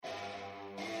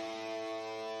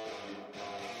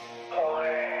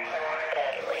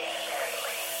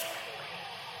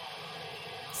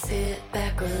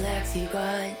Relax, you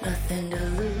got nothing to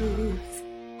lose.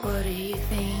 What do you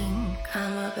think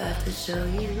I'm about to show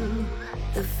you?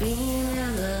 The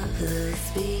female of the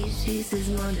species is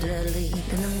more deadly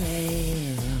than the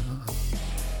male.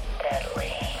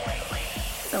 Deadly.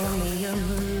 Show me a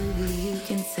movie, you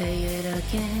can say it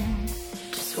again.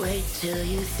 Just wait till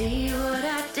you see what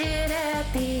I did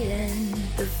at the end.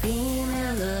 The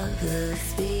female of the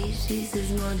species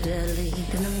is more deadly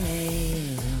than the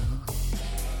male.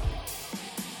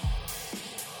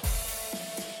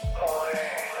 More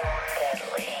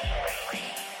deadly.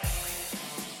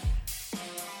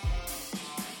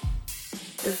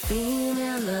 The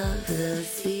female of the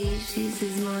species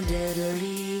is more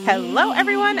deadly. Hello,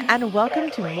 everyone, and welcome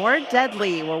to More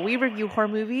Deadly, where we review horror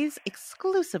movies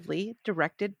exclusively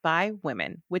directed by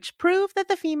women, which prove that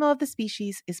the female of the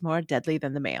species is more deadly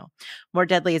than the male. More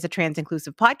Deadly is a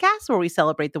trans-inclusive podcast where we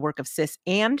celebrate the work of cis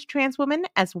and trans women,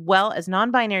 as well as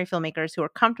non-binary filmmakers who are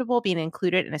comfortable being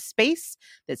included in a space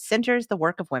that centers the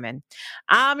work of women.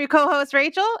 I'm your co-host,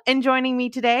 Rachel, and joining me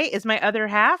today is my other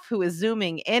half, who is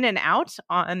zooming in and out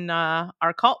on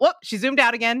our call. Whoop, she zoomed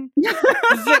out again.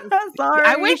 Sorry.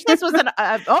 I wish this was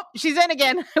oh, she's in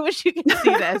again. I wish you could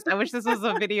see this. I wish this was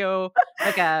a video,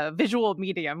 like a visual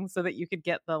medium, so that you could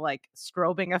get the like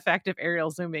strobing effect of Ariel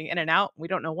zooming in and out. We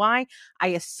don't know why. I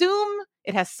assume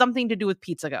it has something to do with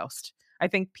Pizza Ghost. I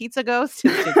think Pizza Ghost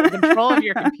is in control of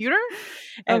your computer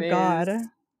and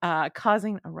is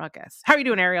causing a ruckus. How are you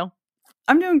doing, Ariel?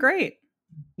 I'm doing great.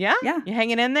 Yeah? You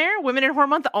hanging in there? Women in Horror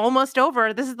Month almost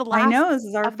over. This is the last. I know, this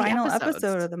is our of the final episodes.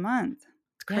 episode of the month.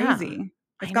 It's Yeah. crazy.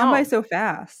 It's I gone know. by so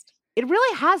fast. It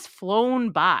really has flown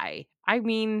by. I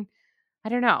mean, I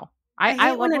don't know. I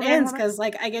hate when it ends because,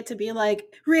 like, I get to be like,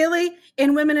 really?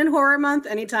 In Women in Horror Month?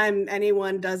 Anytime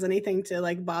anyone does anything to,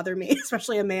 like, bother me,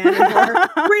 especially a man in horror.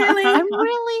 Really? I'm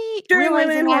really During Women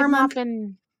realizing in Horror Month?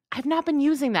 I've not been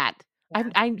using that.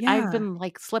 I've been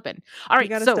like slipping. All We right,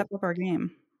 got to so step up our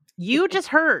game. you just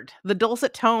heard the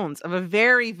dulcet tones of a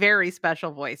very, very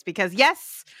special voice because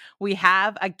yes, we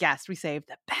have a guest. We saved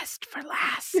the best for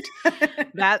last.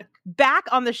 That back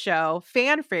on the show,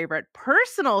 fan favorite,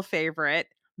 personal favorite,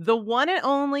 the one and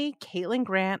only Caitlin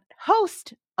Grant,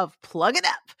 host of Plug It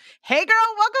Up. Hey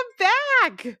girl, welcome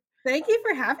back. Thank you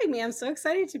for having me. I'm so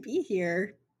excited to be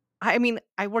here. I mean,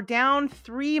 we're down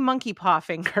 3 monkey paw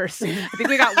fingers. I think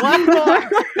we got one more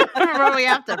before we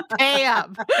have to pay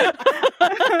up.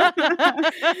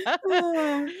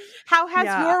 How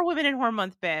has your Women in Horror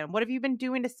Month been? What have you been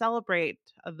doing to celebrate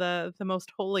the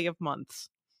most holy of months?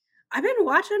 I've been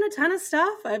watching a ton of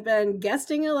stuff. I've been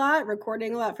guesting a lot,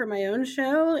 recording a lot for my own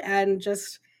show, and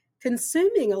just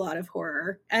consuming a lot of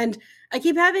horror. And I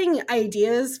keep having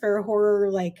ideas for horror,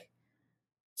 like,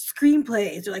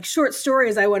 screenplays or like short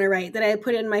stories I want to write that I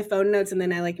put in my phone notes and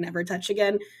then I like never touch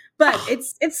again. But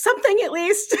it's something at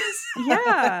least.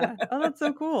 Yeah. Oh, that's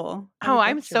so cool. Oh,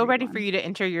 I'm so ready for you to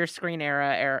enter your screen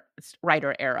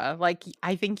writer era. Like,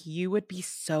 I think you would be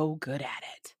so good at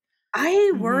it.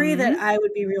 I worry that I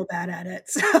would be real bad at it.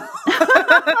 So.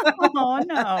 Oh,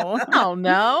 no. Oh,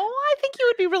 no. I think you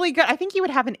would be really good. I think you would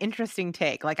have an interesting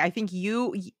take. Like, I think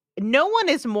no one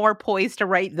is more poised to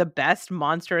write the best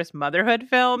monstrous motherhood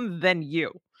film than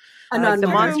you. Like the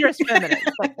monstrous feminist.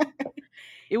 Like,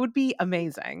 it would be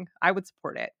amazing. I would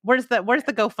support it. Where's the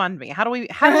GoFundMe? How do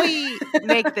we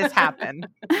make this happen?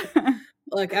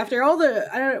 Look, after all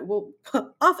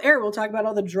off air we'll talk about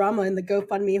all the drama in the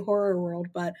GoFundMe horror world,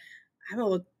 but I'm a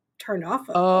little turned off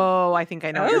of Oh, I think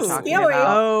I know what you're talking about.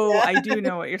 Oh, I do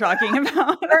know what you're talking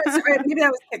about. or maybe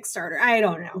that was Kickstarter. I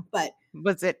don't know, but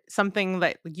was it something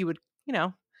that you would,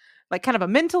 like kind of a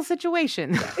mental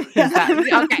situation? Okay,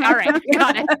 all right,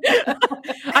 got it.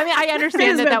 I mean, I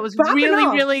understand that was really,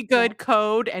 really good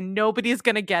code, and nobody's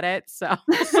gonna get it. So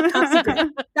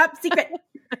top secret.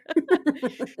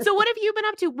 So, what have you been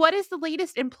up to? What is the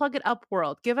latest in Plug It Up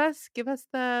world? Give us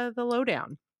the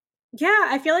lowdown. Yeah,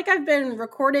 I feel like I've been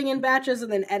recording in batches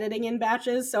and then editing in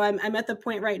batches. So I'm at the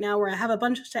point right now where I have a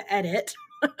bunch to edit.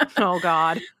 Oh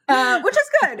God.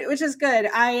 Which is good.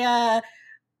 I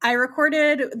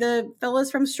recorded the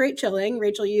fellas from Straight Chilling.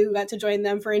 Rachel, you got to join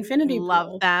them for Infinity Pool.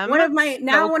 Love them. One of my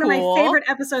favorite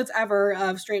episodes ever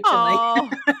of Straight Chilling.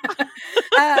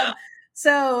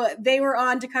 So they were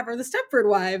on to cover the Stepford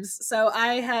Wives. So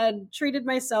I had treated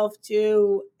myself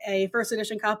to a first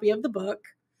edition copy of the book.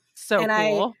 So and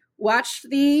cool. I watched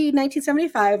the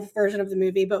 1975 version of the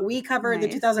movie, but we covered the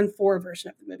 2004 version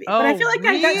of the movie. Oh, but I feel like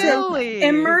I got to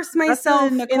immerse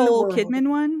myself in the Nicole Kidman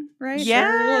one, right? Yeah.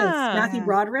 Sure is. Matthew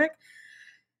Broderick.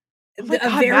 Oh my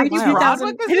God, Matthew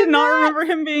Broderick I did not remember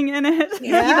him being in it.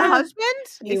 Yeah. Is he the husband?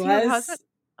 He was.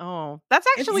 Oh, that's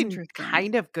actually interesting.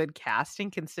 kind of good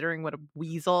casting considering what a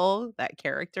weasel that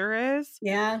character is.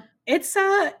 Yeah. It's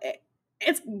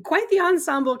quite the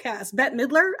ensemble cast. Bette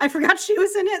Midler, I forgot she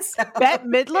was in it. So. Bette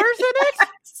Midler's in it?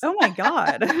 Oh my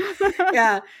God.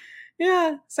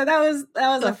 Yeah. So that was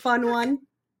a fun one.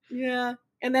 Yeah.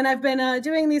 And then I've been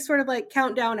doing these sort of like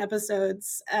countdown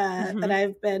episodes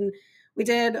that we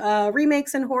did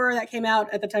remakes in horror that came out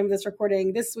at the time of this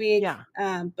recording this week. Yeah.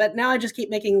 But now I just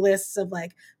keep making lists of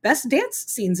like best dance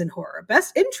scenes in horror,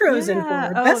 best intros in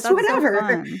horror, best that's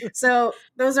whatever. So So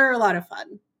those are a lot of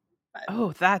fun. But.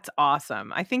 Oh, that's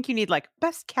awesome. I think you need like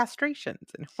best castrations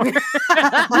in horror.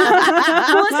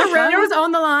 Melissa Rose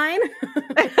on the line.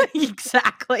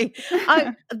 Exactly.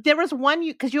 There was one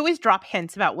because you always drop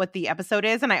hints about what the episode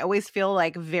is, and I always feel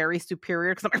like very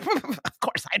superior because I'm like, of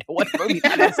course I know what movie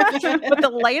that is. But the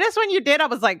latest one you did, I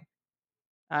was like,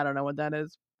 I don't know what that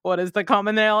is. What is the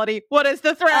commonality? What is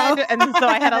the thread? Oh. And so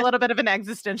I had a little bit of an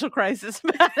existential crisis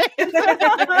about it.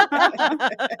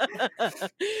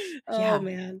 Oh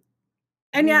man.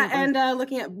 And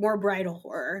looking at more bridal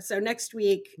horror. So next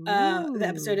week, the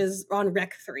episode is on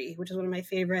Rec 3, which is one of my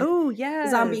favorite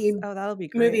zombie that'll be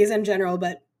great. movies in general,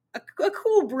 but a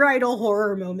cool bridal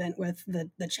horror moment with the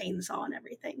chainsaw and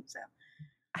everything. So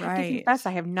I have to confess,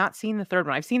 I have not seen the third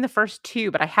one. I've seen the first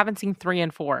 2, but I haven't seen 3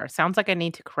 and 4. Sounds like I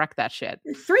need to correct that shit.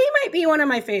 3 might be one of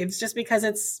my faves just because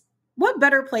it's what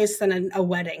better place than a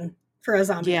wedding for a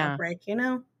zombie outbreak, you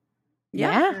know?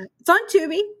 Yeah. It's on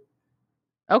Tubi.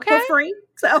 Okay. For free.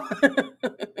 So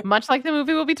much like the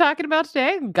movie we'll be talking about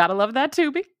today. Gotta love that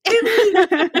Tubi.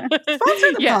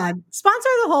 Sponsor the pod. Sponsor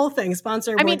the whole thing.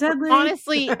 Sponsor More Deadly.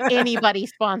 Honestly, anybody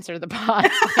sponsor the pod.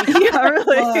 Yeah,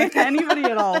 really. Anybody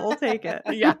at all. We'll take it.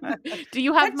 Yeah. Do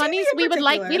you have monies? We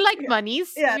like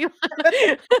monies. Yeah. We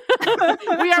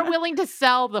are willing to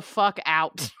sell the fuck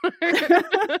out.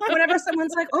 Whenever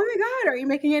someone's like, oh my God, are you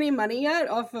making any money yet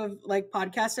off of like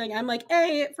podcasting? I'm like,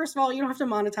 A, first of all, you don't have to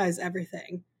monetize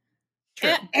everything.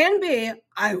 And B,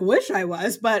 I wish I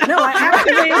was, but no, I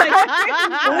actually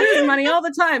lose money all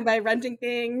the time by renting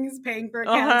things, paying for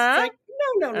accounts. It's like,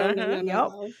 no.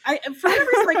 For whatever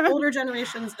reason, like older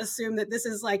generations assume that this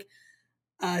is like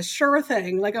a sure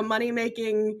thing, like a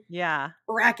money-making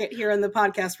racket here in the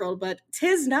podcast world, but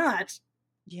 'tis not.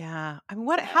 Yeah. I mean,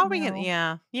 how are we gonna,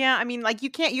 yeah. I mean, like you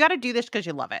got to do this because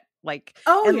you love it. Like,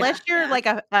 unless you're like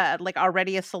like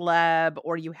already a celeb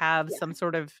or you have some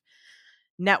sort of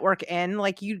network in,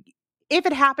 like if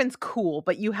it happens, cool,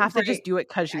 but you have to just do it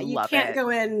because you love it. You can't go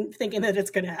in thinking that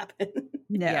it's going to happen.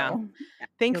 No. Yeah.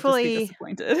 Thankfully,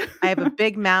 I have a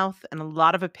big mouth and a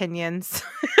lot of opinions.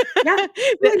 Yeah,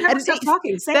 stop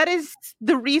talking. That is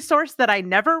the resource that I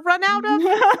never run out of.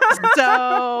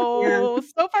 So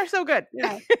far, so good.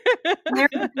 Yeah.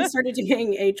 We started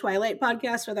doing a Twilight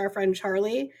podcast with our friend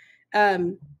Charlie.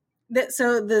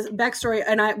 So the backstory,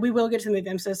 and we will get to the movie,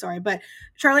 I'm so sorry, but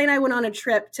Charlie and I went on a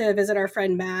trip to visit our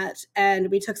friend Matt,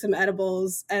 and we took some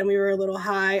edibles, and we were a little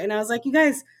high, and I was like, you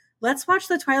guys, let's watch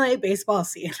the Twilight baseball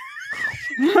scene.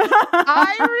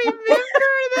 I remember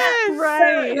this.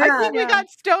 Right. I think we got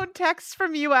stone texts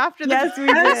from you after this. Yes, we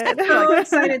did. I was so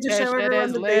excited to show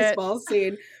everyone the baseball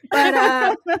scene.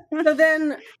 But so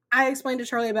then I explained to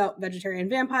Charlie about vegetarian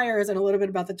vampires and a little bit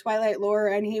about the Twilight lore,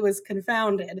 and he was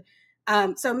confounded.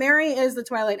 So Mary is the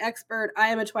Twilight expert. I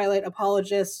am a Twilight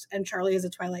apologist, and Charlie is a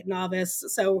Twilight novice.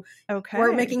 So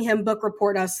we're making him book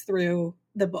report us through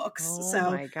the books.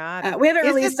 Oh my God. We haven't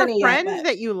released any yet. Is this a friend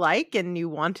that you like and you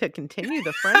want to continue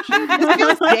the friendship? This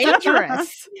feels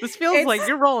dangerous. This feels like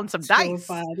you're rolling some dice.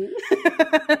 Fun.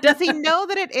 Does he know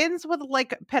that it ends with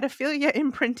like pedophilia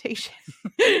imprintation?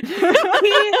 It's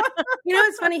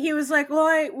funny. He was like, well,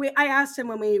 I asked him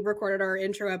when we recorded our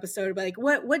intro episode, like,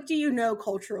 what do you know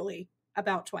culturally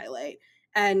about Twilight?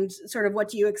 And sort of what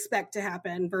do you expect to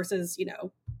happen versus,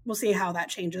 we'll see how that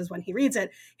changes when he reads it.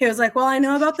 He was like, well, I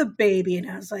know about the baby. And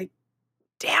I was like,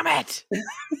 damn it.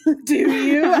 Do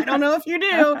you? I don't know if you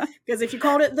do. Because if you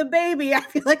called it the baby, I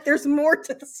feel like there's more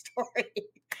to the story.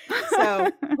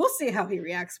 So we'll see how he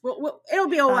reacts. It'll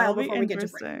be a while before we get to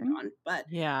bring it on. But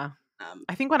yeah.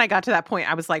 I think when I got to that point,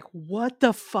 I was like, what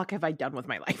the fuck have I done with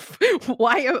my life?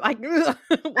 Why?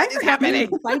 What is happening?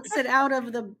 Bites it out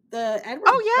of the Edward.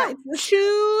 Oh, yeah.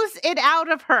 Choose it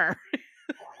out of her.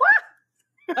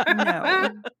 No.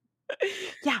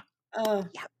 Yeah.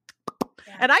 Yeah.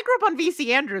 And I grew up on VC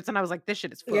Andrews, and I was like, this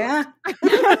shit is full. Yeah.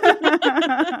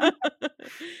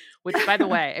 Which, by the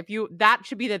way, that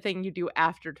should be the thing you do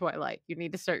after Twilight. You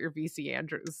need to start your VC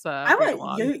Andrews. I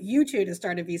want you two to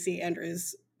start a VC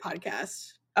Andrews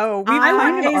podcast. Oh, we've I kind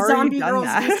want of a already Zombie done Girls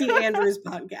that. VC Andrews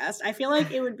podcast. I feel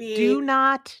like it would be Do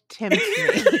not tempt me.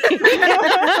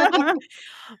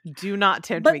 Do not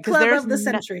tempt me, book because club there's of the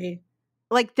century.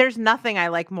 there's nothing I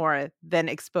like more than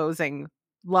exposing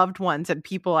loved ones and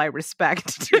people I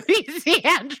respect to VC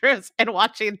Andrews and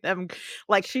watching them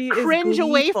like She is cringe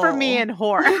away from me gleeful. in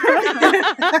horror. Look,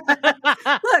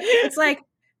 it's like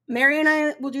Mary and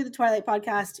I will do the Twilight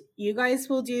podcast. You guys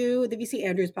will do the VC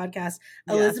Andrews podcast.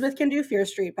 Elizabeth can do Fear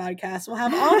Street podcast. We'll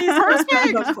have all these horror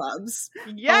book clubs.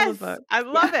 Yes, books. I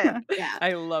love it. Yeah.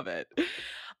 I love it.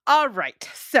 All right.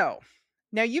 So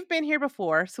now you've been here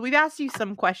before. So we've asked you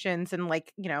some questions, and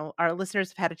our listeners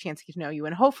have had a chance to get to know you,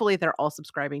 and hopefully they're all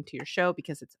subscribing to your show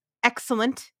because it's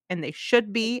excellent and they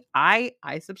should be. I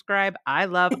subscribe. I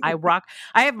love, I rock.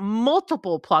 I have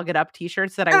multiple Plug It Up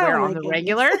t-shirts that I wear on the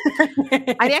regular.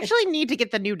 I actually need to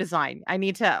get the new design. I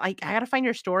need to I got to find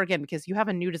your store again because you have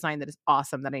a new design that is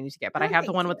awesome that I need to get. But I have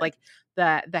the one with like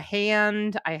the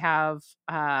hand. I have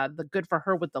the Good for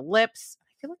Her with the lips.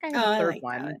 I feel like I have a third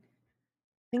one. That.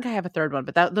 I think I have a third one,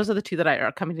 but those are the two that are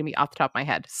coming to me off the top of my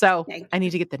head. So I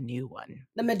need to get the new one.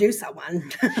 The Medusa one.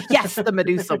 Yes, the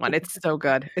Medusa one. It's so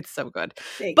good. It's so good.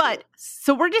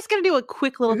 So we're just going to do a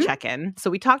quick little check-in. So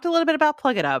we talked a little bit about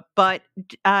Plug It Up, but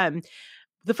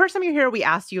the first time you're here, we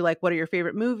asked you, like, what are your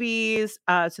favorite movies?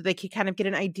 So they could kind of get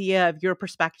an idea of your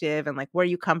perspective and, like, where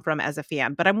you come from as a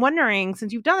fan. But I'm wondering,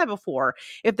 since you've done that before,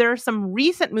 if there are some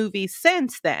recent movies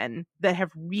since then that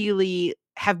have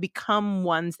become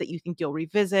ones that you think you'll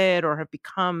revisit or have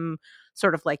become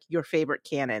sort of like your favorite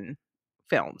canon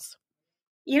films.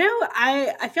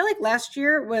 I feel like last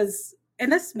year was,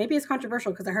 and this maybe is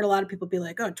controversial because I heard a lot of people be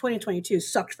like, "Oh, 2022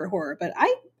 sucked for horror," but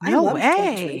I love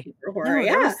 2022 for horror.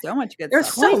 There was so much good There's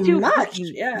stuff. so much.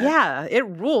 Yeah, it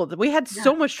ruled. We had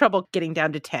so much trouble getting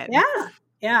down to 10.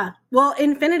 Yeah. Well,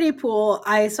 Infinity Pool,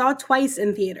 I saw twice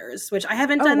in theaters, which I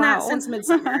haven't done that since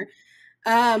Midsummer.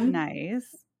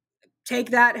 Nice.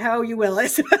 Take that how you will, I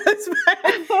suppose.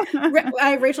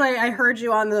 Rachel, I heard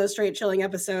you on the Straight Chilling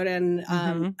episode, and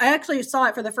I actually saw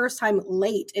it for the first time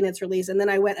late in its release, and then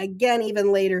I went again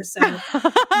even later. So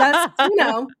that's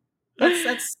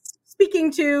that's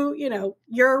speaking to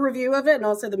your review of it and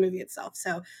also the movie itself.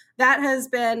 So that has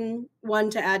been one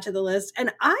to add to the list,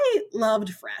 and I loved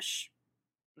Fresh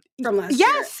from last year.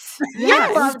 Yes,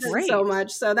 I loved it so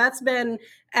much. So that's been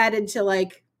added to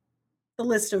like the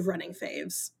list of running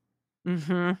faves.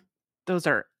 Those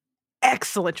are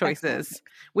excellent choices.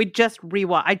 I just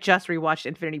rewatched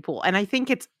Infinity Pool, and I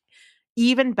think it's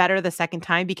even better the second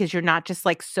time because you're not just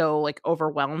like so like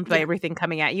overwhelmed by everything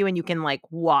coming at you, and you can like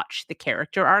watch the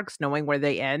character arcs knowing where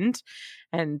they end.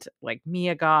 And like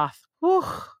Mia Goth,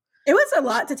 it was a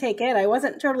lot to take in. I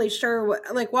wasn't totally sure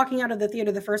like walking out of the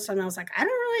theater the first time, I was like, I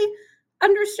don't really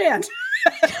understand.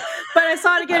 But I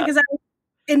saw it again because I was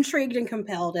intrigued and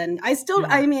compelled, and I still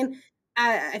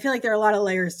I feel like there are a lot of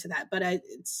layers to that, but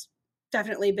it's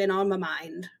definitely been on my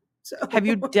mind. So, have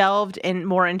you delved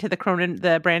more into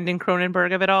the Brandon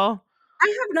Cronenberg of it all?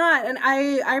 I have not, and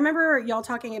I remember y'all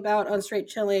talking about on Straight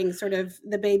Chilling sort of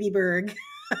the Baby Berg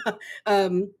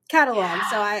catalog.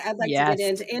 So I'd like to get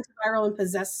into Antiviral and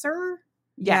Possessor.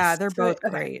 Yeah, they're both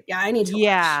great. Yeah, I need to.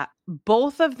 Yeah,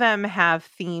 both of them have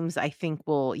themes I think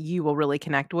you will really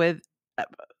connect with,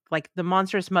 like the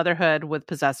monstrous motherhood with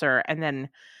Possessor, and then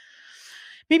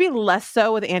maybe less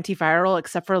so with Antiviral,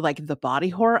 except for like the body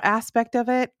horror aspect of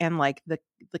it and like the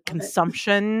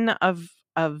consumption of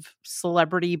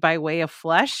celebrity by way of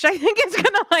flesh. I think it's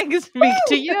gonna like speak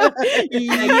to you.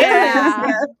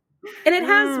 Yeah. And it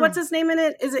has what's his name in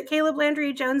it? Is it Caleb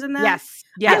Landry Jones in that? Yes.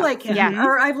 I like him.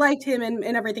 Or I've liked him in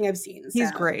everything I've seen. So.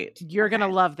 He's great. You're gonna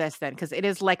love this then, because it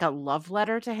is like a love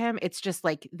letter to him. It's just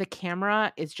like the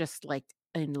camera is just like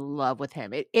in love with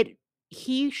him.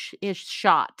 He is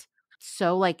shot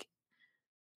so like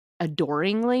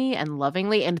adoringly and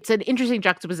lovingly, and it's an interesting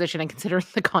juxtaposition, and considering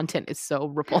the content is so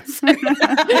repulsive.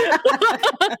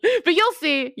 But you'll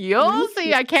see.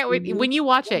 I can't wait. When you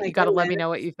watch it, you got to let me know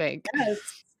what you think. Yes.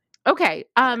 Okay.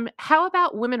 How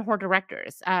about women horror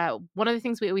directors? One of the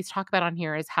things we always talk about on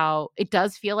here is how it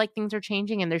does feel like things are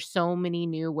changing, and there's so many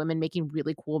new women making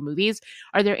really cool movies.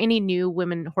 Are there any new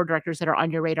women horror directors that are on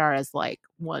your radar as like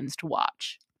ones to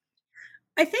watch?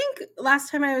 I think last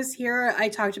time I was here, I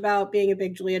talked about being a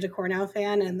big Julia Ducournau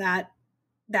fan, and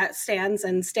that stands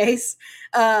and stays.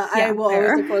 I will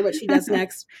always look forward to what she does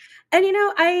next. And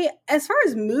as far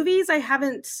as movies, I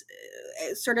haven't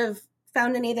sort of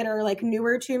found any that are like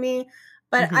newer to me,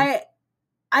 but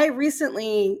I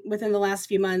recently, within the last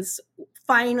few months,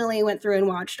 finally went through and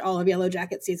watched all of Yellow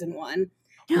Jacket season 1.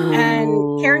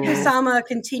 And Karen Ooh. Kusama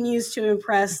continues to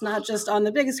impress, not just on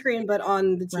the big screen, but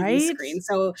on the TV screen.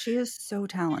 So she is so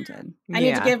talented. I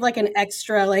need to give like an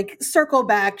extra like circle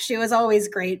back. She was always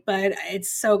great, but it's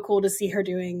so cool to see her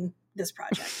doing this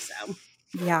project. So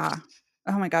yeah.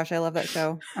 Oh my gosh, I love that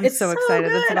show. I'm it's so excited.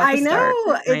 good. It's about to start.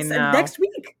 It's I know. next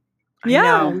week.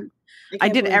 Yeah. I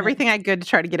did everything I could to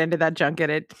try to get into that junket.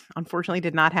 It unfortunately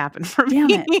did not happen for Damn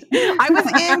me. it. I was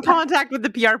in contact with the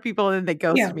PR people and then they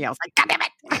ghosted me. I was like, God damn it.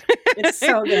 It's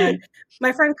so good.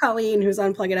 My friend Colleen, who's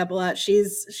on Plug It Up a lot,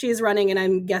 she's running and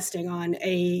I'm guesting on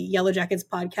a Yellow Jackets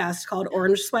podcast called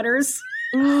Orange Sweaters.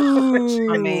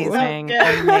 Ooh, amazing.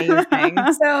 Amazing.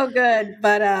 So good.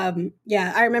 But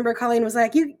yeah, I remember Colleen was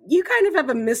like, you kind of have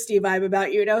a Misty vibe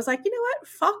about you. And I was like, you know what?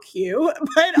 Fuck you.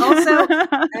 But also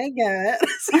I get it.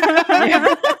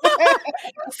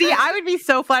 See, I would be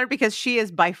so flattered because she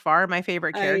is by far my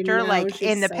favorite character. know, Like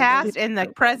in the so past, good. in the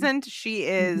present, she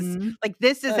is like,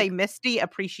 this is a Misty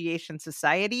Appreciation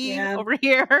Society over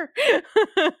here.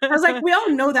 I was like, we all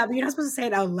know that, but you're not supposed to say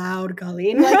it out loud,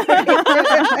 Colleen. Like,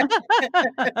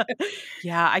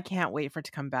 yeah, I can't wait for it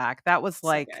to come back. That was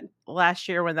like last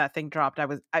year when that thing dropped.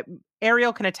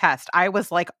 Ariel can attest. I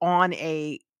was like on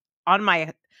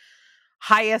my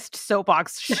highest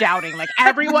soapbox shouting like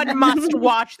everyone must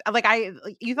watch. Like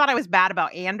you thought I was bad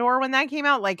about Andor when that came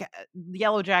out. Like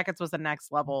Yellow Jackets was the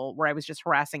next level where I was just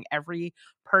harassing every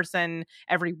person,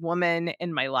 every woman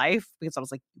in my life because I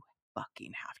was like, you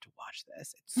fucking have to watch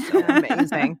this. It's so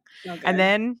amazing. And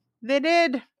then they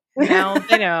did. Now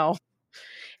they know.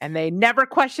 And they never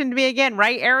questioned me again,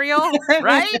 right, Ariel?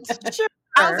 Right? Sure.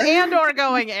 How's Andor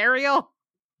going, Ariel?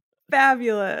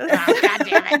 Fabulous. Oh, God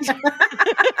damn it.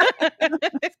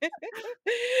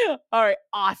 All right,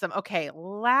 awesome. Okay,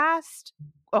 one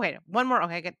more.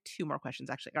 Okay, I got 2 more questions,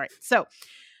 actually. All right, so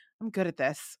I'm good at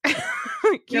this.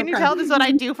 Can you tell this is what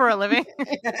I do for a living?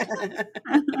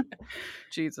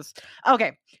 Jesus.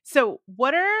 Okay, so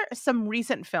what are some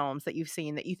recent films that you've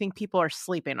seen that you think people are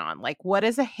sleeping on? Like, what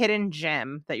is a hidden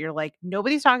gem that you're like,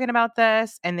 nobody's talking about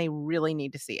this and they really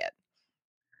need to see it?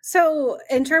 So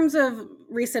in terms of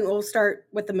recent, we'll start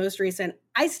with the most recent.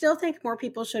 I still think more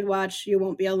people should watch You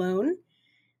Won't Be Alone.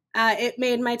 It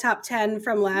made my top 10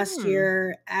 from last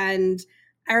year. And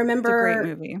I remember it's a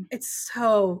great movie. It's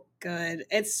so good.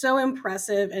 It's so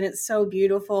impressive and it's so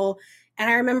beautiful. And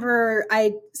I remember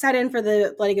I sat in for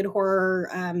the Bloody Good Horror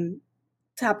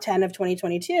top 10 of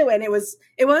 2022. And it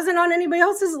wasn't on anybody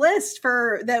else's list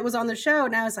that was on the show.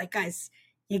 And I was like, guys,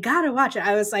 you got to watch it.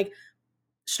 I was like,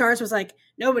 Schnars was like,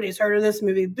 nobody's heard of this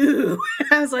movie. Boo.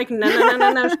 I was like, no,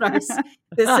 Schnars.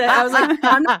 I was like,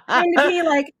 I'm not trying to be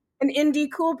like an indie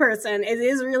cool person. It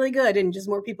is really good, and just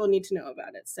more people need to know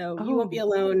about it. So You Won't Be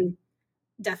Alone,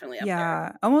 definitely up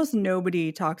there. Almost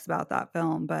nobody talks about that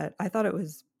film, but I thought it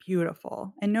was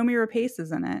beautiful. And Nomi Rapace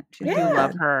is in it. I do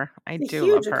love her. It's a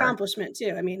huge accomplishment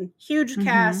too. I mean, huge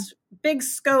cast, big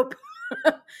scope,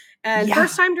 and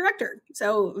first-time director.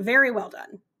 So very well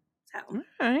done.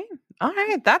 All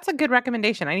right, that's a good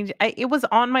recommendation. It was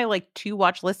on my to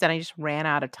watch list, and I just ran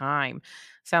out of time.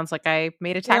 Sounds like I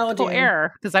made a tactical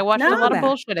error because I watched a lot of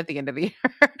bullshit at the end of the year.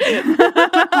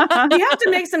 You have to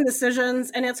make some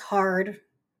decisions, and it's hard.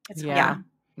 It's hard.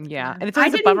 Yeah, and it's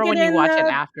always a bummer when you watch it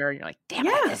after, and you're like, "Damn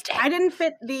it, I missed it." I didn't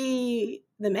fit the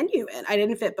menu in. I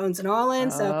didn't fit Bones and All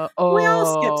in, so we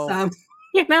all skip some.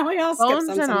 We all skip Bones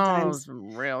some and sometimes. All's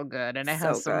real good, and it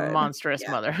has some monstrous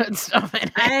motherhood stuff in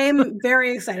it. I'm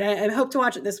very excited. I hope to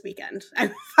watch it this weekend.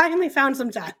 I finally found some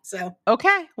time. So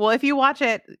okay, well, if you watch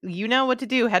it, you know what to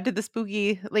do. Head to the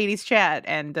Spooky Ladies chat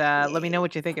and let me know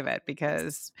what you think of it,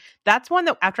 because that's one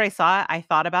that after I saw it, I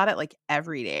thought about it like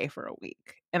every day for a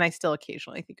week, and I still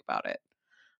occasionally think about it.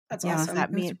 That's awesome. What does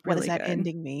that mean? Really what does that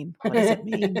ending mean? What does it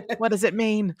mean? What does it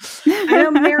mean? I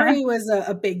know Mary was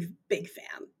a big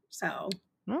fan. So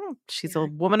she's a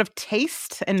woman of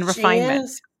taste and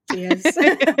refinement. She is.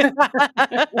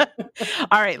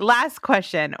 All right, last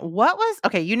question.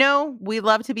 We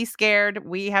love to be scared.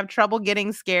 We have trouble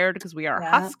getting scared because we are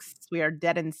husks. We are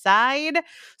dead inside.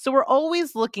 So we're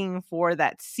always looking for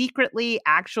that secretly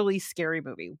actually scary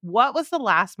movie. What was the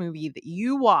last movie that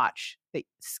you watched that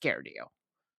scared you?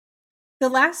 The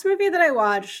last movie that I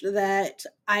watched that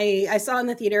I saw in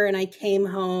the theater and I came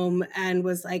home and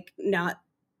was like not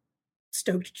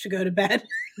stoked to go to bed.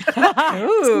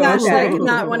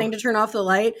 Not wanting to turn off the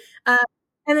light. And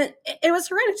it was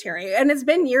Hereditary, and it's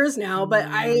been years now, but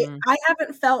I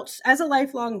haven't felt, as a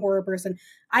lifelong horror person,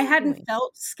 I hadn't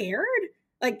felt scared,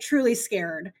 like truly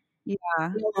scared in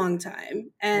a long time.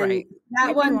 And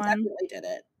that one definitely did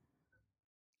it.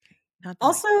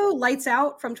 Also, Lights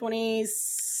Out from 20.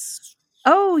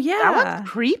 Oh, yeah. That one's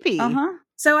creepy.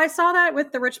 So I saw that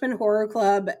with the Richmond Horror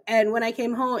Club, and when I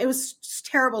came home, it was just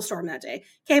a terrible storm that day.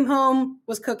 Came home,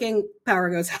 was cooking, power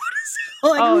goes out.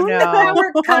 So, like, Oh, the no.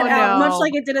 power cut Oh, out, much no.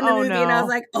 like it did in the Oh, movie, and I no. was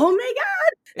like, oh my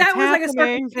God. That It's was like a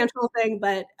happening. circumstantial thing,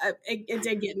 but it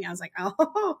did get me. I was like,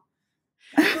 oh.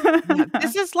 Yeah,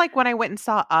 this is like when I went and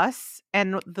saw Us,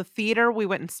 and the theater we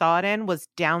went and saw it in was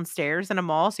downstairs in a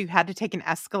mall, so you had to take an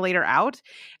escalator out.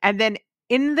 And then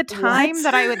in the time What?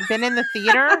 that I had been in the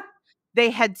theater, they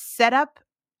had set up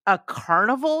a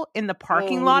carnival in the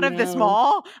parking Oh, lot of this no.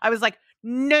 mall. I was like,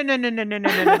 no, no, no, no, no,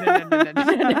 no, no, no, no, no, no, no,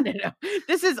 no, no, no.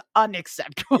 This is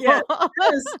unacceptable. Yeah,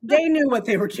 because they knew what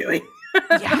they were doing.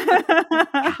 Yeah.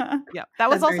 That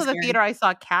was That's very also the scary. theater I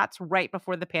saw Cats right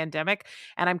before the pandemic,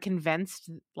 and I'm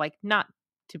convinced, like, not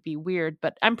to be weird,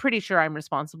 but I'm pretty sure I'm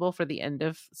responsible for the end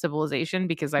of civilization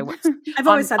because I was I've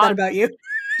always said that about you.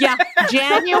 yeah,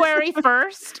 January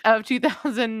 1st of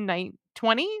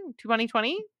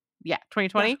 2020. Yeah,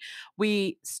 2020. Yeah.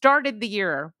 We started the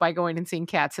year by going and seeing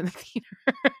Cats in the theater.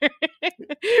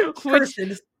 Which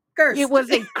Cursed. it was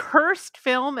a cursed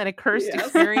film and a cursed Yes.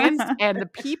 experience, and the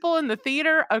people in the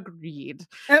theater agreed.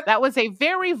 Yep. That was a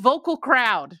very vocal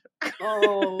crowd.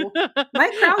 Oh, my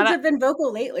crowds And I- have been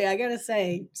vocal lately, I gotta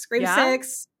say. Scream Yeah?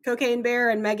 6, Cocaine Bear,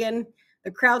 and Megan.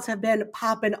 The crowds have been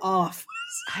popping off.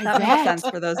 I That makes bet. sense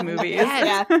for those movies.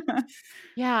 bet. Yeah.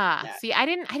 Yeah. Yeah. See, I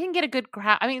didn't get a good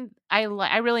crowd. I mean, I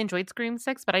really enjoyed Scream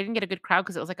 6, but I didn't get a good crowd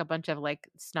because it was like a bunch of like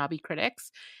snobby critics.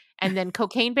 And then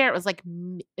Cocaine Bear, it was like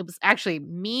it was actually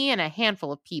me and a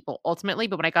handful of people ultimately.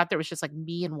 But when I got there, it was just like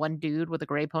me and one dude with a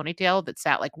gray ponytail that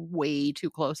sat like way too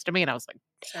close to me, and I was like,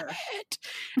 Sure. "It."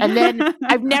 And then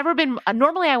I've never been.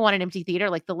 Normally, I want an empty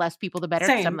theater. Like the less people, the better.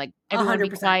 Because I'm Same. like, everyone be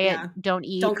 100%, quiet, yeah. don't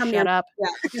eat, Don't come shut near. up.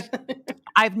 Yeah.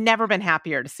 I've never been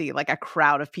happier to see like a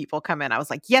crowd of people come in. I was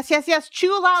like, yes, yes, yes,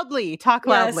 chew loudly, talk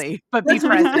Yes. loudly, but be Let's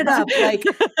beef present. it up. Like,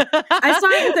 I saw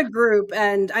it with a group,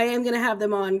 and I am going to have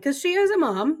them on because she is a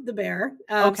mom, the bear.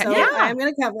 Okay, So yeah. I am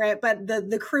going to cover it. But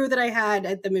the crew that I had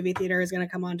at the movie theater is going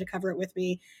to come on to cover it with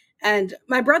me. And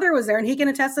my brother was there, and he can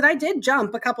attest that I did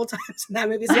jump a couple times in that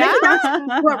movie. So maybe that's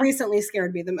what recently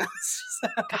scared me the most. So.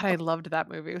 God, I loved that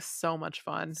movie. It was so much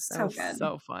fun. So good.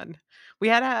 So fun. We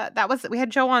had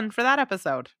Joe on for that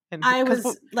episode. And I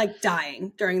was like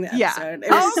dying during the Yeah. episode.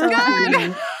 It was Oh, so good.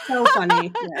 funny. So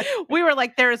funny. Yeah. we were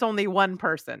like, there is only one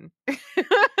person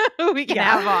we can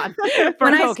have on. For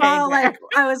When I Cocaine saw, Bear. like,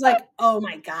 I was like, oh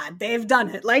my God, they've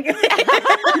done it. Like,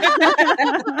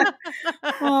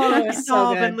 oh, it was It's so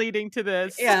all good. been leading to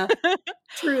this. Yeah,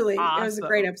 truly. It was a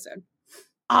great episode.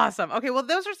 Awesome. Okay, well,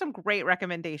 those are some great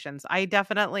recommendations. I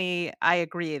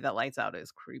agree that Lights Out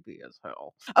is creepy as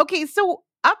hell. Okay, so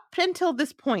up until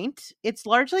this point, it's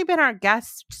largely been our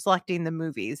guests selecting the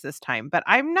movies this time, but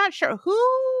I'm not sure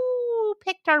who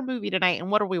picked our movie tonight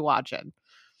and what are we watching?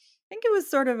 I think it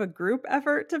was sort of a group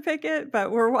effort to pick it,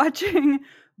 but we're watching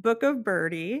Book of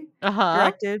Birdie,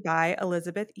 directed by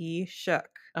Elizabeth E. Shook.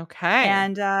 Okay.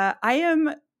 And I am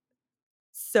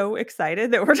so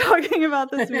excited that we're talking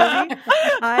about this movie.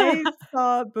 I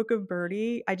saw Book of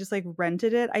Birdie. I just like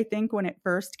rented it, I think, when it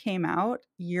first came out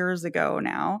years ago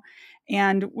now,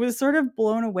 and was sort of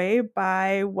blown away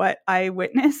by what I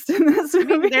witnessed in this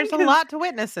movie. I mean, there's a lot to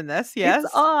witness in this. Yes.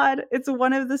 It's odd. It's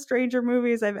one of the stranger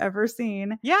movies I've ever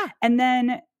seen. Yeah. And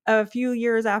then a few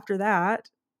years after that,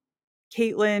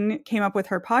 Caitlin came up with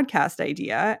her podcast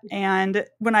idea, and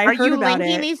when I heard about it, are you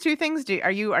linking these two things?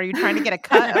 Are you trying to get a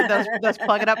cut of those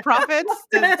Plug It Up profits?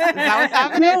 Is that what's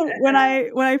happening? No, when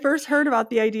I first heard about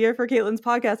the idea for Caitlin's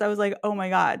podcast, I was like, oh my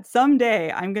God,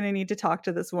 someday I'm going to need to talk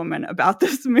to this woman about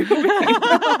this movie.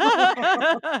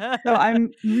 So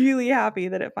I'm really happy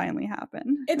that it finally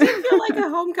happened. It did feel like a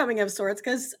homecoming of sorts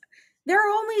because there are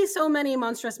only so many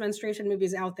monstrous menstruation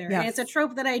movies out there. Yes. And it's a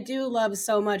trope that I do love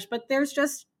so much, but there's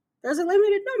a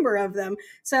limited number of them.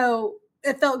 So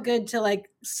it felt good to like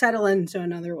settle into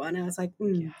another one. I was like,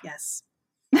 yes.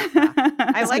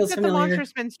 I like feels that familiar. the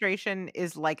monstrous menstruation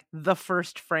is like the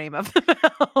first frame of the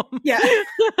film. Yeah.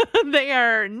 They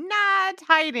are not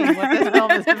hiding what this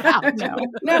film is about. No.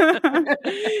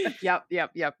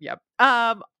 Yep.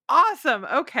 Awesome.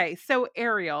 Okay. So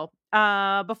Ariel,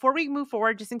 before we move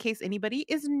forward, just in case anybody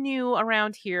is new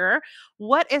around here,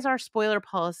 what is our spoiler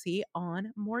policy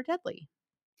on More Deadly?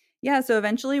 Yeah, so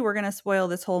eventually we're going to spoil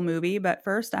this whole movie, but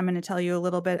first I'm going to tell you a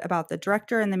little bit about the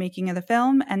director and the making of the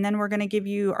film, and then we're going to give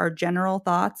you our general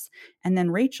thoughts, and then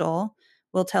Rachel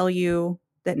will tell you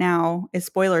that now is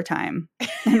spoiler time.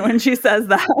 And when she says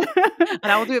that.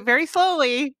 And I will do it very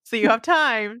slowly, so you have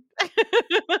time.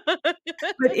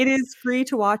 But it is free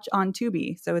to watch on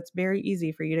Tubi, so it's very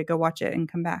easy for you to go watch it and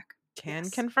come back. Can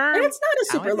Yes. confirm. And it's not a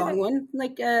How super is it? long one,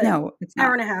 like No, it's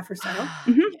hour not. and a half or so.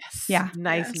 Yes. Yeah.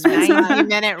 Nice Yeah.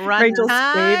 90-minute run Rachel's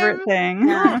time. favorite thing.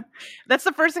 Yeah. That's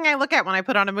the first thing I look at when I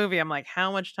put on a movie. I'm like,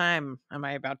 how much time am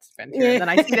I about to spend here? And then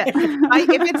I see that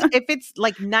if it's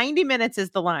like 90 minutes is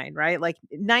the line, right? Like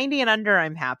 90 and under,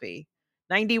 I'm happy.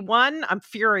 91, I'm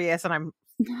furious and I'm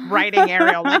writing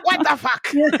Ariel like, what the fuck?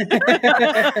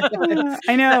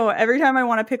 I know. Every time I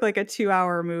want to pick like a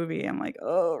 2-hour movie, I'm like,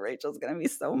 oh, Rachel's gonna be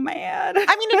so mad.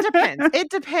 I mean, it depends.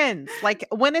 It depends. Like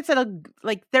when it's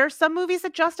there are some movies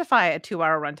that justify a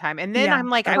 2-hour runtime, and then Yeah. I'm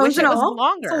like, I Bones wish it and was All?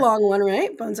 longer. It's a long one,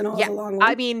 right? Bones and All is a long one.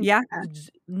 I mean, Yeah.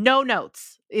 no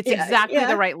notes. It's Yeah, exactly yeah.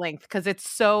 the right length because it's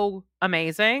so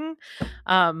amazing.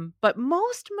 But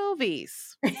most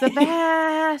movies, the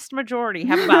vast majority,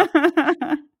 have about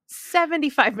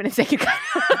 75 minutes they can cut.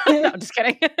 No, I'm just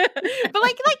kidding. But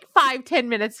like 5-10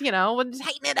 minutes, we'll just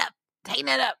tighten it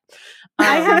up.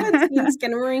 I haven't seen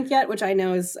Skinamarink yet, which I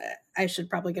know is I should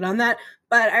probably get on that.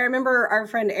 But I remember our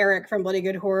friend Eric from Bloody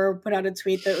Good Horror put out a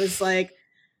tweet that was like,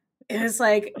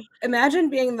 imagine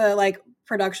being the like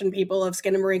production people of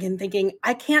Skinamarink and thinking,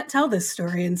 I can't tell this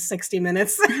story in 60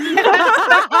 minutes. Such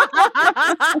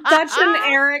an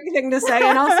Eric thing to say.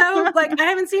 And also, like, I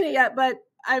haven't seen it yet, but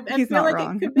I feel like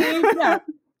wrong. it could be,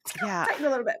 Yeah. tighten a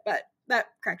little bit, but that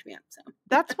cracked me up. So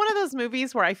That's one of those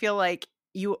movies where I feel like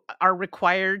you are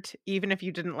required, even if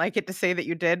you didn't like it, to say that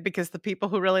you did, because the people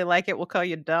who really like it will call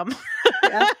you dumb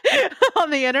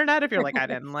on the internet if you're like, I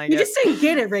didn't like you it. just didn't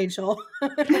get it, Rachel.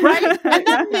 Right? And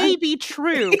that may be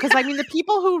true, because I mean, the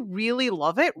people who really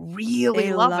love it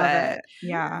really love it.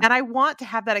 Yeah. And I want to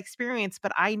have that experience,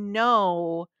 but I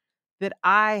know that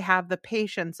I have the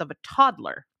patience of a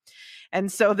toddler. And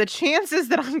so the chances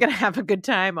that I'm going to have a good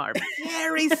time are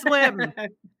very slim.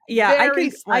 Yeah,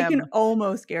 Very I can slim.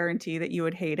 almost guarantee that you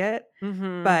would hate it.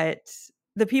 Mhm. But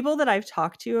the people that I've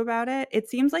talked to about it, it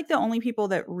seems like the only people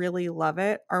that really love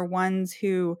it are ones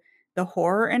who the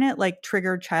horror in it like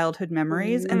triggered childhood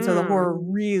memories. And so the horror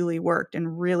really worked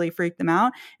and really freaked them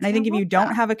out. And I think if you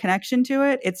don't have a connection to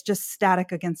it, it's just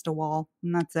static against a wall.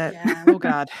 And that's it. Yeah. Oh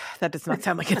God, that does not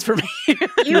sound like it's for me.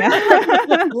 You have to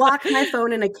like lock my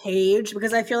phone in a cage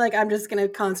because I feel like I'm just gonna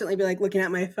constantly be like looking at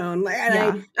my phone. Like,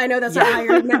 and I know that's not how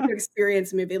you're meant to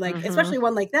experience a movie, like especially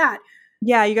one like that.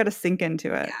 Yeah, you got to sink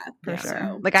into it for sure.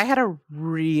 So. Like I had a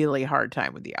really hard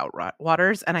time with the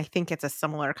Outwaters, and I think it's a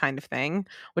similar kind of thing,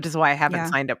 which is why I haven't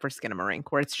signed up for Skinamarink,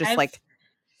 where it's just like,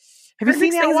 have you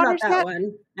seen the Outwaters yet?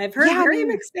 One? I've heard very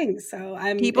mixed things, so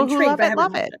I'm people who intrigued,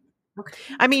 love it.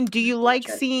 Okay. I mean, do you like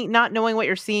not knowing what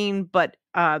you're seeing, but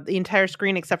the entire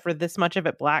screen except for this much of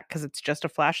it black because it's just a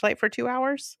flashlight for 2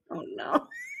 hours? Oh no.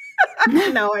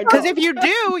 No, I don't. Because if you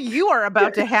do, you are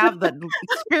about to have the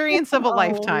experience of a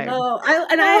lifetime. No, I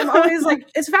am always like,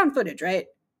 it's found footage, right?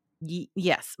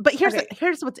 Yes, but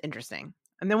here's what's interesting,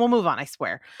 and then we'll move on. I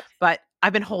swear, but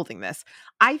I've been holding this.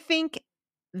 I think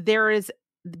there is,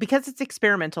 because it's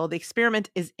experimental, the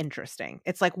experiment is interesting.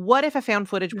 It's like, what if a found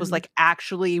footage was like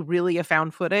actually really a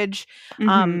found footage,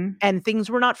 and things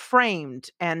were not framed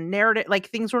and narrative,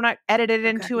 like things were not edited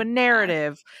into a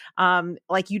narrative,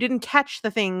 like you didn't catch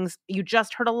the things, you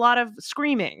just heard a lot of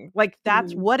screaming. Like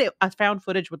that's what a found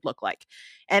footage would look like,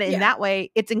 and in that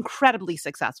way, it's incredibly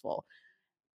successful.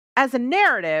 As a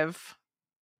narrative,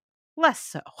 less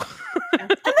so. And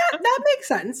that makes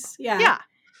sense. Yeah.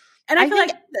 And I feel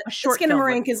like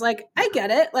Skinamarink is like, I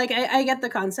get it. Like, I get the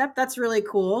concept. That's really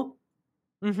cool.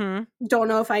 Don't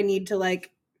know if I need to,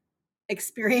 like,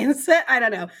 experience it. I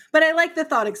don't know. But I like the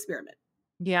thought experiment.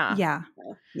 Yeah. Yeah.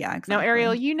 Yeah, exactly. Now,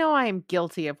 Ariel, you know I am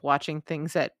guilty of watching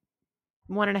things at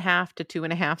 1.5 to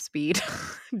 2.5 speed.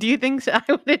 Do you think I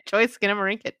would enjoy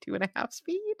Skinamarink at 2.5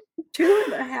 speed?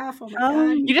 2.5? Oh, my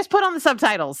God. You just put on the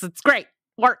subtitles. It's great.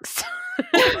 Works.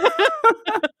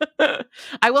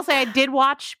 I will say I did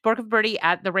watch Book of Birdie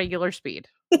at the regular speed.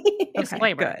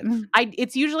 Disclaimer. Good.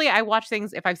 It's usually I watch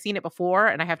things if I've seen it before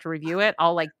and I have to review it.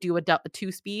 I'll like do a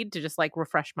 2 speed to just like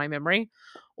refresh my memory,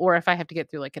 or if I have to get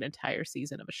through like an entire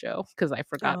season of a show because I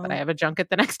forgot that I have a junket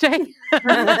the next day,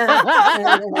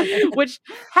 which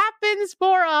happens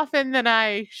more often than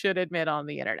I should admit on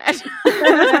the internet.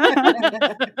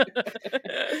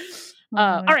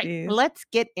 All right, let's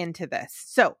get into this.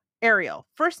 So, Ariel,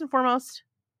 first and foremost,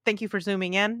 thank you for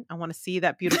zooming in. I want to see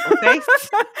that beautiful face.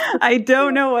 I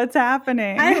don't know what's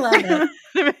happening. I love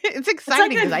it. It's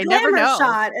exciting because like I never know.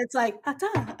 Shot. It's like,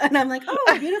 and I'm like,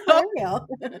 oh, beautiful Ariel.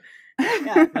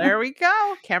 There we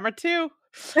go. Camera 2.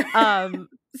 So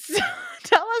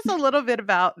tell us a little bit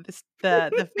about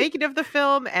the making of the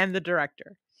film and the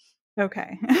director.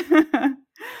 Okay.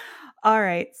 All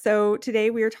right. So today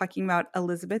we are talking about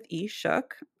Elizabeth E.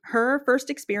 Shook. Her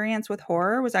first experience with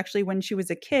horror was actually when she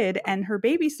was a kid, and her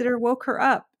babysitter woke her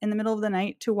up in the middle of the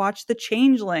night to watch The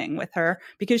Changeling with her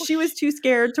because she was too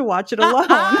scared to watch it alone.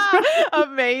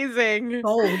 Amazing.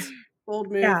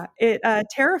 Bold move. Yeah, it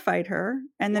terrified her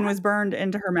and then was burned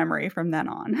into her memory from then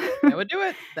on. That would do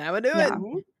it. That would do Yeah.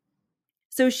 it.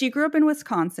 So she grew up in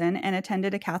Wisconsin and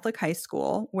attended a Catholic high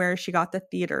school where she got the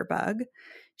theater bug.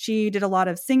 She did a lot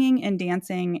of singing and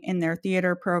dancing in their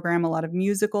theater program, a lot of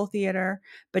musical theater,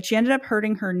 but she ended up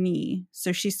hurting her knee.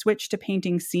 So she switched to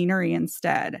painting scenery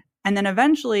instead. And then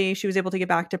eventually she was able to get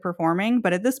back to performing.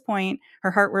 But at this point,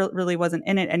 her heart really wasn't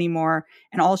in it anymore.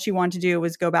 And all she wanted to do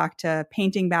was go back to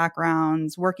painting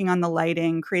backgrounds, working on the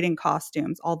lighting, creating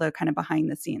costumes, all the kind of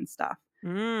behind the scenes stuff.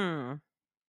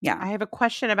 Yeah. I have a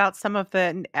question about some of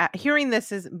the hearing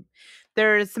this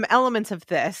there's some elements of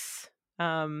this.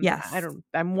 Yes.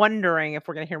 I'm wondering if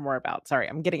we're going to hear more about. Sorry,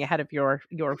 I'm getting ahead of your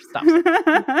stuff. No, It's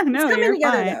coming you're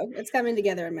together, fine. though. It's coming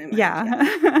together in my mind.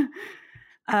 Yeah.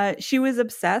 She was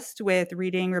obsessed with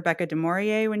reading Rebecca du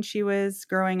Maurier when she was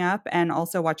growing up and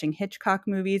also watching Hitchcock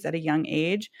movies at a young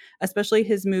age, especially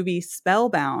his movie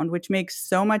Spellbound, which makes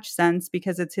so much sense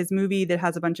because it's his movie that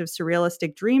has a bunch of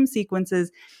surrealistic dream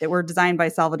sequences that were designed by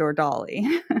Salvador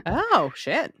Dali. Oh,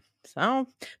 shit. So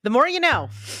the more you know.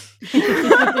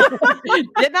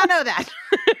 Did not know that.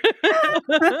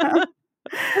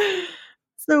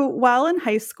 So while in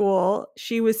high school,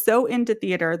 she was so into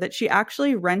theater that she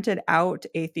actually rented out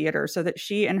a theater so that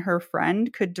she and her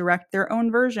friend could direct their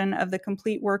own version of the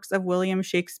complete works of William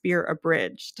Shakespeare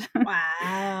abridged.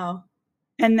 Wow.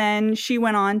 And then she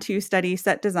went on to study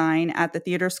set design at the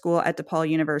theater school at DePaul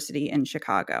University in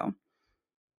Chicago.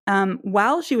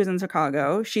 While she was in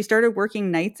Chicago, she started working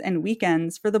nights and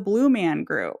weekends for the Blue Man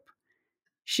Group.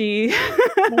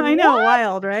 I know,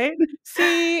 wild, right?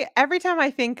 See, every time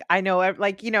I think I know,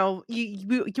 like, you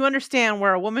understand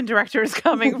where a woman director is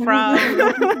coming from.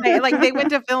 They went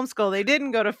to film school. They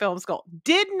didn't go to film school.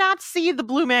 Did not see the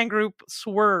Blue Man Group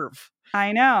swerve.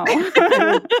 I know.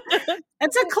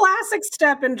 It's a classic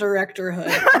step in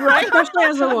directorhood, right? Especially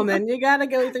as a woman. You got to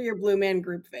go through your Blue Man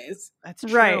Group phase. That's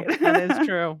true. Right. That is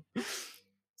true.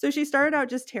 So she started out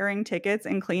just tearing tickets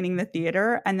and cleaning the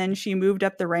theater, and then she moved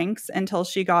up the ranks until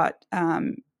she got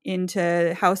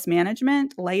into house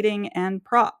management, lighting, and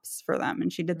props for them.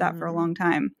 And she did that for a long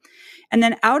time. And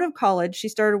then out of college, she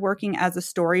started working as a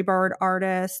storyboard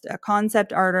artist, a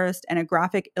concept artist, and a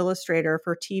graphic illustrator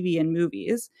for TV and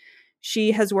movies.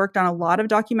 She has worked on a lot of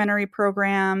documentary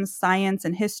programs, science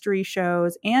and history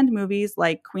shows, and movies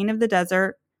like Queen of the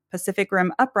Desert, Pacific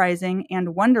Rim Uprising,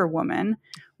 and Wonder Woman,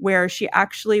 where she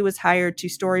actually was hired to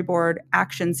storyboard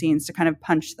action scenes to kind of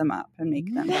punch them up and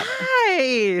make them better.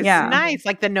 Nice. Yeah. Nice.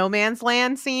 Like the No Man's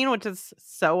Land scene, which is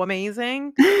so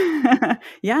amazing.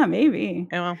 Yeah, maybe.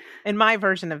 Well, in my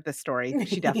version of the story,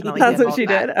 she definitely That's did what all she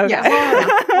that. did?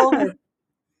 Okay.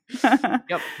 Yeah.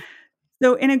 Yep.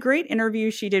 So in a great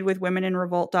interview she did with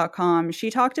womeninrevolt.com,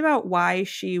 she talked about why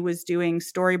she was doing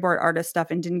storyboard artist stuff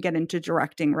and didn't get into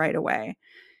directing right away.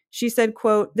 She said,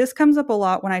 quote, "This comes up a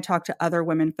lot when I talk to other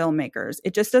women filmmakers.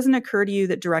 It just doesn't occur to you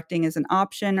that directing is an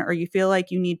option, or you feel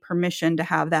like you need permission to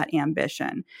have that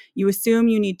ambition. You assume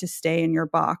you need to stay in your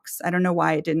box. I don't know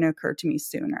why it didn't occur to me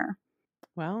sooner."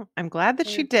 Well, I'm glad that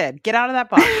she did. Get out of that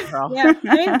box, girl. Yeah,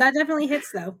 I mean, that definitely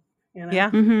hits, though. You know?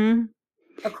 Yeah. Mm-hmm.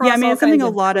 Across I mean, all it's something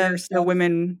kinds a lot career of the stuff.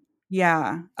 women,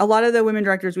 a lot of the women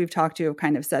directors we've talked to have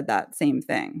kind of said that same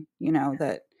thing,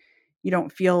 that you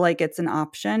don't feel like it's an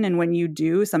option. And when you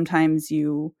do, sometimes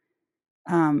you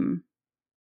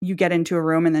get into a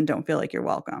room and then don't feel like you're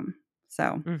welcome.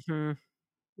 So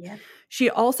Yeah. She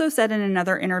also said in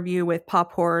another interview with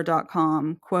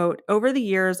pophorror.com, quote, "Over the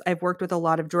years, I've worked with a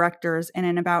lot of directors, and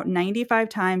in about 95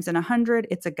 times in 100,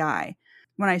 it's a guy.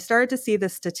 When I started to see the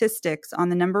statistics on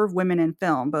the number of women in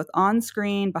film, both on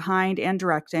screen, behind, and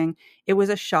directing, it was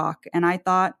a shock. And I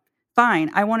thought,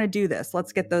 fine, I want to do this.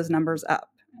 Let's get those numbers up."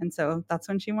 And so that's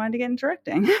when she wanted to get into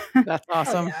directing. That's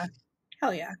awesome.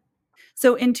 Hell yeah.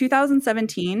 So in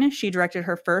 2017, she directed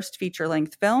her first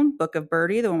feature-length film, Book of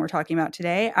Birdie, the one we're talking about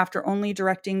today, after only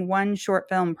directing one short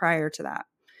film prior to that.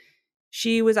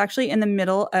 She was actually in the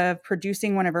middle of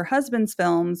producing one of her husband's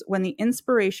films when the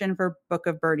inspiration for Book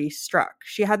of Birdie struck.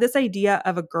 She had this idea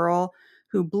of a girl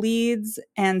who bleeds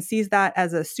and sees that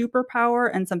as a superpower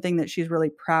and something that she's really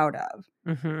proud of.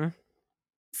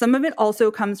 Some of it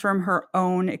also comes from her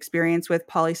own experience with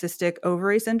polycystic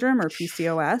ovary syndrome, or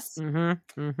PCOS.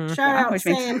 Mm-hmm, mm-hmm. Shout out, which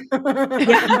same.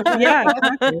 yeah,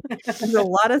 exactly. Makes a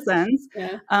lot of sense.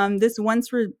 Yeah. This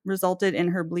once resulted in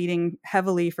her bleeding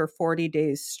heavily for 40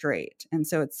 days straight. And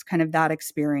so it's kind of that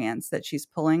experience that she's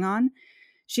pulling on.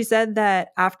 She said that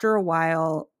after a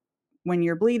while, when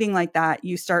you're bleeding like that,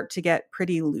 you start to get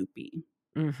pretty loopy.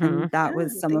 Mm-hmm. And that Yeah,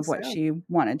 was I some think of what so. she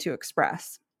wanted to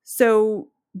express. So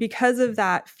because of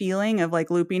that feeling of like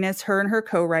loopiness, her and her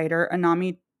co-writer,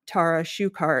 Anami Tara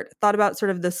Shukart, thought about sort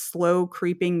of the slow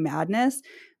creeping madness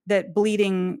that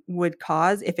bleeding would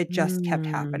cause if it just kept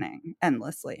happening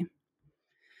endlessly.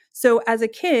 So as a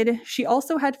kid, she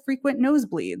also had frequent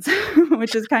nosebleeds,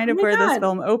 which is kind of my where this God.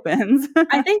 film opens.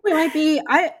 I think we might be,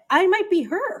 I might be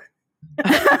her.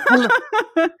 I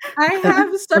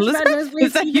have such bad Elizabeth, nosebleeds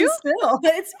is that even you? still.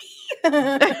 It's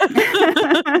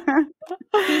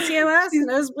me. PCOS,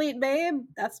 nosebleed babe.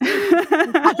 That's me.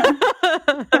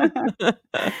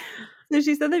 So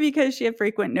she said that because she had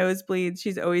frequent nosebleeds,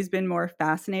 she's always been more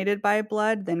fascinated by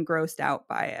blood than grossed out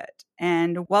by it.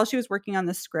 And while she was working on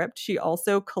the script, she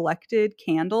also collected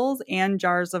candles and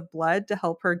jars of blood to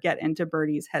help her get into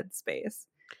Birdie's headspace,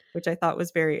 which I thought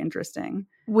was very interesting.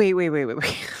 Wait.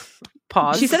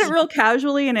 Pause. She said it real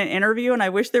casually in an interview, and I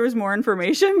wish there was more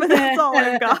information, but that's all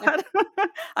I've got.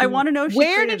 I want to know if she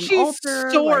Where created did an she altar,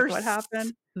 source like what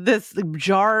happened. this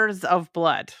jars of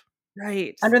blood?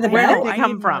 Right. Under the Where bed? did it I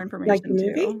come need more from? information Like the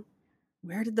movie? too.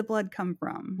 Where did the blood come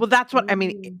from? Well, that's what I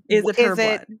mean. Is it her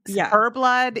blood? Yeah. her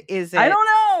blood? Is it I don't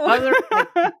know. other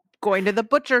going to the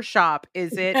butcher shop?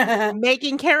 Is it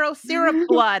making Caro syrup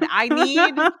blood? I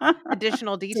need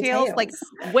additional details. Like,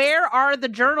 where are the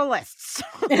journalists?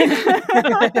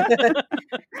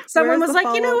 Someone Where's was the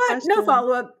like, you know follow-up what? No question?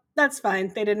 follow-up. That's fine.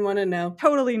 They didn't want to know.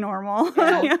 Totally normal.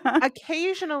 So, Yeah.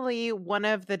 occasionally, one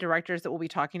of the directors that we'll be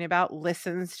talking about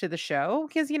listens to the show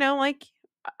because, like,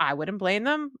 I wouldn't blame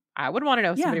them. I would want to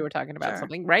know if somebody were talking about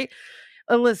something, right?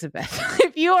 Elizabeth,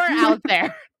 if you are out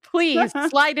there, please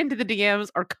slide into the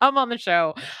DMs or come on the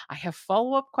show. I have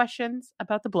follow-up questions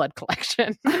about the blood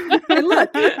collection. And look,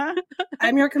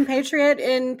 I'm your compatriot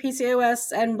in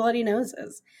PCOS and bloody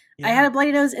noses. Yeah. I had a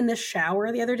bloody nose in the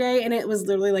shower the other day, and it was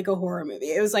literally like a horror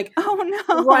movie. It was like, oh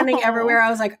no, running everywhere. I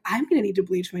was like, I'm gonna need to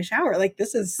bleach my shower. Like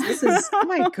this is oh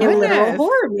my a literal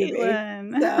horror movie.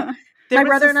 Caitlin. So, my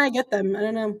brother and I get them. I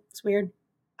don't know. It's weird.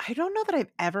 I don't know that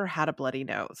I've ever had a bloody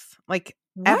nose. Like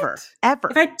what? ever.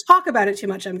 If I talk about it too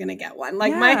much, I'm gonna get one.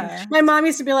 Like my mom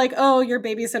used to be like, oh, your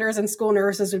babysitters and school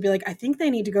nurses would be like, I think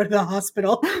they need to go to the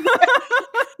hospital.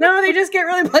 No, they just get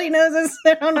really bloody noses.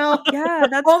 I don't know. Yeah,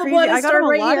 that's all crazy. The blood I got them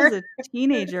a lot here. as a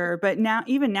teenager, but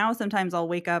even now, sometimes I'll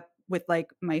wake up with like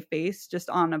my face just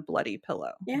on a bloody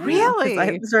pillow. Yeah. Really?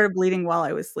 I started bleeding while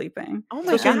I was sleeping. Oh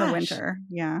my gosh. In the winter.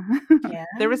 Yeah.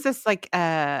 There was this like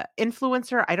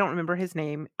influencer. I don't remember his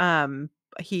name.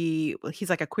 He's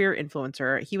like a queer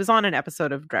influencer. He was on an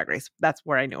episode of Drag Race. That's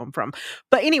where I know him from.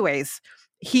 But anyways,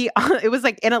 it was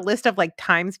like in a list of like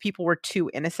times people were too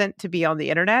innocent to be on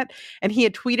the internet, and he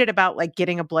had tweeted about like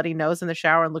getting a bloody nose in the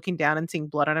shower and looking down and seeing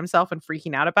blood on himself and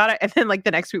freaking out about it. And then like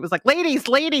the next tweet was like, ladies,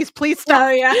 please stop. Oh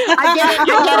yeah, I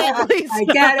get it, please I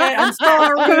get it. I'm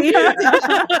sorry.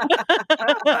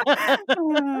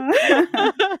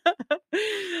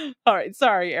 All right,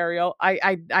 sorry, Ariel.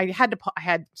 I had to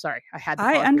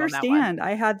I understand.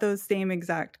 I had those same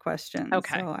exact questions.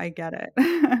 Okay, so I get it.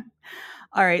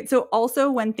 All right. So also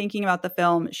when thinking about the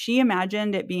film, she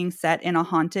imagined it being set in a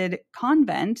haunted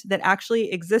convent that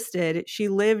actually existed. She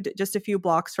lived just a few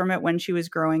blocks from it when she was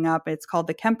growing up. It's called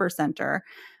the Kemper Center.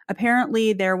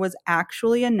 Apparently there was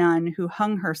actually a nun who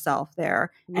hung herself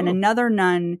there. Ooh. And another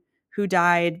nun who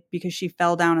died because she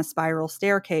fell down a spiral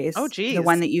staircase. Oh, geez. The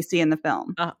one that you see in the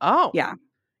film. Yeah.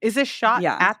 Is this shot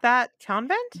at that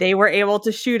convent? They were able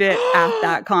to shoot it at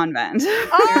that convent.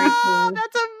 Oh,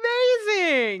 that's amazing.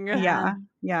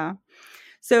 Yeah.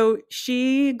 So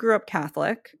she grew up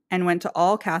Catholic and went to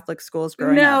all Catholic schools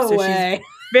growing up. No way.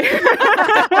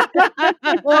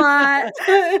 What?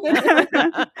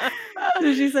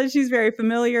 So she says she's very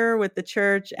familiar with the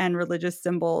church and religious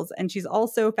symbols. And she's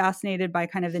also fascinated by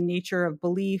kind of the nature of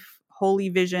belief, holy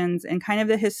visions, and kind of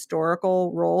the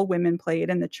historical role women played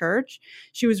in the church.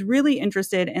 She was really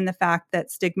interested in the fact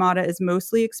that stigmata is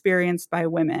mostly experienced by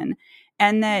women,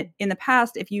 and that in the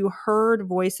past, if you heard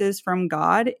voices from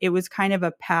God, it was kind of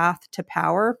a path to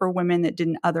power for women that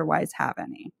didn't otherwise have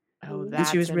any. Oh, that's and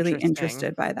she was really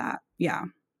interested by that. Yeah.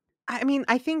 I mean,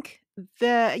 I think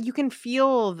you can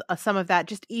feel some of that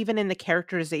just even in the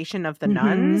characterization of the Mhm.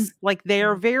 nuns. Like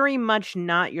they're very much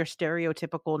not your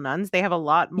stereotypical nuns. They have a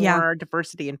lot Yeah. more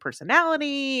diversity in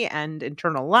personality and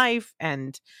internal life,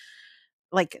 and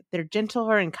like they're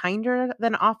gentler and kinder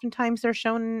than oftentimes they're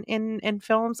shown in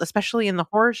films, especially in the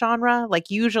horror genre. Like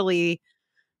usually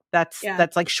Yeah.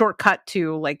 that's like shortcut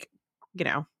to like, you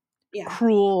know, Yeah.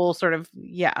 cruel sort of,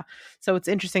 yeah. So it's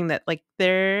interesting that like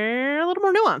they're a little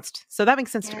more nuanced. So that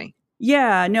makes sense to me.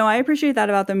 Yeah, no, I appreciate that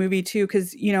about the movie too,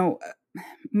 because,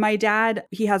 my dad,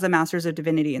 he has a master's of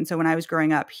divinity. And so when I was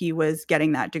growing up, he was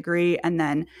getting that degree. And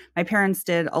then my parents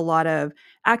did a lot of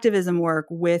activism work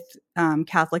with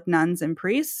Catholic nuns and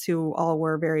priests who all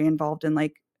were very involved in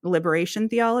like liberation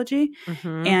theology.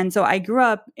 Mhm. And so I grew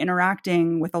up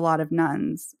interacting with a lot of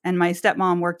nuns. And my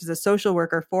stepmom worked as a social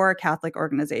worker for a Catholic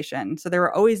organization. So there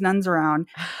were always nuns around.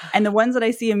 And the ones that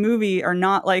I see in movie are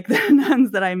not like the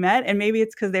nuns that I met. And maybe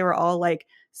it's because they were all like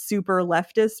super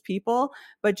leftist people,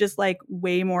 but just like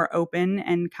way more open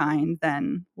and kind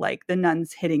than like the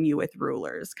nuns hitting you with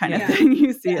rulers kind of Yeah. thing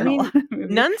you see I in mean, a lot of movies.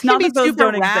 nuns can Not be that those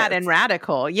super don't rad exist. and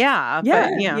radical. Yeah.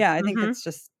 Yeah, But yeah. yeah, I think Mhm. it's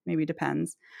just maybe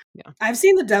depends. I've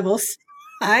seen the devils.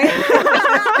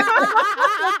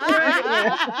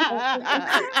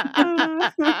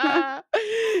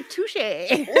 Touche.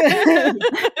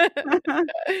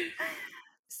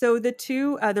 So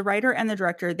the writer and the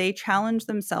director, they challenged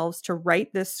themselves to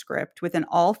write this script with an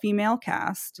all-female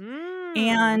cast. Mm.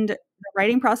 And the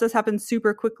writing process happened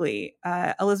super quickly.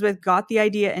 Elizabeth got the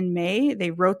idea in May.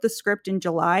 They wrote the script in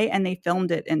July and they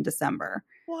filmed it in December.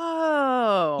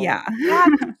 Whoa. Yeah.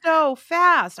 That's so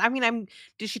fast. I mean,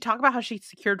 did she talk about how she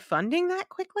secured funding that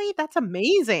quickly? That's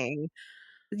amazing.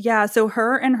 Yeah, so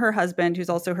her and her husband, who's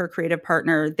also her creative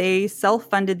partner, they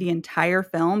self-funded the entire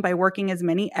film by working as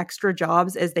many extra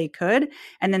jobs as they could,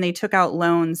 and then they took out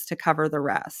loans to cover the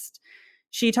rest.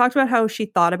 She talked about how she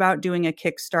thought about doing a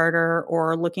Kickstarter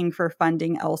or looking for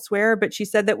funding elsewhere, but she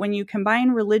said that when you combine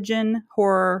religion,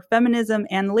 horror, feminism,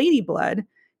 and lady blood,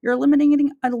 you're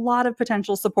eliminating a lot of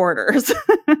potential supporters.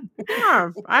 Yeah,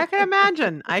 I can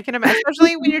imagine.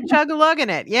 Especially when you're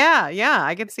chug-a-lugging it. Yeah,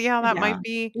 I can see how that Yeah. might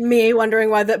be. Me wondering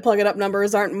why the Plug It Up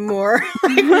numbers aren't more.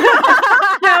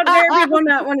 How dare people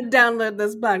not want to download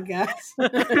this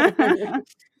podcast?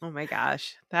 Oh my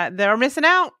gosh. They're missing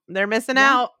out. They're missing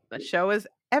out. The show is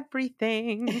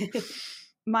everything.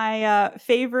 My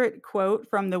favorite quote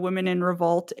from the Women in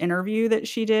Revolt interview that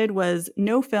she did was,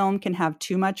 "No film can have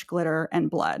too much glitter and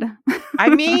blood." I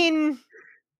mean,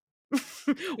 with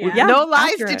Yeah. no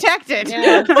lies Accurate. detected.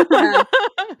 Yeah.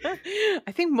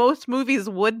 I think most movies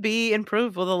would be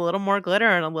improved with a little more glitter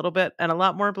and a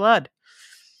lot more blood.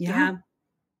 Yeah.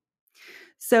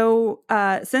 So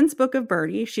since Book of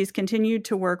Birdie, she's continued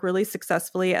to work really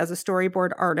successfully as a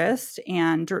storyboard artist,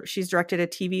 and she's directed a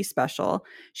TV special.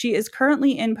 She is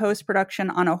currently in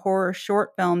post-production on a horror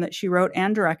short film that she wrote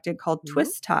and directed called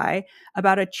Twist Tie,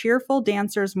 about a cheerful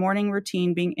dancer's morning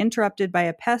routine being interrupted by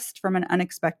a pest from an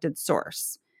unexpected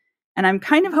source. And I'm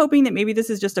kind of hoping that maybe this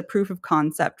is just a proof of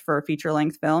concept for a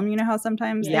feature-length film. You know how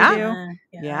sometimes they do?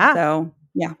 Yeah. So,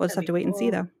 yeah, we'll just That'd have to be wait and see,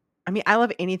 cool. though. I mean, I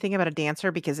love anything about a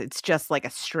dancer because it's just like a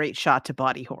straight shot to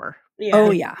body horror. Yeah. Oh,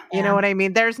 yeah. You know what I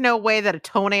mean? There's no way that a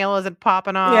toenail isn't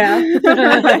popping off. Yeah.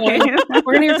 Right.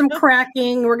 We're gonna hear some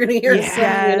cracking. We're gonna hear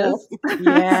some,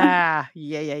 Yeah.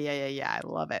 I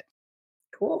love it.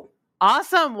 Cool.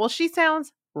 Awesome. Well, she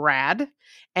sounds rad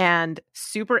and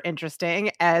super interesting,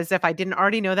 as if I didn't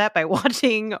already know that by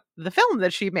watching the film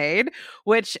that she made,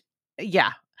 which,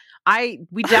 yeah,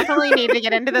 we definitely need to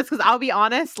get into this, because I'll be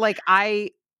honest,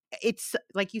 it's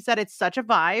like you said, it's such a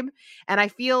vibe, and I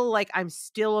feel like I'm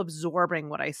still absorbing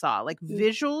what I saw. Like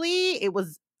visually, it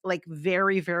was like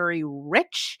very, very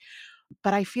rich,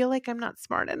 but I feel like I'm not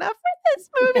smart enough for this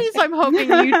movie, so I'm hoping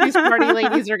you two smarty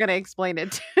ladies are going to explain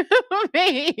it to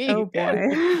me. Oh, boy.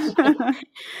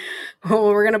 Well,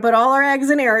 we're gonna put all our eggs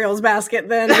in Ariel's basket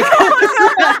then. And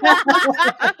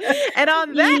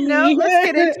on that note, let's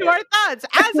get into our thoughts.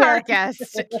 As our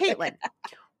guest, Caitlin,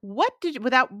 we're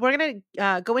going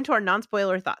to go into our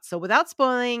non-spoiler thoughts. So without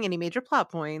spoiling any major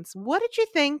plot points, what did you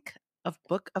think of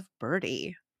Book of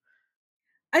Birdie?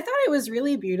 I thought it was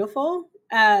really beautiful.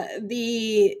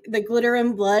 The glitter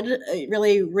and blood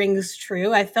really rings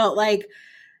true. I felt like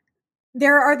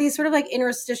there are these sort of like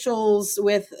interstitials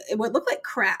with what look like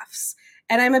crafts.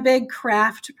 And I'm a big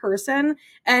craft person.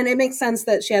 And it makes sense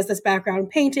that she has this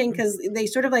background painting, because they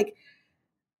sort of like,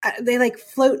 they like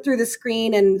float through the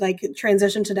screen and like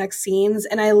transition to next scenes.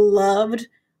 And I loved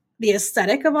the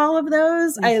aesthetic of all of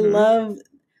those. I love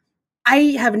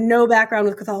I have no background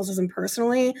with Catholicism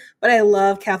personally, but I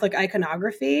love Catholic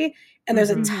iconography. And there's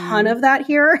a ton of that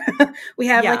here. We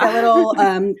have like a little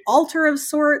altar of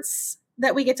sorts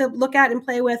that we get to look at and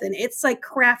play with. And it's like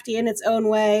crafty in its own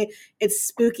way. It's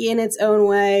spooky in its own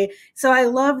way. So I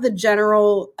love the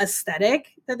general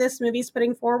aesthetic that this movie's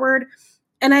putting forward.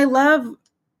 And I love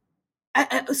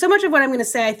so much of what I'm going to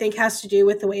say, I think, has to do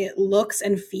with the way it looks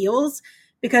and feels,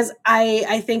 because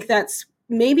I think that's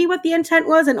maybe what the intent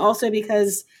was, and also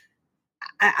because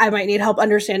I might need help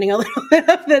understanding a little bit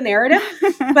of the narrative.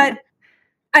 But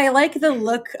I like the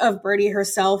look of Birdie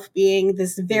herself being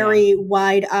this very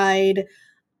wide-eyed,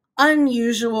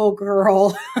 unusual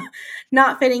girl,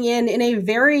 not fitting in a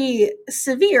very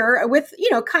severe, with, you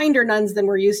know, kinder nuns than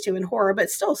we're used to in horror, but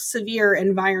still severe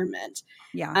environment.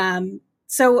 Yeah.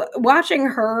 So watching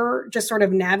her just sort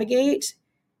of navigate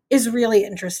is really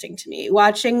interesting to me.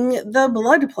 Watching the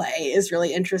blood play is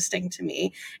really interesting to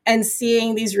me. And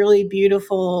seeing these really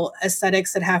beautiful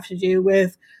aesthetics that have to do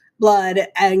with blood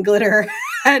and glitter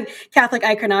and Catholic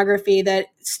iconography that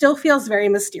still feels very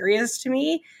mysterious to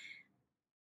me.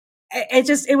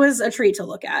 It was a treat to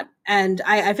look at. And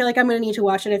I feel like I'm going to need to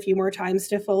watch it a few more times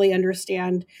to fully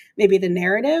understand maybe the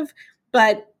narrative.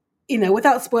 But, you know,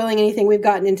 without spoiling anything, we've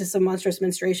gotten into some monstrous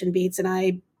menstruation beats, and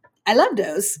I love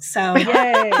those. So, so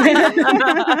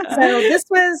this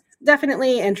was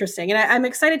definitely interesting. And I'm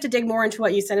excited to dig more into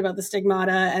what you said about the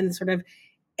stigmata and sort of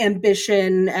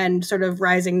ambition and sort of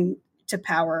rising to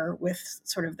power with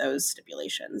sort of those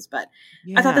stipulations. But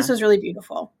I thought this was really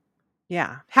beautiful.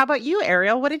 Yeah. How about you,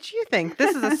 Ariel? What did you think?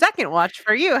 This is a second watch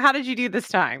for you. How did you do this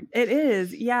time? It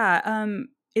is. Yeah.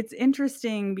 It's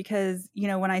interesting because, you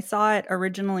know, when I saw it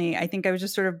originally, I think I was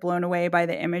just sort of blown away by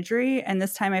the imagery. And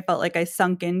this time I felt like I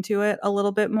sunk into it a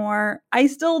little bit more. I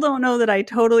still don't know that I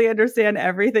totally understand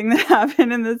everything that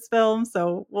happened in this film.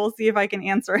 So we'll see if I can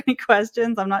answer any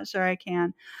questions. I'm not sure I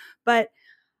can. But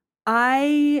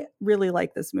I really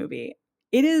like this movie.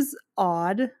 It is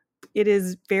odd. It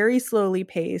is very slowly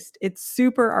paced. It's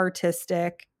super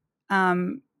artistic.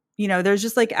 You know, there's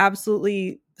just like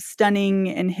absolutely stunning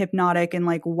and hypnotic and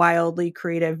like wildly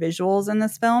creative visuals in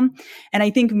this film. And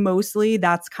I think mostly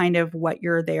that's kind of what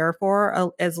you're there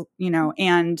for, as you know,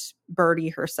 and Birdie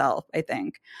herself, I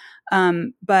think.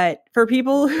 But for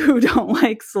people who don't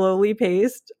like slowly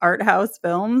paced art house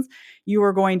films, you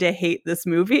are going to hate this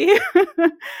movie.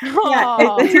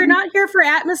 Yeah, if you're not here for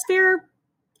atmosphere,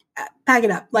 pack it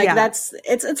up. Like it's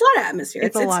a lot of atmosphere.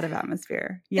 It's a lot of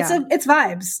atmosphere. Yeah, it's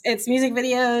vibes. It's music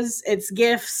videos. It's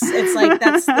GIFs. It's like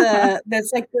that's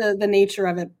the nature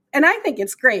of it. And I think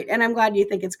it's great. And I'm glad you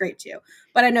think it's great too.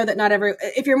 But I know that not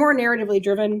if you're more narratively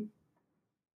driven,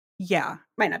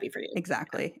 might not be for you.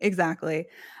 Exactly.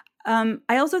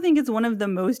 I also think it's one of the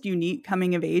most unique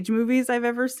coming of age movies I've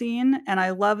ever seen. And I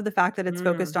love the fact that it's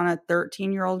focused on a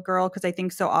 13-year-old girl, because I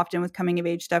think so often with coming of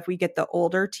age stuff, we get the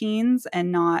older teens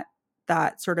and not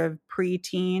that sort of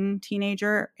pre-teen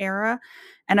teenager era.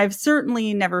 And I've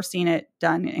certainly never seen it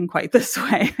done in quite this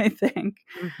way, I think.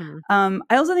 I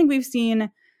also think we've seen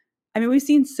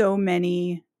so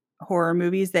many horror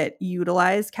movies that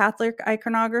utilize Catholic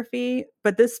iconography,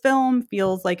 but this film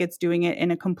feels like it's doing it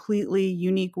in a completely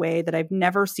unique way that I've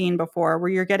never seen before, where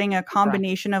you're getting a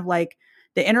combination of like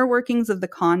the inner workings of the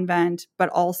convent, but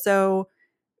also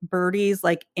Birdie's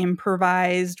like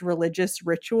improvised religious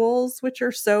rituals, which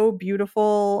are so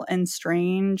beautiful and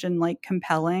strange and like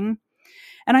compelling.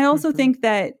 And I also think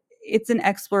that it's an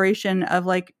exploration of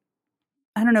like,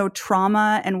 I don't know,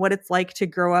 trauma and what it's like to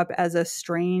grow up as a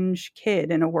strange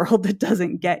kid in a world that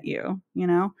doesn't get you, you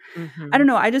know? I don't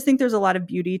know. I just think there's a lot of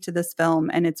beauty to this film,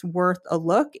 and it's worth a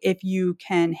look if you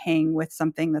can hang with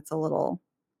something that's a little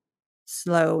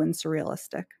slow and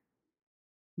surrealistic.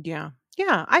 Yeah.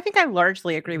 Yeah, I think I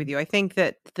largely agree with you. I think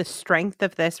that the strength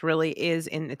of this really is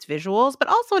in its visuals, but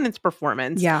also in its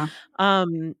performance. Yeah.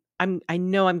 I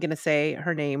know I'm going to say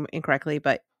her name incorrectly,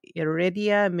 but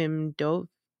Iridia Mendovsky.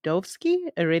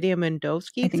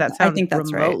 Does that sound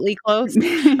that's remotely right. close?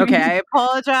 Okay, I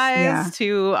apologize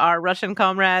to our Russian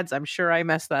comrades. I'm sure I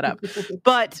messed that up.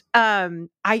 But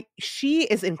she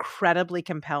is incredibly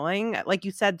compelling. Like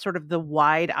you said, sort of the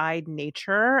wide-eyed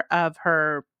nature of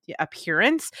her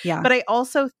appearance. Yeah. But I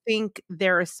also think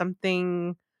there is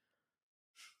something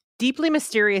deeply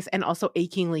mysterious and also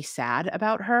achingly sad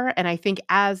about her. And I think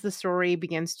as the story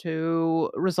begins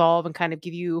to resolve and kind of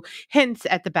give you hints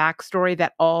at the backstory,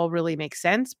 that all really makes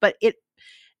sense. But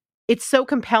it's so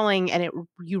compelling, and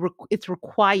it's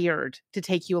required to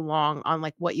take you along on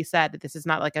like what you said, that this is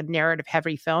not like a narrative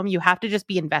heavy film. You have to just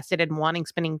be invested in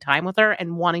spending time with her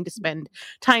and wanting to spend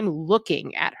time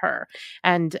looking at her.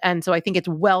 And so I think it's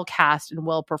well cast and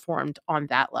well performed on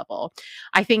that level.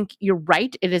 I think you're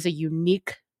right. It is a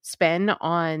unique spin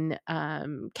on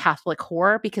Catholic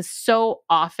horror, because so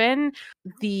often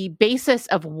the basis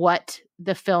of what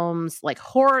the film's like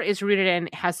horror is rooted in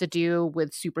has to do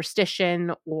with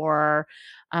superstition or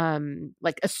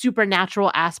like a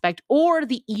supernatural aspect or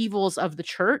the evils of the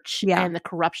church and the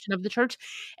corruption of the church.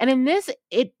 And in this,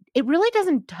 it really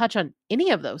doesn't touch on any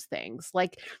of those things.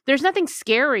 Like there's nothing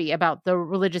scary about the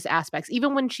religious aspects.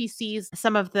 Even when she sees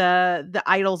some of the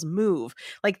idols move,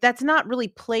 like that's not really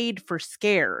played for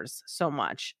scares so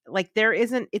much. Like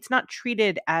it's not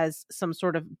treated as some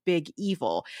sort of big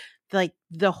evil. Like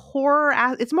the horror,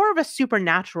 it's more of a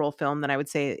supernatural film than I would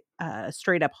say a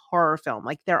straight up horror film.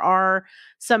 Like there are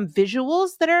some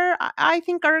visuals that I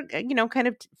think are, kind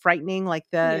of frightening, like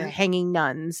the hanging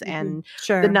nuns and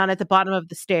the nun at the bottom of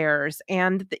the stairs.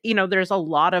 And, there's a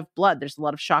lot of blood. There's a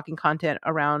lot of shocking content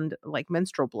around like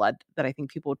menstrual blood that I think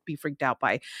people would be freaked out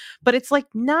by. But it's like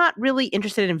not really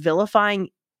interested in vilifying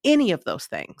any of those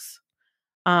things.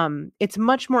 It's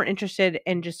much more interested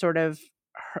in just sort of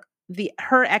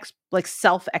her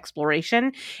self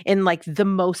exploration in like the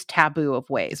most taboo of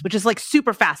ways, which is like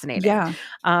super fascinating. Yeah.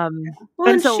 Well,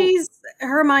 and so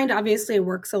her mind obviously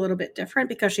works a little bit different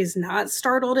because she's not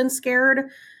startled and scared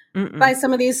by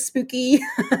some of these spooky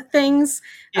things.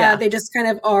 They just kind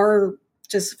of are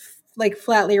just like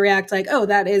flatly react like, oh,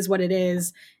 that is what it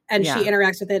is. And she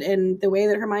interacts with it in the way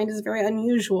that her mind is very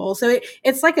unusual. So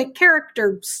it's like a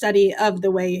character study of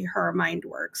the way her mind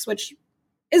works, which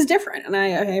is different. And I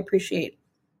appreciate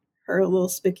her little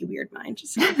spooky, weird mind.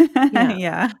 Just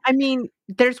yeah. I mean,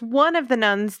 there's one of the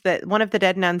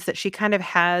dead nuns that she kind of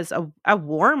has a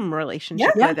warm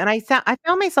relationship with. And I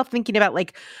found myself thinking about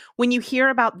like when you hear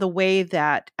about the way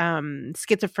that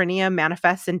schizophrenia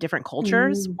manifests in different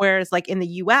cultures, whereas like in the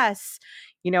US,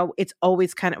 it's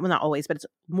always kind of, well, not always, but it's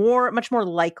much more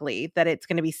likely that it's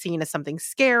going to be seen as something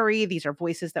scary. These are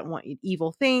voices that want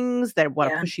evil things, that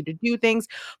want to push you to do things.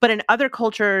 But in other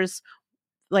cultures,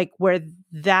 like where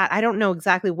that, I don't know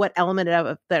exactly what element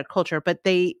of their culture, but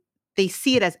they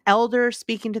see it as elders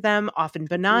speaking to them, often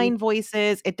benign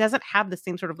voices. It doesn't have the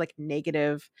same sort of like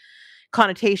negative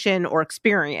connotation or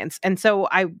experience. And so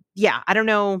I don't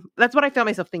know. That's what I found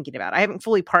myself thinking about. I haven't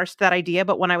fully parsed that idea,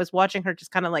 but when I was watching her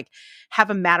just kind of like have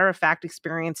a matter of fact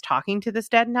experience talking to this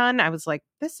dead nun, I was like,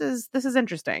 this is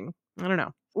interesting. I don't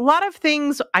know. A lot of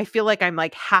things I feel like I'm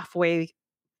like halfway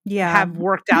have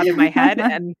worked out in my head,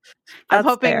 and I'm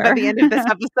hoping by the end of this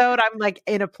episode I'm like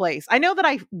in a place. I know that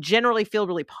I generally feel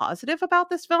really positive about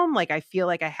this film. Like I feel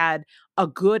like I had a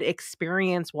good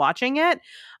experience watching it,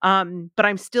 but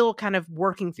I'm still kind of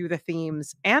working through the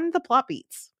themes and the plot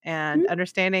beats and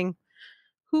understanding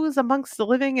who is amongst the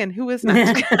living and who is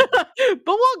not. But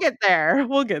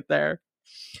we'll get there.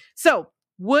 So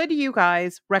would you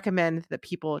guys recommend that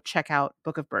people check out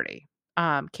Book of Birdie?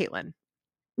 Caitlin?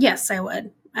 Yes, I would.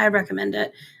 I recommend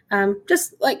it.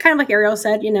 Just like kind of like Ariel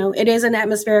said, it is an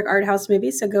atmospheric art house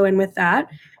movie, so go in with that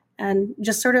and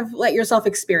just sort of let yourself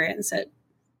experience it,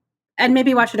 and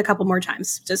maybe watch it a couple more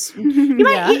times. Just you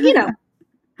might,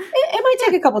 it might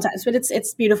take a couple times, but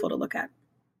it's beautiful to look at.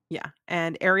 Yeah.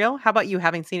 And Ariel, how about you?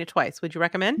 Having seen it twice, would you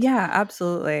recommend? Yeah,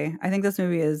 absolutely. I think this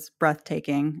movie is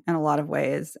breathtaking in a lot of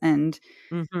ways and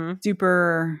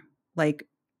super like,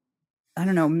 I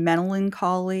don't know,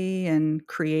 melancholy and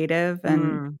creative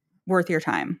and worth your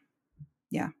time.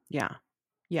 Yeah. Yeah.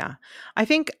 Yeah. I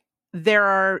think there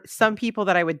are some people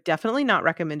that I would definitely not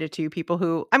recommend it to. People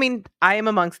who, I mean, I am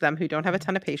amongst them, who don't have a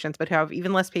ton of patience, but who have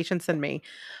even less patience than me.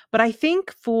 But I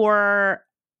think for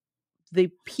the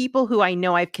people who I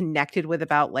know I've connected with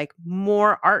about like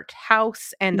more art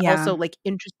house and also like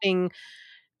interesting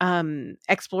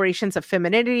explorations of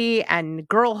femininity and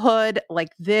girlhood, like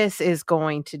this is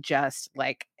going to just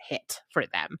like hit for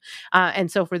them. And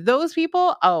so for those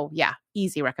people,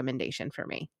 easy recommendation for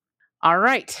me. All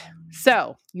right.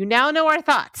 So you now know our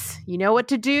thoughts. You know what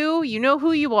to do. You know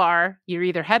who you are. You're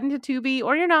either heading to Tubi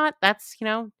or you're not. That's,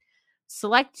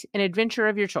 select an adventure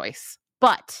of your choice.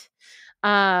 But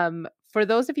for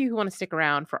those of you who want to stick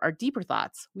around for our deeper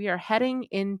thoughts, we are heading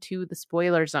into the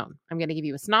spoiler zone. I'm going to give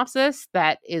you a synopsis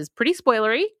that is pretty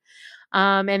spoilery.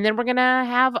 And then we're going to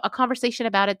have a conversation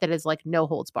about it that is like no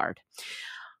holds barred.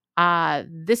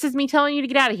 This is me telling you to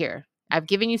get out of here. I've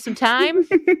given you some time.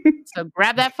 So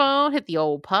grab that phone, hit the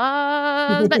old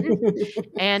pause button.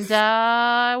 And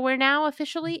we're now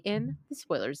officially in the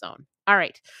spoiler zone. All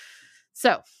right.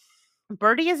 So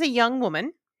Birdie is a young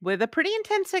woman with a pretty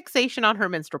intense fixation on her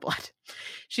menstrual blood.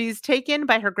 She's taken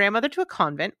by her grandmother to a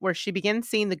convent where she begins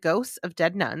seeing the ghosts of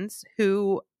dead nuns,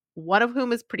 one of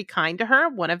whom is pretty kind to her,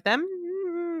 one of them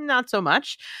not so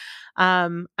much.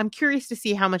 I'm curious to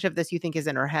see how much of this you think is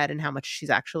in her head and how much she's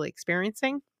actually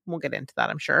experiencing. We'll get into that,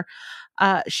 I'm sure.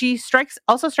 She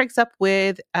also strikes up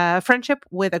with a friendship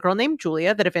with a girl named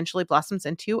Julia that eventually blossoms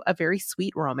into a very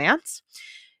sweet romance.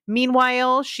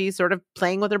 Meanwhile, she's sort of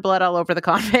playing with her blood all over the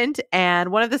convent,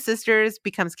 and one of the sisters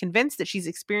becomes convinced that she's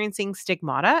experiencing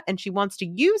stigmata, and she wants to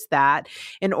use that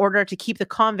in order to keep the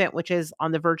convent, which is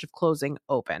on the verge of closing,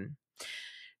 open.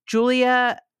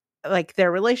 Julia,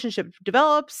 their relationship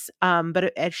develops,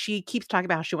 but as she keeps talking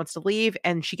about how she wants to leave,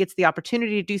 and she gets the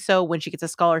opportunity to do so when she gets a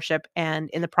scholarship, and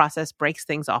in the process breaks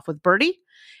things off with Birdie,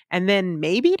 and then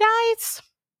maybe dies.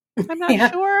 I'm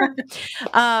not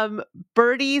sure.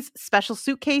 Birdie's special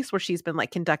suitcase, where she's been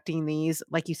conducting these,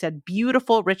 like you said,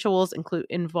 beautiful rituals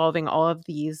involving all of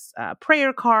these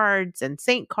prayer cards and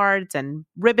saint cards and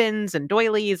ribbons and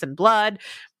doilies and blood.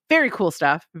 Very cool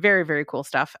stuff. Very, very cool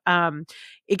stuff.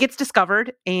 It gets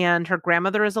discovered, and her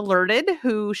grandmother is alerted,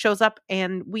 who shows up,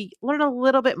 and we learn a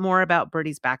little bit more about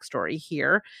Birdie's backstory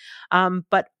here.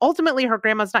 But ultimately, her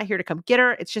grandma's not here to come get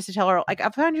her. It's just to tell her, I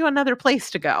found you another place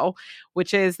to go,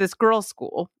 which is this girls'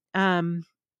 school. Birdie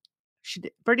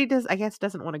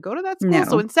doesn't want to go to that school. No.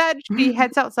 So instead, she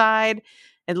heads outside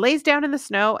and lays down in the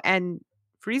snow and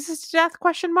freezes to death, ?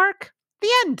 The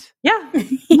end. Yeah.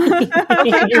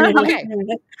 Okay.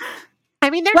 I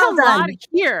mean, there's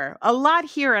a lot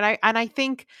here, and I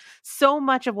think so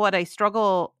much of what I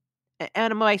struggle,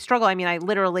 and when I struggle, I mean, I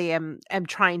literally am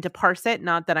trying to parse it.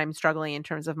 Not that I'm struggling in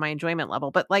terms of my enjoyment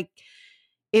level, but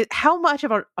how much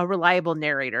of a reliable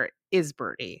narrator is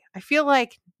Birdie? I feel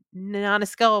like on a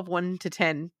scale of 1 to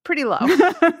 10, pretty low.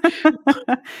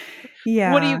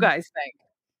 Yeah. What do you guys think?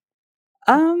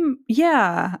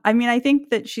 Yeah. I mean, I think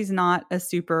that she's not a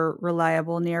super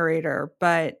reliable narrator,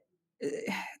 but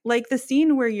the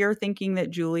scene where you're thinking that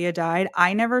Julia died,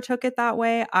 I never took it that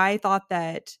way. I thought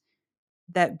that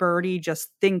Birdie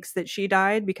just thinks that she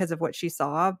died because of what she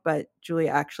saw, but Julia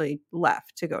actually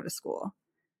left to go to school.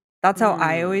 That's how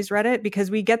I always read it,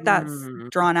 because we get that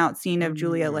drawn out scene of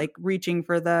Julia reaching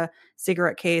for the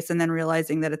cigarette case and then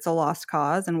realizing that it's a lost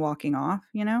cause and walking off,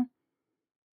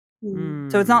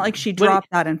 So it's not like she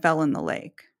dropped that and fell in the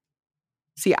lake.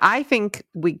 See, I think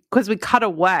because we cut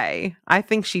away, I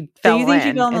think she fell in. So you think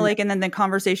she fell in the lake, and then the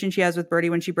conversation she has with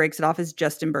Birdie when she breaks it off is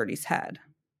just in Birdie's head?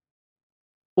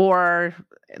 Or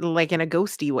in a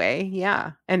ghosty way,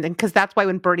 yeah. And then because that's why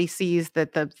when Birdie sees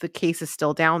that the case is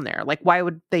still down there, why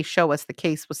would they show us the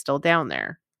case was still down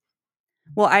there?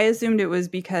 Well, I assumed it was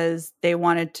because they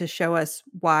wanted to show us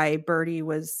why Birdie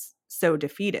was so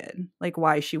defeated,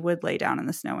 why she would lay down in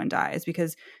the snow and die, is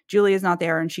because Julia's not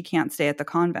there and she can't stay at the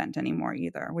convent anymore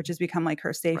either, which has become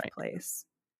her safe place.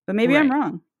 But maybe I'm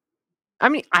wrong. I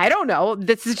mean, I don't know.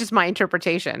 This is just my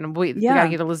interpretation. We gotta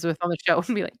get Elizabeth on the show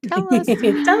and be like, tell us, we're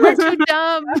too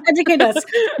dumb. Educate us.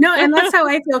 No, and that's how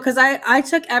I feel, because I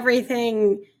took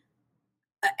everything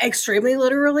extremely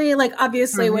literally.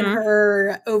 Obviously when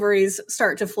her ovaries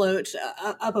start to float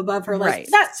up above her,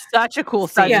 that's such a cool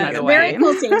scene. Yeah, very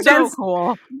cool scene. So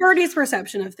cool. Birdie's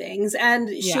perception of things, and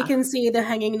she can see the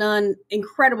hanging nun.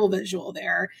 Incredible visual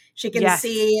there. She can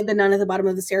see the nun at the bottom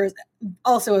of the stairs.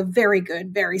 Also a very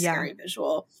good, very scary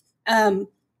visual.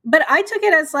 But I took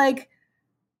it as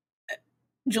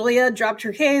Julia dropped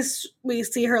her case. We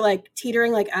see her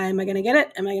teetering, am I going to get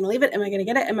it? Am I going to leave it? Am I going to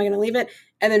get it? Am I going to leave it?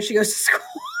 And then she goes to school.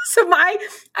 So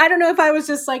I don't know if I was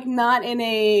just not in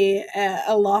a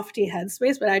lofty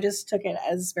headspace, but I just took it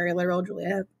as very literal.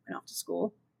 Julia went off to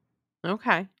school.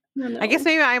 Okay. I guess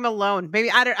maybe I'm alone.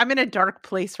 Maybe I'm in a dark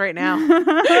place right now. So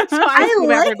I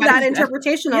like that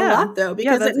interpretation a lot, though,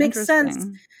 because it makes sense,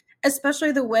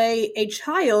 especially the way a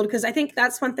child, because I think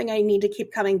that's one thing I need to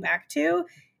keep coming back to,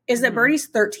 is that Birdie's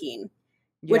 13,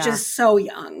 which is so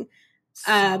young.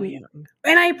 And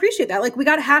I appreciate that. We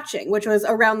got Hatching, which was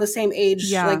around the same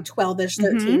age, 12-ish,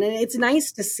 13. And it's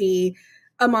nice to see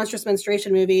a monstrous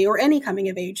menstruation movie or any coming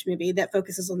of age movie that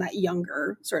focuses on that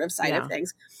younger sort of side of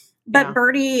things. But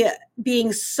Birdie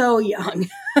being so young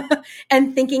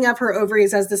and thinking of her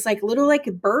ovaries as this little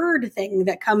bird thing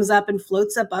that comes up and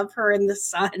floats above her in the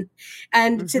sun.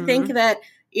 And to think that,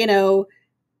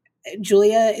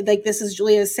 Julia, this is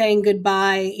Julia saying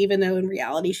goodbye, even though in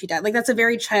reality she died. That's a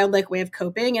very childlike way of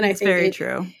coping. And I think very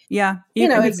true. Yeah.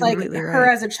 It's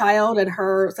her as a child and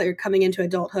her coming into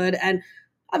adulthood. And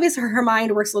obviously her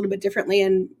mind works a little bit differently,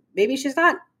 and maybe she's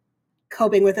not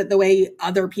coping with it the way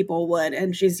other people would.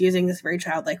 And she's using this very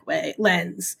childlike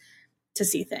lens. to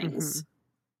see things.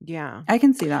 Yeah. I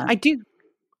can see that. I do.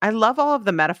 I love all of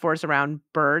the metaphors around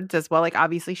birds as well. Like,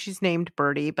 obviously, she's named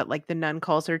Birdie, but like the nun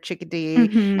calls her Chickadee,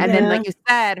 and then, like you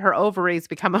said, her ovaries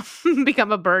become a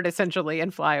become a bird essentially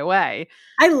and fly away.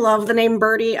 I love the name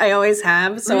Birdie. I always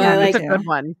have. So Yeah, I It's like. a good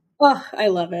one. Oh, I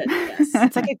love it. Yes.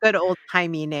 It's like a good old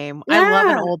timey name. I love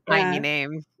an old timey Yeah.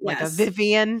 name, like a Yes.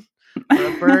 Vivian or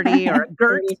a Birdie or a Gert.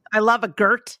 Birdie. I love a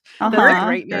Gert. That's a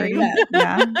great name. Gertie.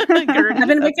 Yeah. Gertie, I've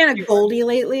been a big that's a fan of cute one. Goldie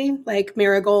lately, like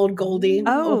Marigold, Goldie.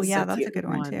 Oh, so yeah, that's cute. a good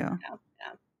one too. Yeah.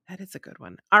 That is a good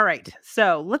one. All right.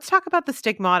 So let's talk about the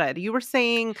stigmata. You were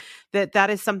saying that that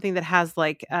is something that has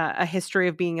like a history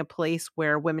of being a place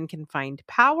where women can find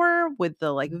power with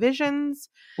the like visions.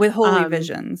 With holy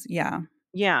visions. Yeah.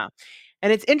 Yeah.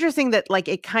 And it's interesting that like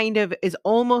it kind of is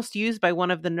almost used by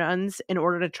one of the nuns in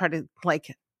order to try to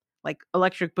like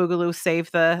Electric Boogaloo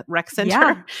save the rec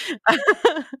center.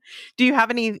 Yeah. Do you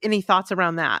have any thoughts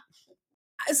around that?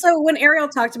 So when Ariel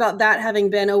talked about that having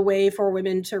been a way for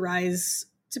women to rise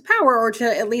to power or to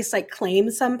at least like claim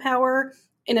some power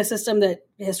in a system that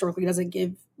historically doesn't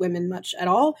give women much at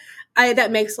all,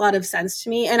 that makes a lot of sense to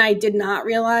me. And I did not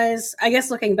realize, I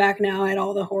guess looking back now at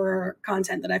all the horror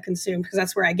content that I've consumed, because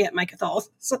that's where I get my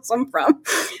Catholicism from.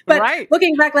 But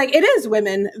looking back, like it is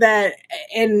women that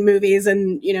in movies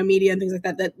and, you know, media and things like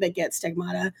that get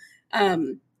stigmata.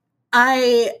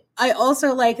 I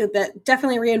also like that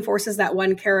definitely reinforces that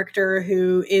one character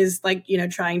who is like, you know,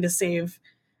 trying to save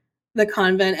the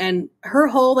convent, and her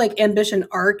whole like ambition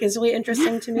arc is really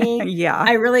interesting to me. Yeah.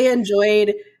 I really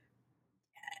enjoyed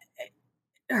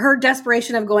her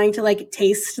desperation of going to like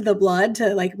taste the blood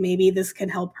to like maybe this can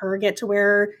help her get to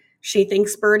where she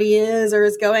thinks Birdie is or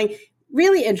is going.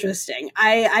 Really interesting.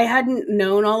 I hadn't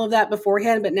known all of that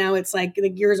beforehand, but now it's like the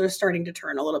gears are starting to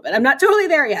turn a little bit. I'm not totally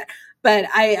there yet, but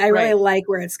I really like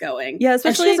where it's going. Yeah,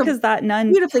 especially because that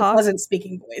nun beautifully pleasant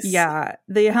speaking voice. Yeah,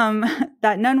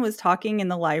 that nun was talking in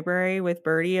the library with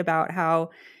Birdie about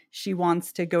how she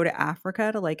wants to go to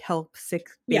Africa to like help sick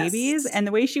babies, and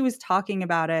the way she was talking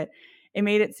about it, it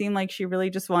made it seem like she really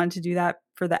just wanted to do that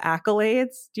for the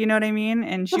accolades. Do you know what I mean?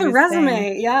 And she was resume,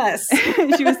 saying, yes.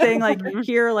 She was saying like,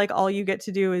 here, like all you get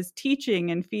to do is teaching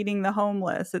and feeding the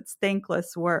homeless. It's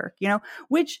thankless work, you know,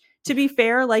 which to be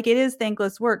fair, like it is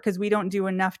thankless work because we don't do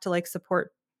enough to like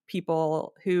support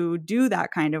people who do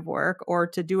that kind of work or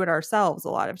to do it ourselves a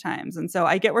lot of times. And so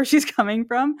I get where she's coming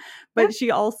from, but she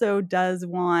also does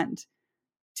want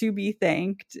to be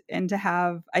thanked and to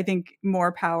have, I think,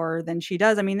 more power than she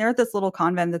does. I mean, they're at this little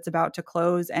convent that's about to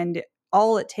close, and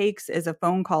all it takes is a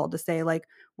phone call to say, like,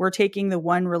 we're taking the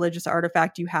one religious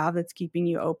artifact you have that's keeping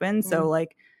you open. So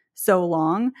like, so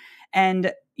long.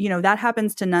 And, you know, that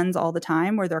happens to nuns all the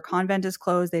time where their convent is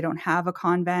closed. They don't have a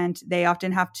convent. They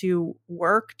often have to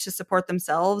work to support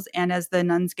themselves. And as the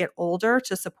nuns get older,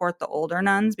 to support the older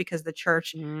nuns, because the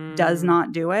church does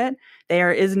not do it.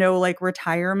 There is no like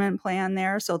retirement plan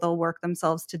there. So they'll work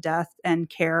themselves to death and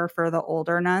care for the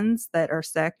older nuns that are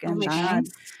sick and dying.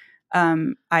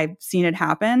 I've seen it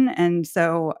happen. And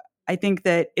so I think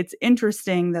that it's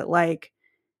interesting that like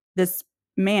this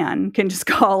man can just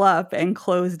call up and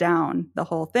close down the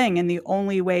whole thing. And the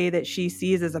only way that she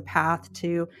sees as a path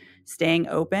to staying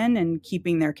open and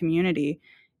keeping their community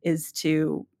is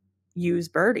to use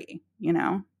Birdie, you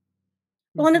know?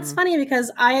 Well, and it's funny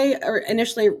because I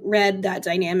initially read that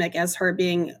dynamic as her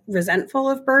being resentful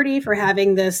of Birdie for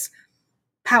having this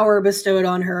power bestowed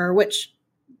on her, which,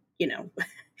 you know,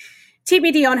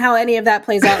 TBD on how any of that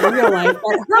plays out in real life.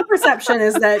 But her perception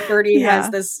is that Birdie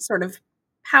has this sort of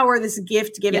power, this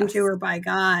gift given to her by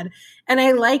God. And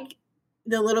I like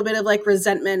the little bit of like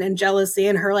resentment and jealousy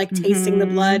and her like tasting the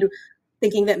blood,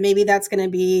 thinking that maybe that's going to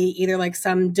be either like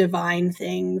some divine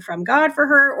thing from God for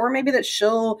her, or maybe that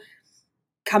she'll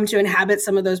come to inhabit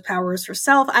some of those powers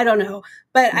herself. I don't know.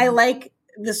 But I like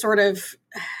the sort of,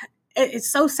 it's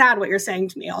so sad what you're saying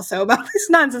to me also about this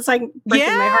nuns. It's like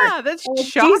breaking my heart. Yeah, that's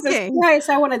shocking. Jesus Christ,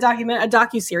 I want a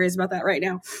docu-series about that right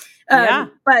now.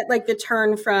 But like the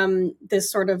turn from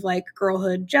this sort of like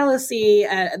girlhood jealousy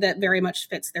that very much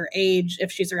fits their age,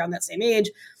 if she's around that same age,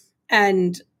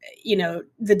 and, you know,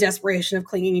 the desperation of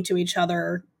clinging to each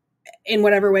other in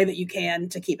whatever way that you can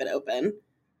to keep it open.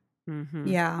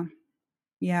 Yeah.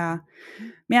 Yeah.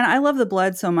 Man, I love the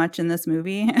blood so much in this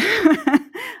movie.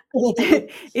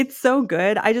 It's so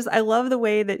good. I love the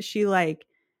way that she like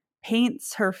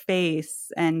paints her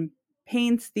face and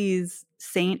paints these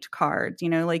saint cards, you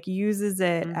know, like uses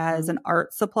it as an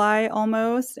art supply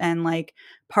almost, and like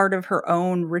part of her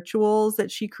own rituals that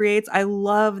she creates. I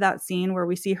love that scene where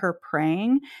we see her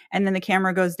praying and then the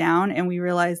camera goes down and we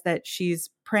realize that she's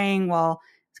praying while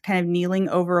kind of kneeling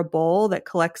over a bowl that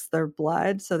collects their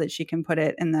blood so that she can put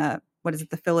it in the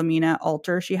Philomena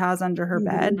altar she has under her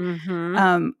bed.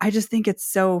 I just think it's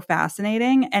so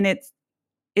fascinating, and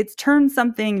it's turned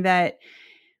something that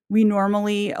we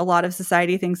normally, a lot of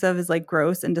society thinks of as like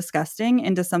gross and disgusting,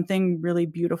 into something really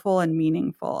beautiful and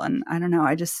meaningful. And I don't know,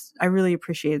 I really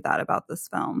appreciated that about this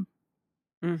film.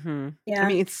 Yeah. I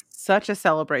mean, it's such a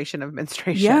celebration of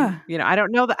menstruation. Yeah. You know, I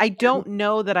don't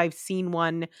know that I've seen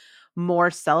one more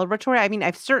celebratory. I mean,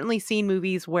 I've certainly seen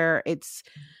movies where it's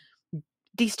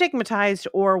destigmatized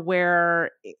or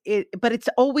where but it's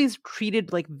always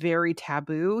treated like very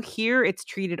taboo. Here it's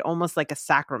treated almost like a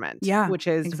sacrament, which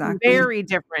is very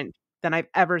different than I've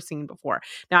ever seen before.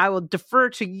 Now I will defer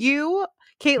to you,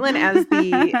 Caitlin, as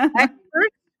the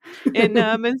expert in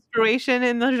menstruation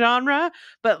in the genre,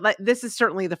 but this is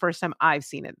certainly the first time I've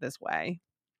seen it this way.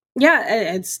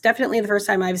 Yeah, it's definitely the first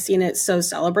time I've seen it so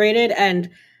celebrated, and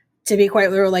to be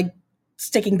quite literal, like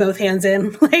sticking both hands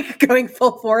in, like going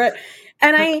full for it.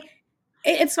 And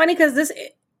it's funny because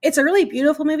it's a really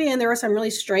beautiful movie, and there are some really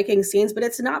striking scenes, but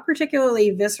it's not particularly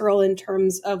visceral in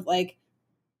terms of like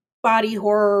body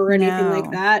horror or anything like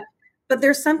that. But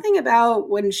there's something about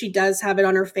when she does have it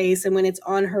on her face and when it's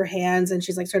on her hands and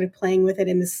she's like sort of playing with it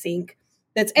in the sink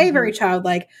that's very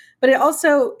childlike, but it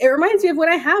reminds me of when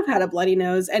I have had a bloody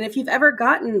nose. And if you've ever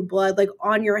gotten blood like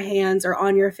on your hands or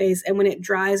on your face, and when it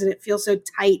dries and it feels so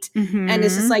tight, and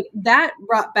it's just like that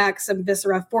brought back some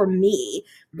viscera for me,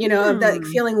 you know, of the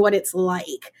feeling what it's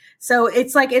like. So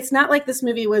it's like, it's not like this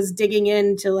movie was digging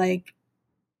into like,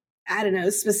 I don't know,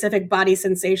 specific body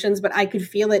sensations, but I could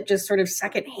feel it just sort of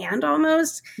secondhand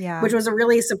almost, which was a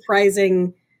really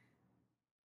surprising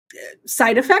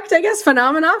side effect, I guess,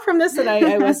 phenomena from this that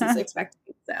I wasn't expecting.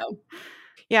 So,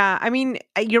 yeah, I mean,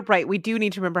 you're right. We do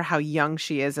need to remember how young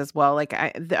she is as well. Like,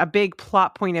 a big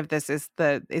plot point of this is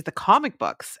the comic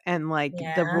books and like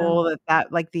the role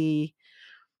that like the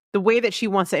way that she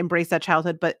wants to embrace that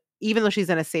childhood, but even though she's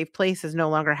in a safe place, no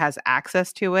longer has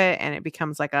access to it, and it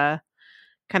becomes like a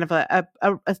kind of a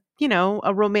you know,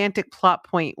 a romantic plot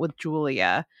point with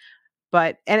Julia.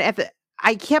 But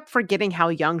I kept forgetting how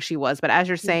young she was, but as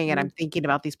you're saying it, I'm thinking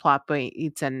about these plot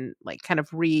points and like kind of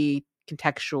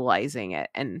recontextualizing it,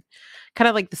 and kind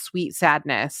of like the sweet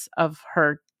sadness of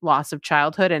her loss of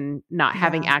childhood and not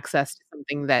having access to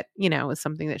something that, you know, is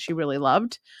something that she really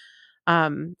loved.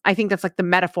 I think that's like the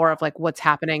metaphor of like what's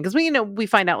happening, because we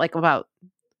find out like about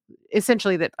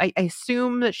essentially that I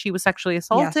assume that she was sexually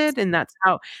assaulted, and that's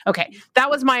how. Okay, that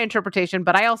was my interpretation,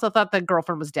 but I also thought the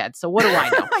girlfriend was dead. So what do I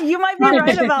know? You might be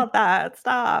right about that.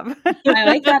 Stop. I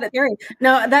like that theory.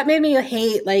 No, that made me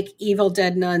hate like Evil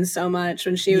Dead Nun so much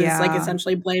when she was like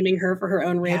essentially blaming her for her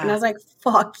own rape, and I was like,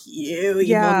 "Fuck you,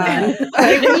 Evil Nun."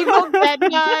 Like, Evil Dead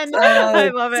Nun.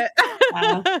 I love it.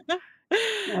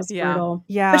 That's brutal.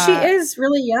 Yeah, but she is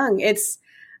really young.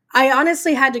 I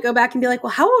honestly had to go back and be like,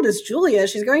 well, how old is Julia?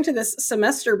 She's going to this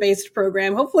semester-based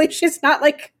program. Hopefully she's not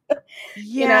like,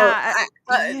 you know,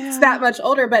 it's that much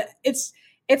older. But it's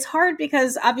hard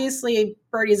because obviously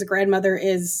Birdie's grandmother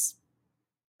is,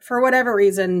 for whatever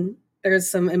reason,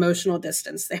 there's some emotional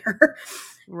distance there.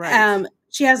 Right.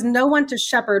 She has no one to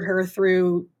shepherd her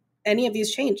through any of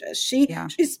these changes.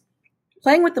 She's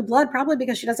playing with the blood probably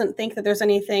because she doesn't think that there's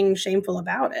anything shameful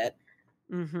about it.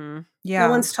 Yeah.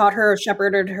 No one's taught her or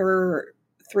shepherded her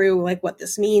through like what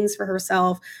this means for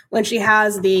herself when she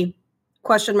has the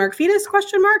fetus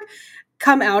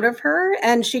come out of her,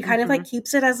 and she kind of like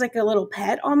keeps it as like a little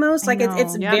pet almost. Like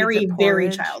it's very, very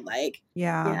childlike.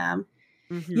 Yeah.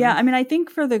 I mean, I think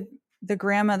for the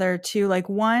grandmother too, like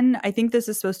I think this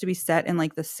is supposed to be set in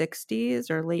like the 60s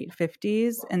or late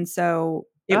 50s. And so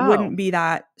it wouldn't be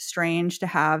that strange to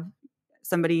have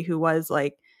somebody who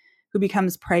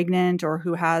becomes pregnant or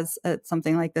who has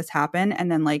something like this happen and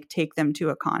then like take them to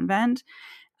a convent.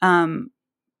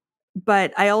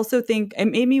 But I also think it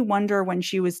made me wonder when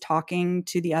she was talking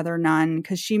to the other nun,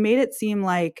 because she made it seem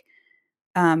like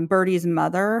Birdie's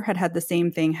mother had the same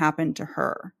thing happen to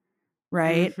her.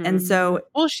 Right. And so,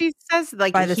 well, she says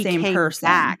like by the same person.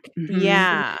 Back.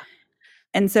 Yeah.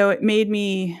 And so it made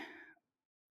me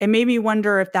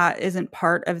wonder if that isn't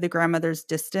part of the grandmother's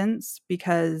distance,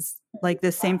 because like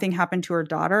the same thing happened to her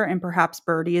daughter, and perhaps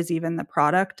Birdie is even the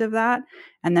product of that.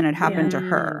 And then it happened to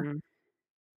her.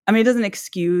 I mean, it doesn't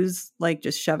excuse like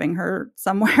just shoving her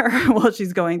somewhere while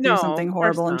she's going through something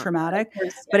horrible and traumatic.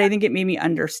 But I think it made me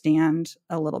understand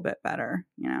a little bit better,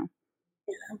 you know?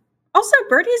 Yeah. Also,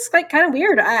 Birdie's like kind of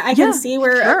weird. I can see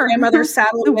where a grandmother's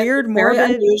saddling with a very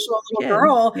unusual little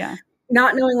girl. Yeah.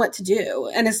 Not knowing what to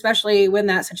do, and especially when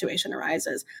that situation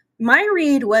arises. My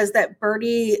read was that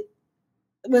Birdie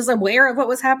was aware of what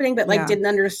was happening, but like Yeah. didn't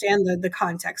understand the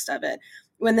context of it.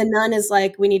 When the nun is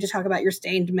like, we need to talk about your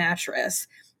stained mattress.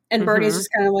 And Birdie's just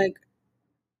kind of like,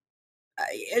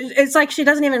 it's like she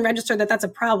doesn't even register that that's a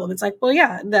problem. It's like, well,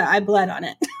 yeah, I bled on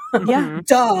it. Yeah.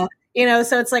 Duh. You know,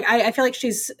 so it's like, I feel like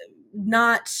she's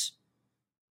not,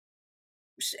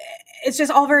 it's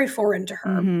just all very foreign to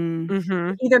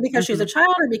her. Either because she's a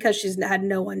child or because she's had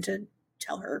no one to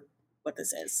tell her what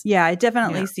this is. Yeah, it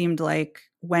definitely seemed like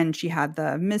when she had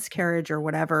the miscarriage or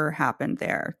whatever happened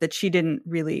there, that she didn't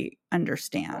really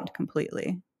understand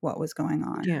completely what was going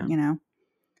on, you know?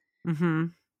 I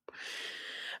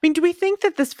mean, do we think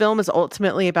that this film is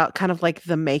ultimately about kind of like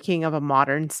the making of a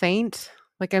modern saint?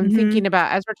 Like I'm thinking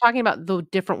about, as we're talking about the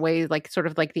different ways, like sort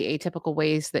of like the atypical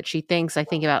ways that she thinks, I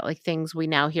think about like things we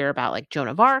now hear about, like Joan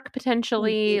of Arc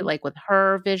potentially, like with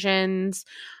her visions.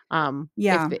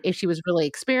 If she was really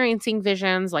experiencing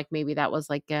visions, like maybe that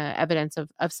was like evidence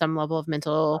of some level of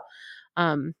mental,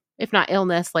 if not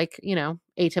illness, like, you know,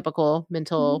 atypical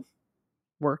mental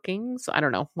workings. I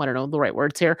don't know the right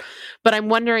words here, but I'm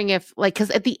wondering if, like,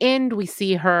 because at the end we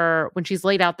see her when she's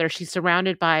laid out there, she's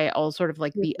surrounded by all sort of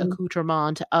like the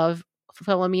accoutrement of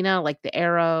Philomena, like the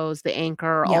arrows, the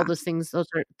anchor, all those things. Those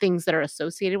are things that are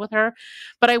associated with her.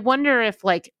 But I wonder if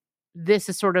like this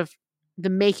is sort of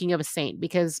the making of a saint,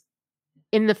 because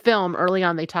in the film early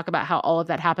on they talk about how all of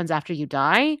that happens after you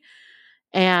die,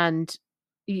 and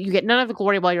you get none of the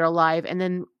glory while you're alive, and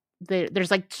then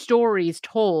there's like stories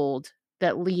told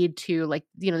that lead to, like,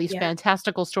 you know, these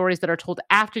fantastical stories that are told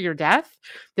after your death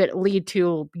that lead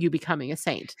to you becoming a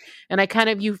saint. And I kind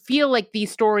of, you feel like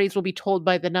these stories will be told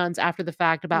by the nuns after the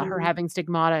fact about her having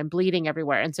stigmata and bleeding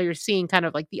everywhere. And so you're seeing kind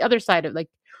of like the other side of like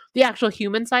the actual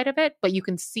human side of it, but you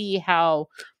can see how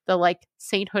the like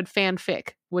sainthood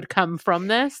fanfic would come from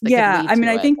this. Yeah, I mean,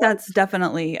 I think that's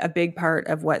definitely a big part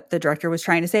of what the director was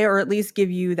trying to say, or at least give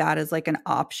you that as like an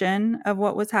option of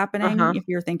what was happening if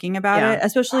you're thinking about it,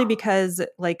 especially because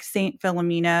like Saint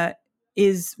Philomena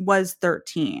was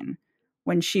 13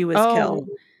 when she was killed.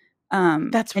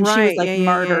 That's and right. She was like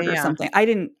martyred or something.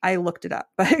 I looked it up,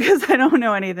 but because I don't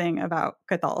know anything about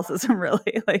Catholicism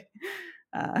really. Like,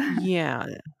 I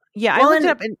looked it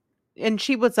up, and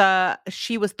she was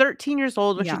 13 years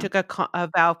old when she took a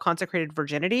vow of consecrated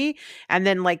virginity, and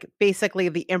then like basically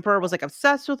the emperor was like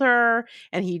obsessed with her,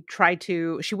 and she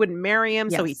wouldn't marry him,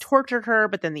 so he tortured her,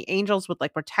 but then the angels would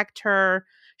like protect her.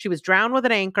 She was drowned with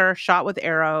an anchor, shot with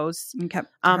arrows, and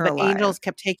kept her but alive. Angels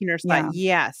kept taking her side.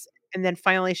 And then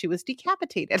finally she was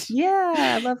decapitated.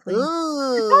 Yeah, lovely.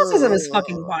 Catholicism is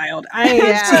fucking wild.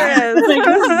 So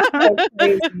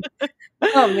crazy.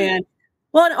 Oh man.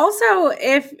 Well, and also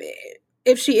if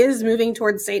she is moving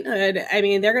towards sainthood, I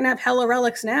mean, they're gonna have hella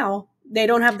relics now. They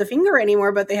don't have the finger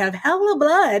anymore, but they have hella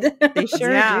blood. They sure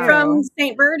do. From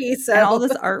Saint Birdie. So, and all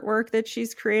this artwork that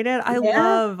she's created, I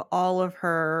love all of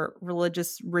her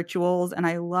religious rituals, and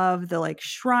I love the like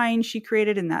shrine she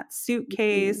created in that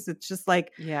suitcase. It's just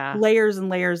like layers and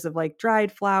layers of like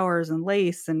dried flowers and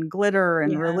lace and glitter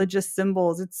and religious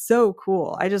symbols. It's so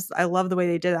cool. I love the way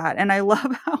they did that, and I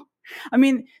love how, I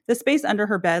mean, the space under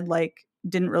her bed like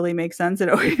didn't really make sense.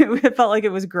 It felt like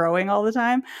it was growing all the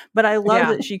time, but I love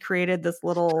that she created this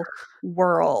little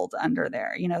world under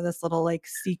there, you know, this little like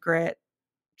secret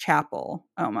chapel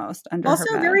almost under her bed.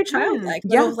 Also very childlike,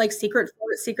 little like secret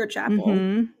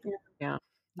chapel.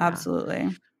 Absolutely.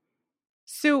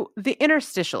 So the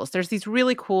interstitials, there's these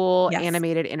really cool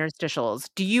animated interstitials.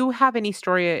 Do you have any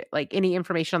story, like any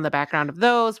information on the background of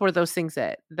those? Were those things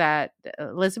that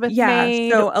Elizabeth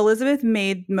made? So Elizabeth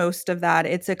made most of that.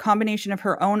 It's a combination of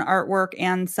her own artwork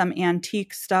and some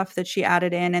antique stuff that she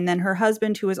added in. And then her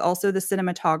husband, who is also the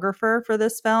cinematographer for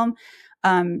this film,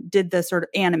 did the sort of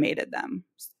animated them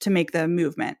to make the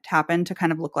movement happen to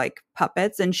kind of look like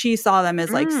puppets. And she saw them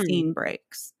as like scene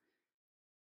breaks.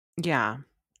 Yeah.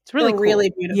 It's really cool.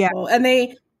 Really beautiful. And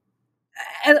they,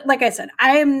 like I said,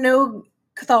 I am no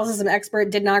Catholicism expert,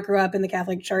 did not grow up in the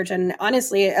Catholic Church. And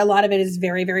honestly, a lot of it is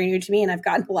very, very new to me. And I've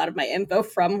gotten a lot of my info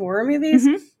from horror movies,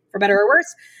 for better or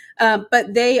worse.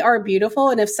 But they are beautiful.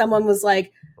 And if someone was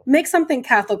like, make something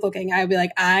Catholic looking, I would be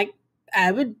like, I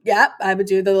would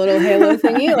do the little halo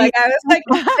thingy. Like I was like,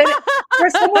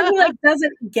 for someone who like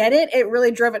doesn't get it, it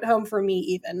really drove it home for me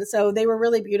even. So they were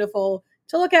really beautiful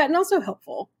to look at and also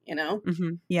helpful, you know?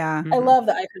 I love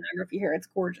the iconography here. It's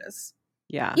gorgeous.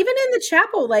 Yeah. Even in the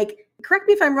chapel, like, correct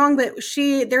me if I'm wrong, but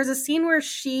there's a scene where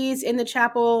she's in the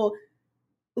chapel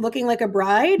looking like a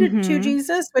bride to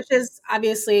Jesus, which is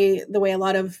obviously the way a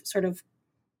lot of sort of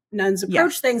nuns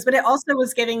approach things, but it also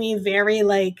was giving me very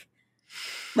like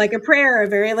like a prayer,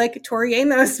 very like Tori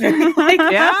Amos, very like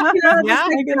Yeah. I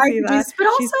can see that. but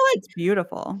also it's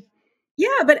beautiful.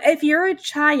 yeah. But if you're a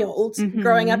child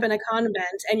growing up Mhm. in a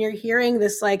convent and you're hearing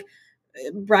this like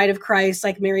Bride of Christ,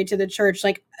 like married to the church,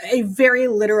 like a very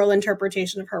literal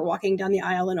interpretation of her walking down the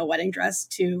aisle in a wedding dress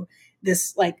to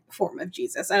this like form of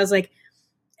Jesus, I was like,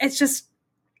 it's just,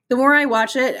 the more I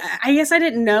watch it, I guess I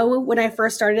didn't know when I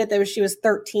first started it that she was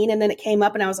 13, and then it came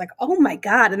up and I was like, oh my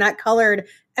God. And that colored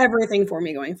everything for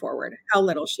me going forward, how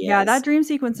little she is. Yeah, that dream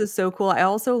sequence is so cool. I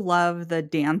also love the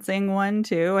dancing one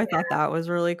too. I thought that was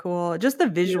really cool. Just the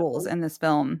visuals in this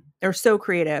film, they're so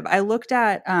creative. I looked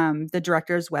at the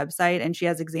director's website, and she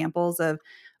has examples of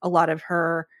a lot of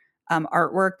her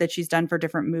artwork that she's done for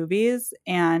different movies,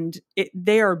 and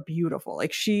they are beautiful.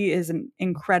 Like, she is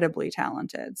incredibly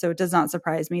talented. So it does not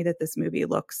surprise me that this movie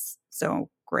looks so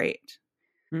great.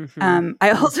 Mhm.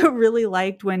 I also really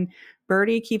liked when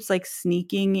Birdie keeps like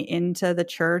sneaking into the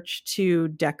church to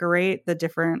decorate the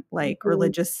different like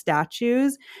religious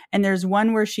statues. And there's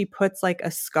one where she puts like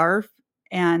a scarf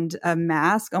and a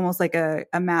mask, almost like a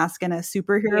mask and a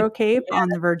superhero cape on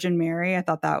the Virgin Mary. I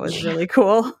thought that was really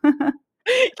cool.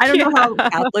 I don't know how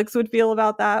Catholics would feel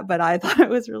about that, but I thought it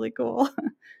was really cool.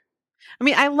 I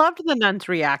mean, I loved the nun's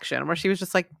reaction where she was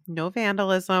just like, no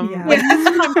vandalism. Yeah. Like, this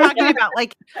is what I'm talking about.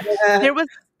 Like, there was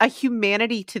a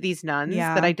humanity to these nuns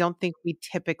that I don't think we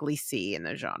typically see in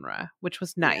the genre, which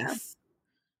was nice.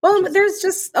 Well, there's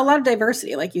just a lot of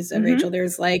diversity, like you said, Rachel.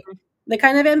 There's like the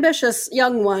kind of ambitious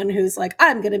young one who's like,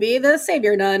 I'm going to be the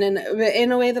savior nun, and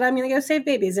in a way that I'm going to go save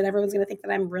babies, and everyone's going to think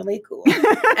that I'm really cool.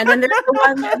 And then there's the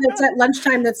one that's at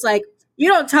lunchtime that's like, you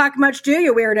don't talk much, do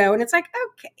you, weirdo? And it's like,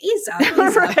 okay, ease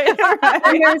up. Right.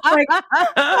 And there's like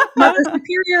Mother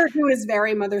Superior, who is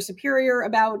very Mother Superior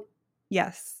about.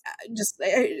 Yes. Just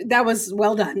that was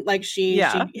well done. Like she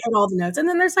hit all the notes. And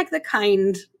then there's like the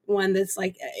kind one that's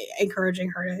like encouraging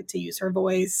her to use her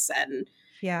voice, and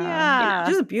yeah.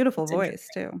 She's a beautiful voice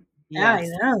too. Yeah, I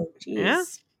know.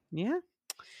 Jeez. Yeah.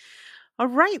 All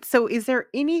right. So is there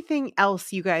anything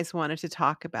else you guys wanted to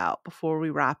talk about before we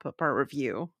wrap up our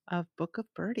review of Book of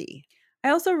Birdie? I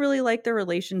also really like the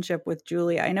relationship with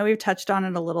Julia. I know we've touched on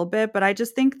it a little bit, but I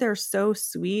just think they're so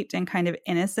sweet and kind of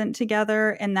innocent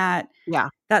together in that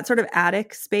sort of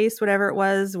attic space, whatever it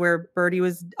was, where Birdie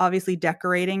was obviously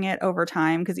decorating it over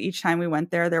time, because each time we went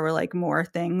there were like more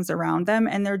things around them,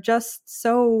 and they're just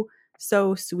so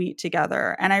sweet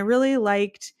together. And I really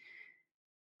liked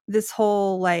this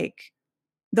whole like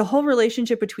the whole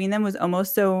relationship between them was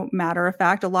almost so matter of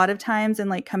fact. A lot of times in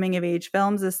like coming of age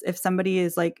films, if somebody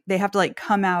is like, they have to like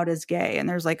come out as gay, and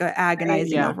there's like a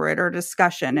agonizing over it or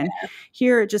discussion. And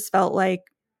here it just felt like,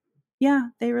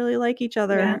 they really like each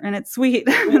other and it's sweet.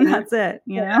 And that's it,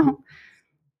 you know?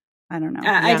 I don't know.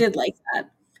 I did like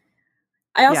that.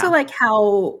 I also like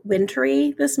how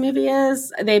wintry this movie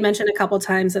is. They mentioned a couple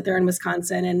times that they're in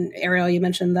Wisconsin, and Ariel, you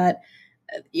mentioned that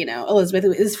Elizabeth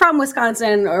is from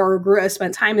Wisconsin or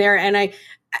spent time there. And I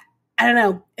don't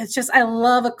know. It's just, I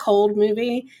love a cold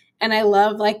movie, and I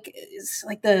love like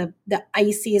the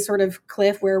icy sort of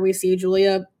cliff where we see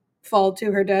Julia fall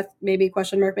to her death, maybe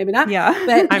question mark, maybe not. Yeah.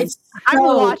 But I'm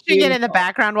watching it in the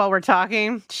background while we're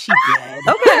talking. She did.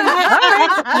 Okay. All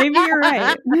right. Maybe you're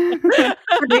right.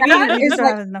 Maybe you just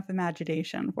don't have enough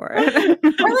imagination for it.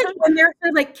 Or like when they're sort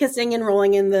of like kissing and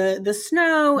rolling in the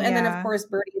snow, and then of course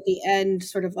Birdie at the end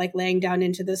sort of like laying down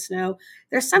into the snow.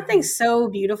 There's something so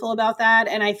beautiful about that,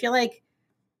 and I feel like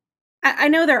I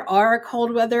know there are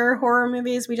cold weather horror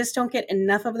movies. We just don't get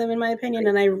enough of them, in my opinion.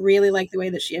 And I really like the way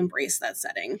that she embraced that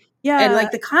setting. Yeah. And like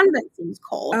the convent seems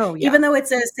cold. Oh, yeah. Even though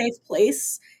it's a safe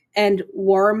place and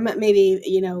warm, maybe,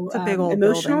 it's a big old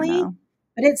emotionally. Building,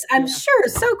 but it's, I'm sure,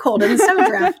 so cold and so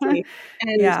drafty.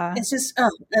 And it's just,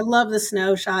 I love the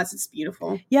snow shots. It's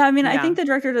beautiful. Yeah. I mean, I think the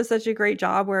director does such a great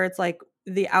job where it's like,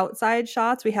 the outside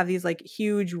shots, we have these like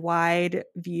huge wide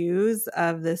views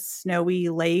of the snowy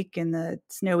lake and the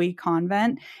snowy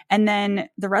convent, and then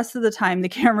the rest of the time the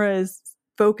camera is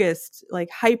focused,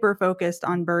 like hyper focused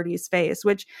on Birdie's face,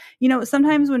 which,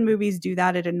 sometimes when movies do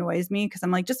that, it annoys me because I'm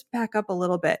like, just back up a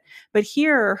little bit. But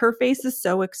here her face is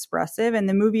so expressive, and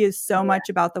the movie is so much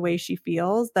about the way she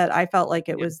feels, that I felt like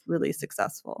it was really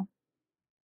successful.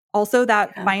 Also,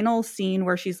 that final scene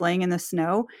where she's laying in the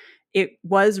snow, it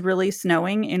was really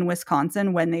snowing in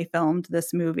Wisconsin when they filmed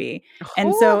this movie.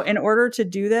 And so in order to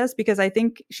do this, because I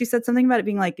think she said something about it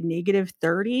being like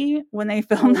 -30 when they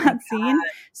filmed that scene.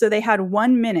 So they had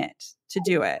 1 minute to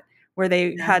do it, where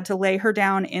they had to lay her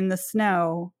down in the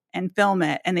snow and film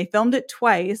it. And they filmed it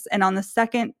twice. And on the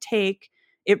second take,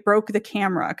 it broke the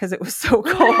camera because it was so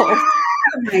cold.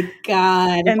 Oh my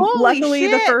God. And Holy luckily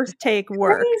the shit. first take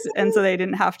worked, Crazy. and so they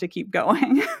didn't have to keep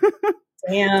going.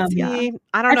 Damn. See,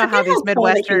 I don't know how forget these how cold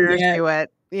it can Midwesterners get. do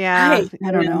it. Yeah.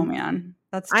 I don't know, man.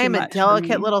 That's I too am a much for delicate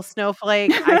me. little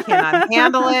snowflake. I cannot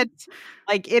handle it.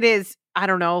 Like it is, I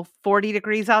don't know, 40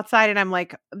 degrees outside. And I'm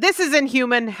like, this is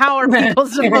inhuman. How are people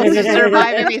supposed to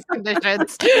survive in these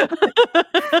conditions?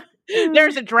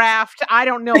 There's a draft. I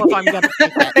don't know if I'm going to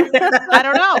take it. I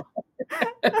don't know.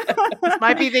 This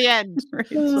might be the end.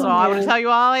 Rachel. So I want to man. tell you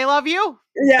all I love you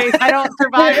in Yeah. case I don't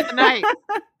survive the night.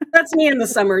 That's me in the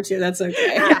summer too. That's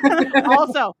okay. Yeah.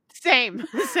 Also, same.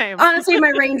 Honestly,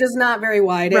 my range is not very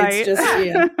wide. Right. It's just,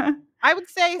 yeah. I would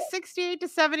say 68 to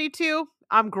 72.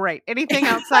 I'm great. Anything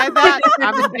outside that,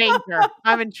 I'm in danger.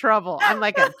 I'm in trouble. I'm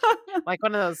like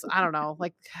one of those, I don't know,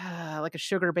 like a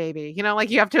sugar baby. You know, like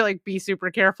you have to like be super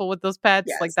careful with those pets.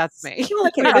 Yes. Like that's me. Well,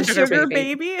 like Wait, a a sugar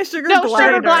baby? A sugar No,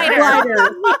 glider. sugar glider. glider.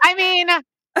 I mean,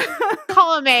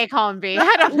 call him A, call him B.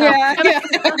 I don't know. Yeah.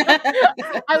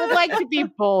 I would like to be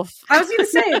both. I was going to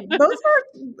say, both are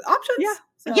options. Yeah.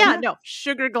 So, Yeah, no,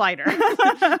 sugar glider. Ugh.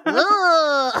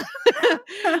 I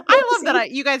love that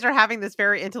you guys are having this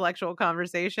very intellectual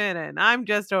conversation, and I'm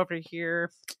just over here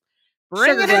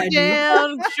bringing Sugar it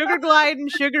down, sugar gliding,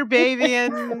 sugar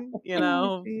babying, you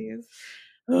know,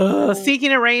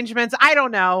 seeking arrangements. I don't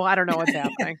know what's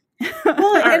happening.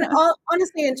 Well, and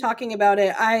honestly, in talking about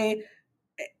it, I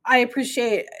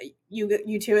appreciate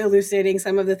you two elucidating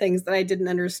some of the things that I didn't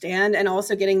understand, and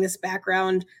also getting this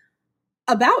background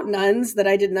about nuns that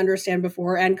I didn't understand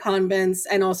before, and convents,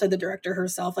 and also the director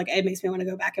herself. Like, it makes me want to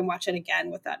go back and watch it again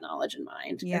with that knowledge in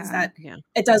mind. Yeah.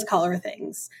 It does color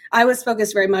things. I was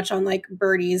focused very much on like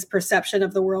Birdie's perception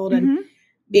of the world and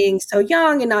being so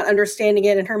young and not understanding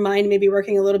it, and her mind maybe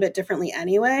working a little bit differently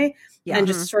anyway, and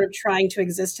just sort of trying to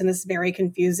exist in this very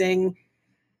confusing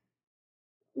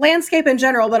landscape in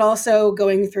general, but also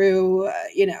going through,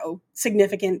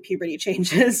 significant puberty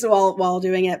changes while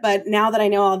doing it. But now that I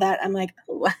know all that, I'm like,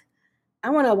 oh, I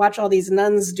want to watch all these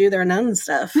nuns do their nun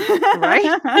stuff.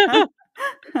 Right?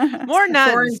 More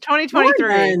nuns,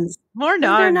 2023. More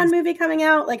nuns. Is there a nun movie coming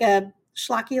out? Like a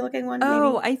schlocky looking one?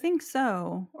 Oh, maybe? I think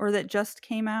so. Or that just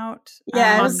came out.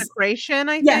 Yeah, Consecration,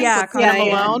 I think. Yes. With Jenna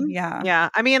Malone. Yeah.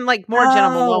 I mean, like more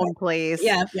Jenna Malone, please.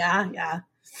 Yeah.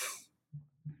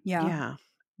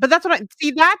 But that's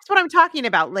what I'm talking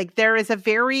about. Like there is a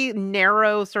very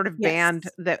narrow sort of band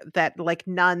that like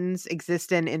nuns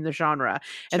exist in the genre.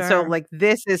 And so like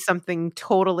this is something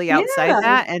totally outside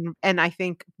that. And I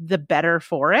think the better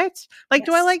for it. Like,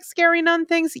 do I like scary nun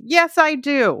things? Yes, I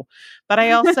do. But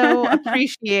I also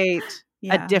appreciate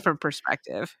a different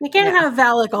perspective. We can't have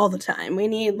Valak all the time. We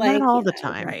need not all the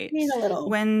time. Right. We need a little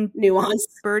when nuance.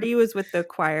 Birdie was with the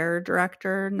choir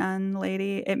director nun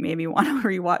lady, it made me want to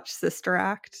rewatch Sister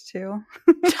Act too.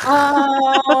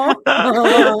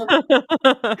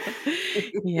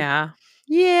 Yeah.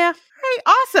 Right.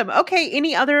 Awesome. Okay.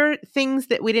 Any other things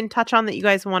that we didn't touch on that you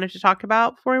guys wanted to talk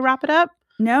about before we wrap it up?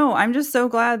 No, I'm just so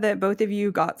glad that both of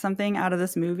you got something out of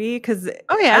this movie, because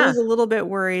I was a little bit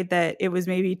worried that it was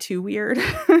maybe too weird,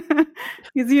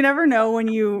 because you never know when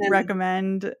you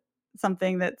recommend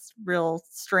something that's real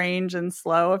strange and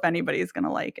slow if anybody's going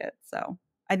to like it. So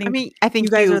I think you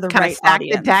guys are the kind right of stacked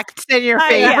audience. the decks in your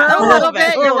favor a little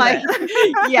bit. You're like,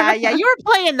 you were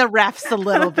playing the refs a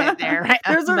little bit there. Right?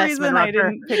 There's a reason I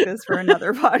didn't pick this for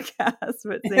another podcast,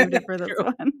 but saved it for this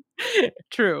one.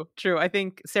 True. I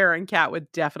think Sarah and Kat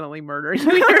would definitely murder you.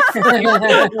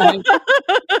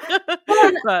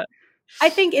 But I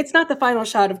think it's not the final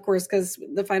shot, of course, because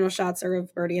the final shots are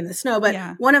of Birdie in the snow.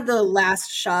 But one of the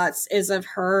last shots is of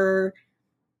her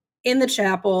in the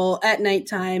chapel at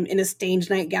nighttime in a stage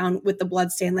nightgown with the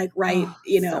bloodstain, like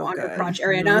on her crotch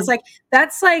area. And I was like,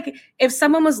 that's like, if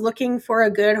someone was looking for a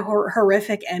good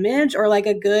horrific image, or like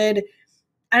a good,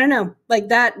 I don't know, like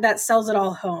that sells it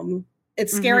all home.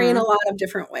 It's scary in a lot of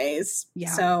different ways. Yeah.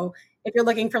 So if you're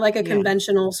looking for like a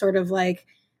conventional sort of like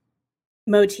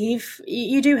motif,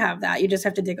 you do have that. You just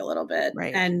have to dig a little bit,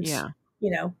 and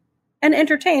and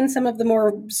entertain some of the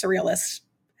more surrealist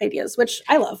ideas, which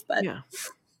I love. But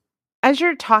as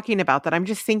you're talking about that, I'm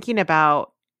just thinking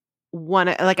about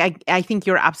one. Like I think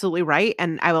you're absolutely right,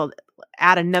 and I will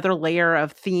add another layer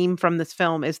of theme from this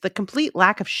film is the complete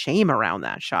lack of shame around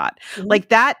that shot. Like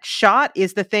that shot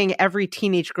is the thing every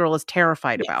teenage girl is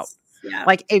terrified about. Yeah.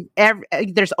 Like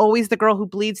there's always the girl who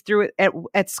bleeds through it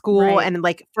at school, and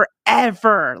like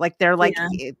forever, like they're like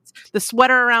it's the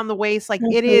sweater around the waist. Like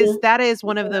that is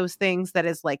one of those things that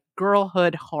is like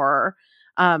girlhood horror,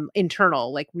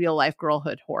 internal, like real life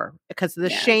girlhood horror, because of the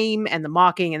shame and the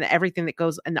mocking and everything that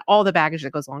goes, and all the baggage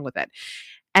that goes along with it.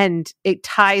 And it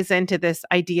ties into this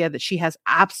idea that she has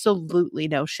absolutely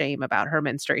no shame about her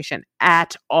menstruation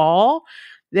at all.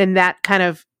 Then that kind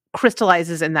of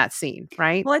crystallizes in that scene,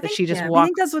 right? Well, I That think she just I walks.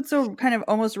 think that's what's so kind of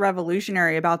almost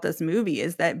revolutionary about this movie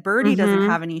is that Birdie doesn't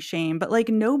have any shame, but like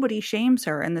nobody shames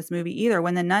her in this movie either.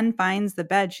 When the nun finds the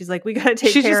bed, she's like, "We got to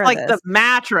take She's care just of like this." the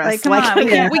mattress. Like, come Like, on, we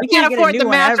can't we get can't a afford new the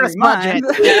one mattress every budget,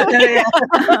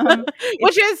 month.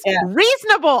 which is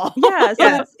reasonable. Yeah,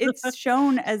 so it's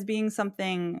shown as being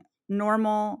something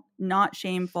normal, not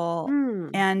shameful,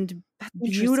 and That's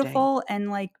beautiful and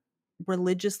like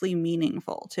religiously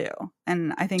meaningful too.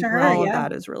 And I think To her, all of yeah.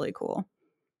 that is really cool.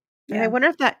 And I wonder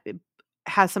if that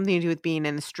has something to do with being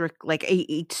in a strict, like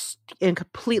a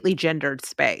completely gendered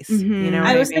space. You know,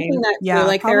 I what was I mean? thinking that too. Yeah,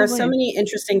 like there are so probably. many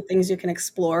interesting things you can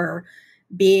explore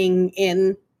being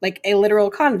in like a literal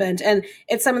convent, and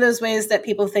it's some of those ways that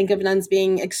people think of nuns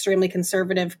being extremely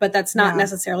conservative, but that's not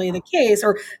necessarily the case,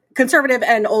 or conservative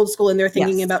and old school in their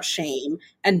thinking about shame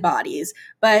and bodies,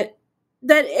 but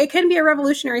that it can be a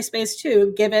revolutionary space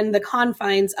too, given the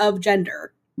confines of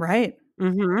gender. Right.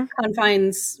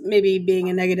 Confines maybe being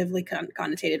a negatively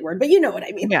connotated word, but you know what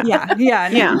I mean. Yeah.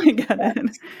 No, I get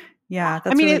it. Yeah,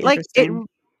 that's really interesting.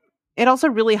 It also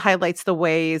really highlights the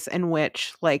ways in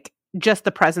which like just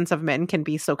the presence of men can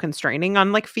be so constraining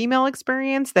on like female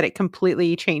experience that it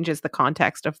completely changes the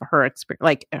context of her experience,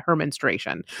 like her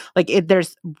menstruation. Like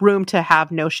there's room to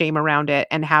have no shame around it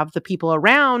and have the people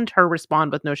around her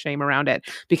respond with no shame around it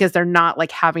because they're not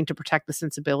like having to protect the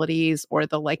sensibilities or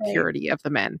the like purity of the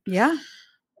men. Yeah.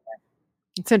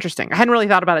 It's interesting. I hadn't really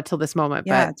thought about it till this moment,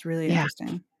 but it's really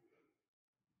interesting.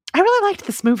 I really liked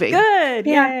this movie. Good.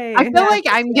 Yay. I feel like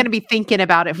I'm going to be thinking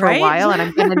about it for a while and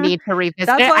I'm going to need to revisit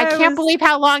it. I can't believe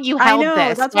how long you held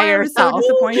this that's by why yourself. I was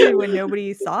so disappointed when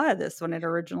nobody saw this when it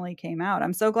originally came out.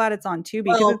 I'm so glad it's on Tubi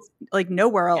because it's like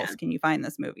nowhere else can you find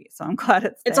this movie. So I'm glad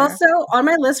it's there. It's also on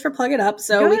my list for Plug It Up,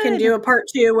 so we can do a part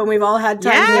 2 when we've all had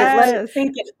time to let it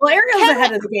sink in. Well, Ariel's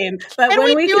ahead of the game, but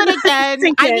when we do it again,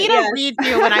 I need a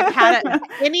redo when I've had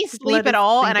any sleep at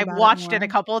all and I've watched it a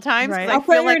couple of times. Right. I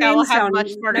feel like I will have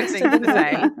much smarter things to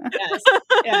say. Yes.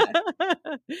 Yeah.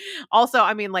 Also,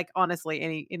 I mean, like honestly,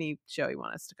 any show you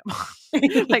want us to come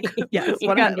on, like yes,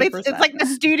 it's like the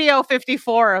Studio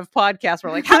 54 of podcasts.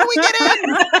 We're like, how do we get in?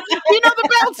 You know the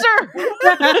bouncer.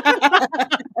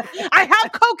 I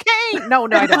have cocaine. No,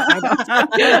 I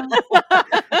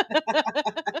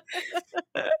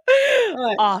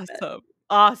don't.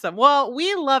 Awesome. Well,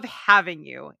 we love having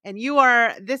you. And you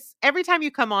are every time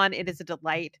you come on, it is a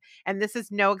delight. And this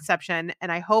is no exception.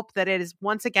 And I hope that it is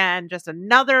once again just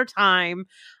another time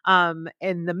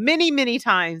in the many, many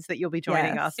times that you'll be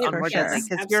joining us on More Deadly.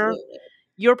 Because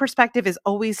your perspective is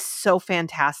always so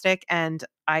fantastic. And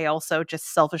I also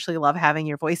just selfishly love having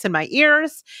your voice in my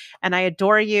ears. And I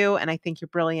adore you. And I think you're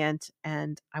brilliant.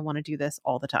 And I want to do this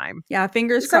all the time. Yeah,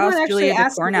 fingers crossed Julia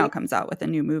DeCornell comes out with a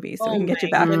new movie so we can get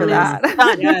you back for that.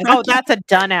 Oh, that's a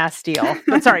done-ass deal.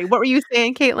 But sorry, what were you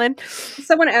saying, Caitlin?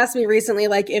 Someone asked me recently,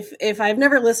 like, if I've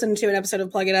never listened to an episode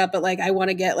of Plug It Up, but like I want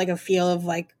to get like a feel of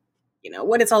like, you know,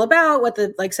 what it's all about, what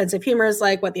the like sense of humor is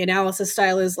like, what the analysis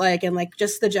style is like, and like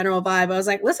just the general vibe. I was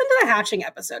like, listen to the hatching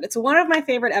episode. It's one of my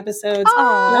favorite episodes.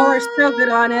 Y'all are so good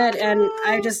on it. And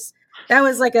that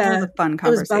was like a fun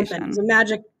conversation. It was a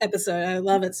magic episode. I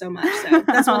love it so much. So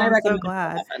that's what I recommend. So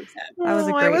glad. That was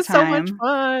a great time. It was so much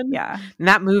fun. Yeah. And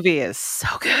that movie is so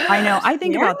good. I know. I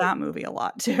think about that movie a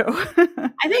lot too.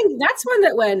 I think that's one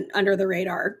that went under the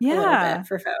radar a little bit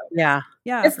for folks. Yeah.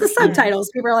 Yeah. It's the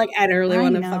subtitles. People are like, I don't really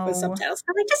want to fuck with subtitles.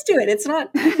 I'm like, just do it. It's not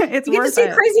it's you get to see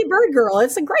Crazy Bird Girl.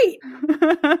 It's a great.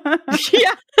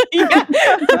 yeah.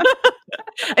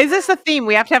 Is this a theme?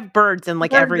 We have to have birds in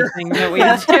like everything that we do.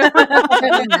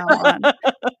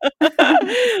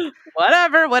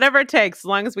 Whatever it takes, as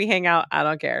long as we hang out, I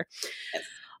don't care. Yes.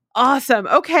 Awesome.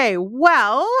 Okay.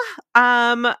 Well,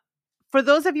 for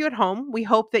those of you at home, we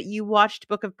hope that you watched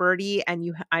Book of Birdie,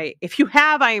 and if you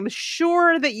have, I am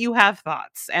sure that you have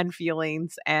thoughts and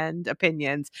feelings and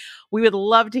opinions. We would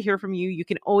love to hear from you. You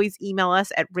can always email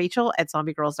us at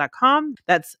rachel@zombiegirls.com.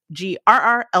 That's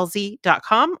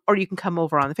GRRLZ.com, or you can come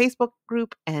over on the Facebook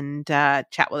group and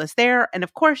chat with us there. And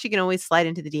of course, you can always slide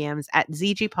into the DMs at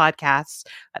ZG Podcasts.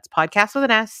 That's podcast with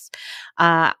an S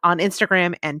on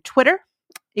Instagram and Twitter.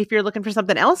 If you're looking for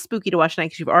something else spooky to watch tonight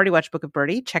because you've already watched Book of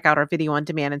Birdie, check out our video on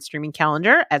demand and streaming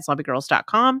calendar at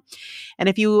zombiegirls.com. And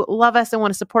if you love us and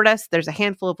want to support us, there's a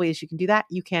handful of ways you can do that.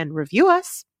 You can review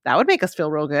us That would make us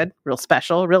feel real good, real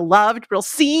special, real loved, real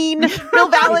seen, real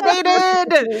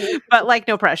validated, but like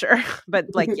no pressure. But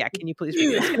like, yeah, can you please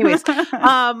review us? Anyways,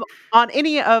 on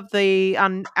any of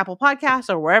on Apple Podcasts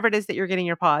or wherever it is that you're getting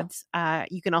your pods,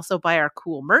 you can also buy our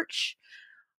cool merch.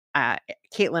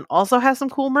 Caitlin also has some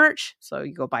cool merch. So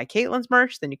you go buy Caitlin's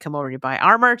merch, then you come over and you buy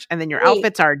our merch, and then your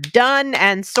outfits are done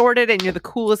and sorted, and you're the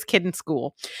coolest kid in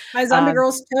school. My Zombie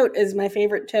Girls tote is my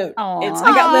favorite tote. Aww.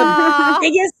 I got the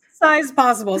biggest size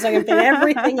possible, so I can fit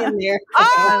everything in there.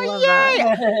 I love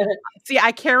that. See,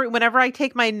 I carry, whenever I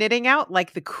take my knitting out,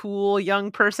 like the cool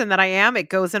young person that I am, it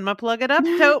goes in my Plug It Up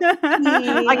tote.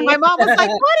 Like my mom was like,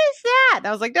 "What is that?" And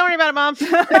I was like, "Don't worry about it, Mom."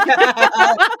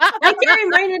 I carry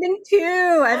my knitting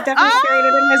too. I've definitely carried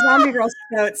it in my Zombie Girls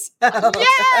totes. So.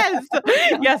 Yes,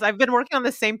 yes, I've been working on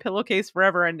the same pillowcase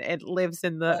forever, and it lives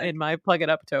in my Plug It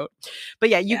Up tote. But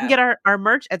yeah, you can get our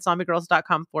merch at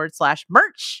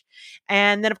zombiegirls.com/merch,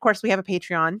 and then of course we have a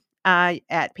Patreon.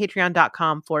 At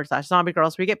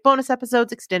patreon.com/zombiegirls, where you get bonus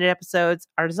episodes, extended episodes,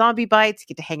 our zombie bites. You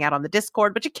get to hang out on the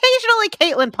Discord, which occasionally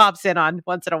Caitlin pops in on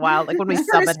once in a while, like when we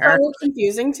summon her. It's so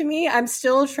confusing to me. I'm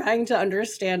still trying to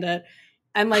understand it.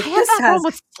 I'm like, this has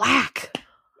with Slack.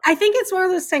 I think it's one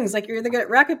of those things, like you're either good at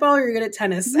racquetball or you're good at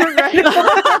tennis. Can't do both.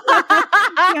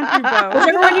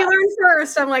 Whichever one you learn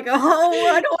first, I'm like, oh,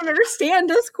 I don't understand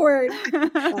Discord.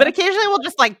 But occasionally we'll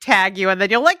just like tag you, and then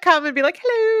you'll like come and be like,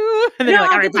 hello. And then you're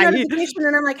like, all right, bye. Notification,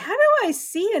 and I'm like, how do I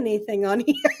see anything on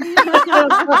here? That's my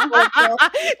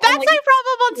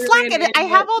problem on Slack. And I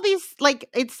have all these, like,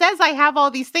 it says I have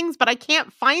all these things, but I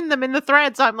can't find them in the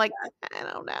thread. So I'm like, I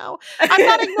don't know. I'm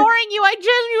not ignoring you. I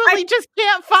genuinely just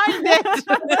can't find it.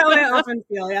 That's how I often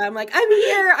feel. Yeah, I'm like, I'm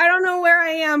here. I don't know where I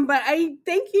am, but I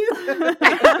thank you.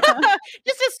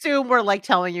 Just assume we're like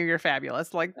telling you you're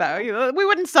fabulous. Like that, we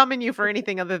wouldn't summon you for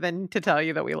anything other than to tell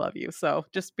you that we love you. So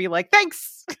just be like,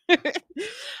 thanks.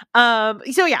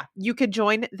 So yeah, you could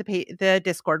join the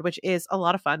Discord, which is a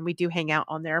lot of fun. We do hang out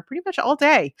on there pretty much all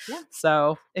day. Yeah.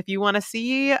 So if you want to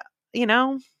see,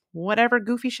 whatever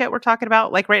goofy shit we're talking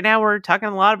about. Like right now, we're talking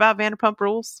a lot about Vanderpump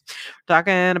Rules. We're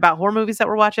talking about horror movies that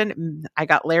we're watching. I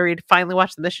got Larry to finally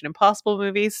watch the Mission Impossible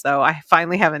movies, so I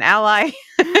finally have an ally.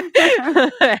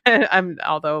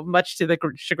 Although much to the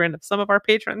chagrin of some of our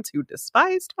patrons who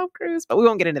despise Tom Cruise, but we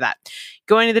won't get into that.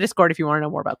 Go into the Discord if you want to know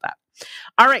more about that.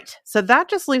 All right, so that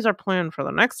just leaves our plan for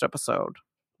the next episode.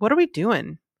 What are we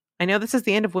doing? I know this is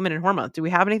the end of Women in Horror Month. Do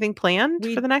we have anything planned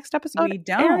for the next episode? We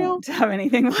don't have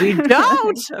anything planned. We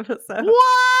don't?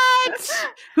 What?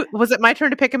 Was it my turn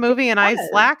to pick a movie and I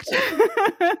slacked?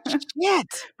 Shit.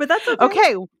 But that's okay.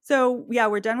 Okay. So yeah,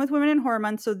 we're done with Women in Horror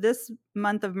Month. So this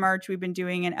month of March, we've been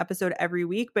doing an episode every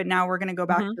week, but now we're going to go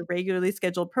back to regularly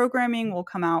scheduled programming. We'll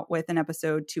come out with an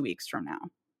episode 2 weeks from now.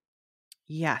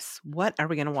 Yes. What are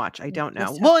we going to watch? I don't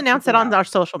know. We'll announce it on our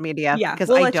social media. Yeah, because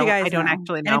we'll I don't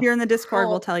actually know. And if you're in the Discord,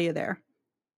 we'll tell you there.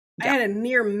 I had a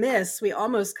near miss. We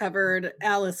almost covered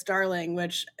Alice Darling,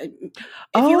 which if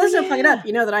you listen to Plug It Up,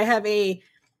 you know that I have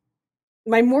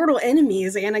my mortal enemy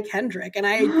is Anna Kendrick, and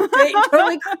I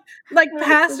totally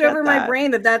passed over my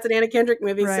brain that that's an Anna Kendrick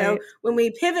movie. Right. So when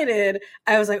we pivoted,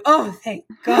 I was like, oh, thank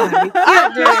God. We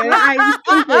can't do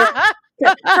it.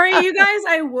 For you guys,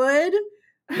 I would.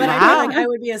 But I feel like I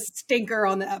would be a stinker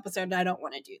on the episode, and I don't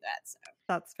want to do that. So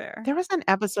that's fair. There was an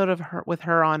episode of her with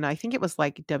her on, I think it was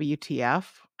like WTF.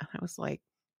 And I was like,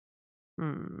 I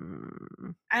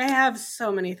have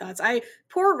so many thoughts.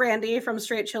 Poor Randy from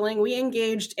Straight Chilling, we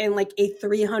engaged in like a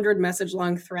 300 message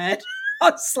long thread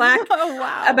on Slack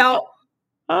about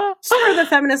sort of the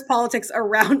feminist politics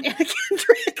around Anna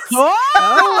Kendrick.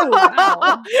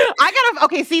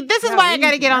 Okay, see, this is why I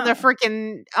gotta get on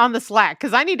the Slack,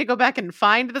 because I need to go back and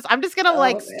find this. I'm just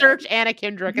gonna search Anna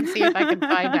Kendrick and see if I can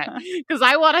find that, because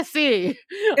I want to see.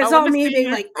 It's all me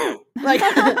being like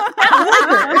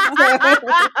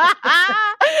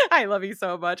I love you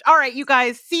so much. All right, you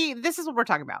guys, see, this is what we're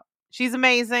talking about. She's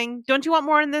amazing. Don't you want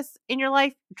more in your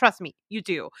life? Trust me, you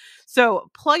do. So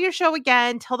plug your show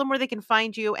again. Tell them where they can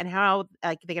find you and how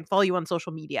they can follow you on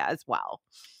social media as well.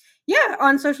 Yeah,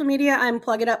 on social media, I'm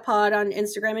Plug It Up Pod on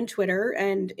Instagram and Twitter.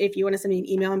 And if you want to send me an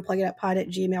email, I'm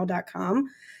plugituppod@gmail.com.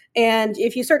 And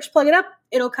if you search Plug It Up,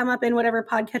 it'll come up in whatever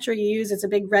podcatcher you use. It's a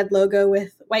big red logo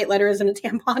with white letters and a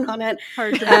tampon on it.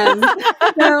 Hard to I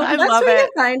love it. You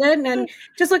find it. And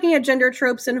just looking at gender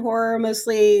tropes in horror,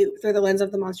 mostly through the lens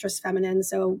of the monstrous feminine.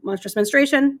 So monstrous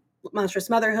menstruation, monstrous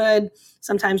motherhood,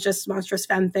 sometimes just monstrous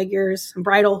femme figures,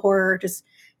 bridal horror, just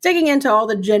digging into all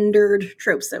the gendered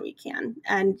tropes that we can.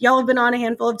 And y'all have been on a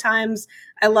handful of times.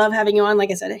 I love having you on.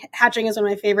 Like I said, Hatching is one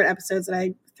of my favorite episodes that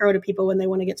I throw to people when they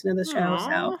want to get to know the show. Aww.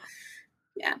 So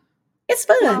yeah. It's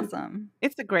fun. Awesome.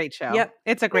 It's a great show. Yep.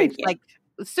 It's a great, Thank you. like,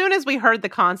 as soon as we heard the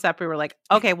concept, we were like,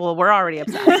 okay, well, we're already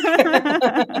obsessed.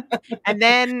 And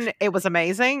then it was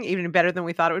amazing, even better than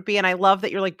we thought it would be. And I love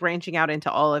that you're like branching out into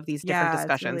all of these different It's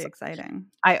discussions. really exciting.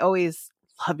 I always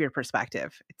love your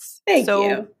perspective. It's Thank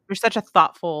you. You're such a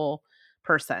thoughtful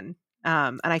person.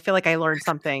 And I feel like I learned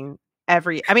something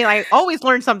I always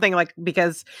learn something, like,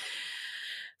 because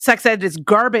sex ed is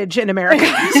garbage in America.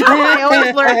 So I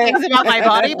always learn things about my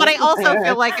body, but I also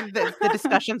feel like the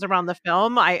discussions around the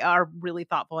film are really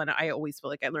thoughtful, and I always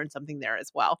feel like I learned something there as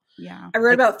well. Yeah. I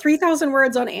wrote about 3,000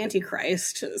 words on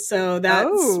Antichrist, so that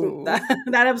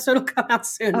episode will come out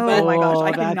soon. Oh my gosh,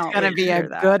 I that's cannot gonna wait be to a hear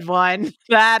that. good one.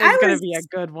 That is gonna be a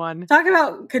good one. Talk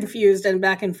about confused and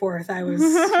back and forth. I was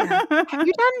Have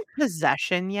you done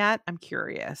Possession yet? I'm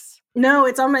curious. No,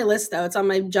 it's on my list though. It's on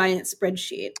my giant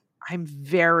spreadsheet. I'm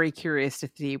very curious to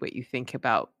see what you think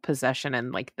about Possession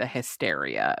and like the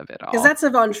hysteria of it all. Because that's a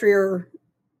Von Trier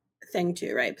thing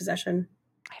too, right? Possession.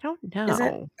 I don't know. Is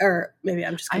it? Or maybe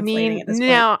I'm just conflating at this point.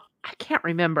 No, I can't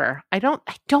remember. I don't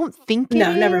think it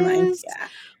No, never mind. is. Yeah.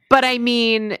 But I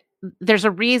mean, there's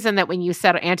a reason that when you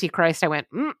said Antichrist, I went,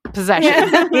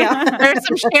 Possession. Yeah. There's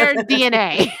some shared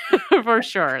DNA for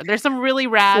sure. There's some really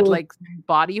rad Cool. like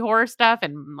body horror stuff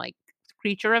and like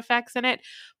creature effects in it,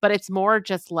 but it's more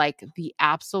just like the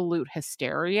absolute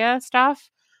hysteria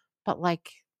stuff. But like,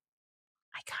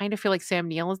 I kind of feel like Sam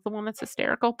Neill is the one that's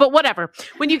hysterical, but whatever.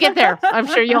 When you get there, I'm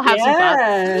sure you'll have some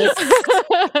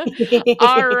thoughts.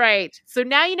 All right. So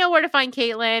now you know where to find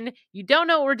Caitlin. You don't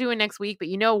know what we're doing next week, but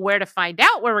you know where to find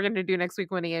out what we're going to do next week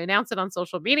when we announce it on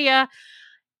social media.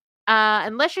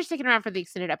 Unless you're sticking around for the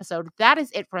extended episode, that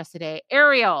is it for us today.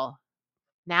 Ariel,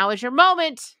 now is your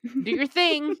moment. Do your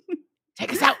thing.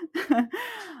 Take us out.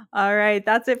 All right.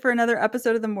 That's it for another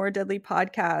episode of the More Deadly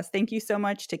podcast. Thank you so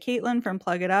much to Caitlin from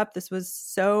Plug It Up. This was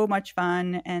so much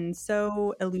fun and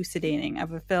so elucidating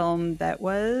of a film that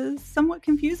was somewhat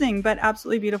confusing, but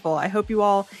absolutely beautiful. I hope you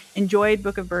all enjoyed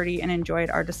Book of Birdie and enjoyed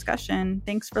our discussion.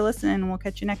 Thanks for listening. We'll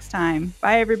catch you next time.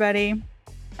 Bye, everybody.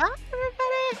 Bye,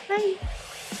 everybody. Bye.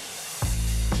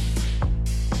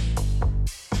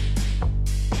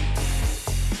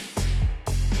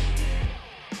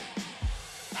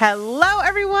 Hello,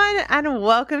 everyone, and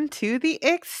welcome to the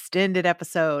extended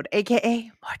episode,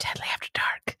 aka More Deadly After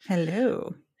Dark.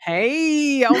 Hello.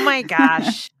 Hey, oh my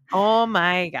gosh. Oh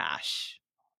my gosh.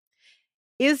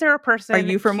 Is there a person? Are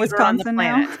you from cuter on the Wisconsin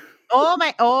planet? now?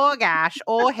 Oh gosh.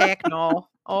 Oh heck no.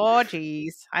 Oh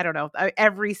geez. I don't know.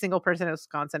 Every single person in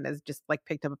Wisconsin has just like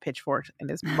picked up a pitchfork and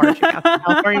is marching out to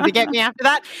California to get me after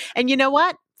that. And you know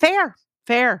what? Fair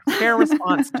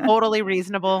response. Totally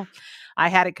reasonable. I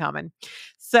had it coming.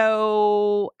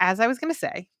 So, as I was going to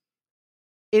say,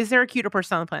 is there a cuter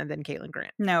person on the planet than Caitlin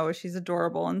Grant? No, she's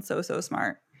adorable and so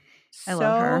smart. I so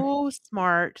love her. So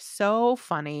smart, so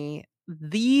funny,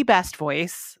 the best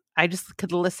voice. I just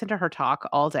could listen to her talk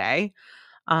all day.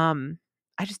 I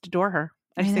just adore her.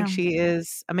 I just think she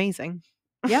is amazing.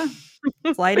 Yeah.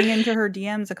 Sliding into her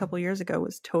DMs a couple years ago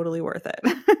was totally worth it.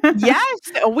 Yes,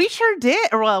 we sure did.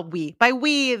 Well, by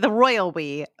we, the royal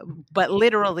we, but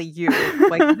literally you.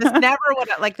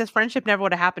 Like this friendship never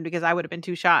would have happened because I would have been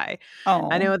too shy. Oh,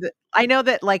 I know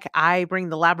that like I bring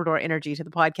the Labrador energy to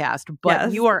the podcast,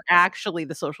 but you are actually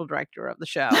the social director of the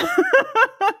show.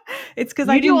 It's because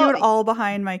I can do it all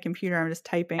behind my computer. I'm just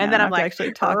typing, and then I'm like,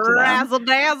 actually talk to them. Razzle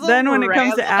dazzle. Then when it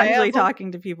comes to actually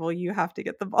talking to people, you have to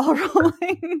get the ball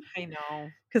rolling. I know,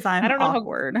 because I'm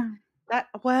awkward.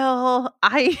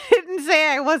 I didn't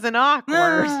say I wasn't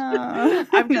awkward.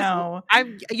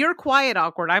 You're quiet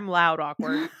awkward. I'm loud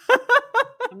awkward.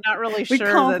 I'm not really sure.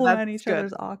 We complement that's each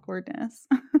other's awkwardness.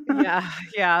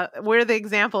 Yeah. We're the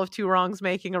example of two wrongs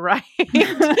making a right.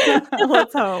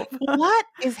 Let's hope. What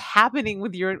is happening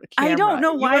with your camera? I don't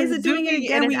know. Why is it doing it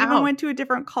again? We even out. went to a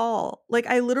different call. Like,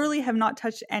 I literally have not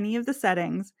touched any of the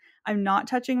settings. I'm not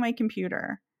touching my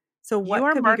computer. So what you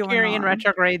are could be going Mercury on? in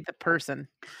retrograde, the person.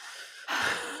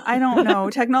 I don't know.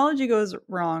 Technology goes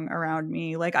wrong around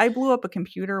me. Like, I blew up a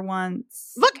computer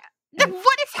once. Look, what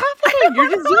is happening? You're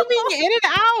just zooming in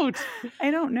and out.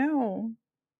 I don't know.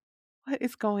 What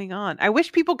is going on? I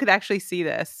wish people could actually see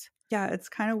this. Yeah, it's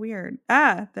kind of weird.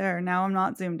 There. Now I'm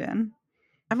not zoomed in.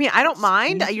 I mean, I don't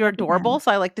mind. You're adorable, so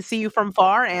I like to see you from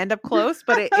far and up close.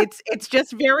 But it's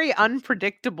just very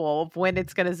unpredictable when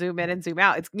it's going to zoom in and zoom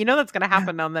out. It's that's going to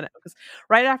happen on the because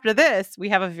right after this we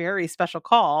have a very special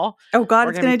call. Oh God,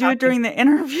 it's going to do it during the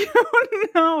interview.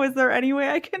 No, is there any way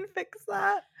I can fix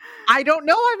that? I don't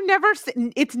know. I've never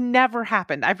seen, it's never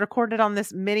happened. I've recorded on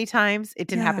this many times. It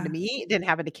didn't happen to me. It didn't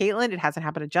happen to Caitlin. It hasn't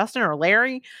happened to Justin or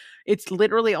Larry. It's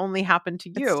literally only happened to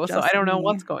you. So I don't know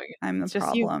what's going on. I'm the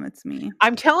problem. It's me.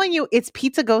 I'm telling you, it's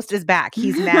Pizza Ghost is back.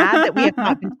 He's mad that we have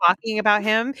not been talking about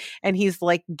him, and he's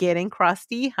like getting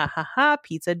crusty. Ha ha ha.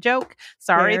 Pizza joke.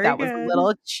 Sorry, that was a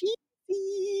little cheesy.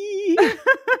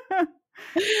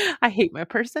 I hate my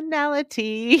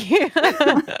personality.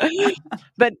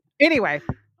 But anyway,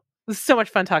 it was so much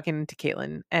fun talking to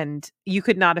Caitlin, and you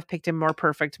could not have picked a more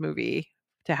perfect movie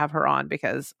to have her on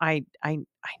because I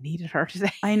needed her to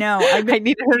say. I know. I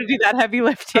needed her to do that heavy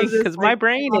lifting because my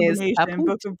brain is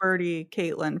Book of Birdie,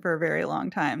 Caitlin for a very long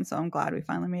time. So I'm glad we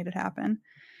finally made it happen.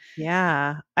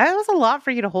 Yeah. It was a lot for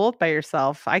you to hold by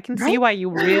yourself. I can see why you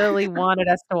really wanted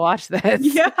us to watch this.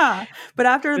 Yeah. But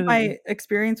after my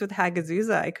experience with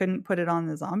Hagazusa, I couldn't put it on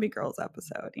the Zombie Girls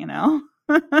episode, you know?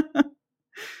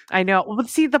 I know. Well,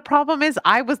 see, the problem is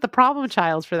I was the problem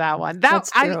child for that one.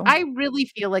 That's true. I really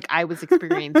feel like I was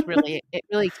really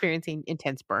experiencing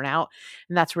intense burnout,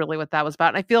 and that's really what that was about.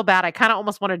 And I feel bad. I kind of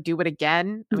almost want to do it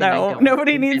again. No,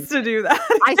 nobody needs to do that.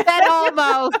 I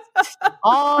said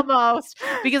almost,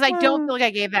 because I don't feel like I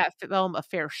gave that film a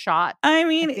fair shot. I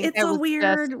mean, it's a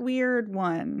weird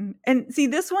one. And see,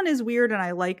 this one is weird, and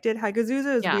I liked it.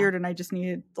 Hagazusa is weird, and I just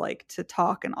needed like to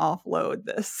talk and offload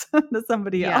this to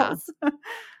somebody else.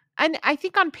 And I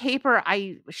think on paper,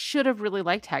 I should have really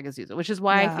liked Hagazusa, which is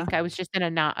why I think I was just in a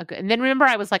not a good. And then remember,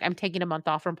 I was like, I'm taking a month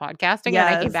off from podcasting, and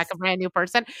I came back a brand new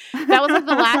person. That was like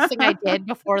the last thing I did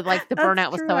before like the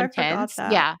burnout was so intense.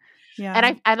 Yeah.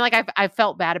 And I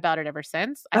felt bad about it ever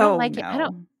since. I don't like it.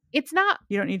 It's not.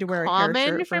 You don't need to wear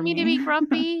common for me to be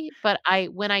grumpy, but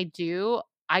when I do,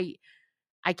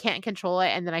 I can't control it,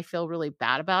 and then I feel really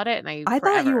bad about it. And I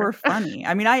thought you were funny.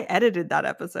 I mean, I edited that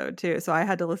episode too, so I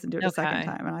had to listen to it a second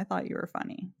time, and I thought you were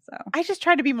funny. So I just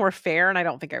tried to be more fair, and I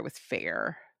don't think I was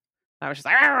fair. I was just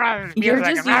like, you're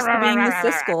just used to being the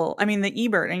Siskel. I mean, the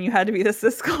Ebert, and you had to be the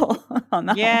Siskel on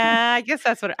that. Yeah, I guess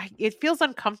that's what it feels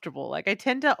uncomfortable. Like I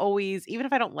tend to always, even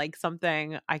if I don't like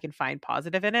something, I can find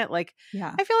positive in it. Like,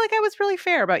 I feel like I was really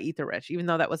fair about Eat the Rich, even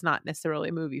though that was not necessarily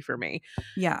a movie for me.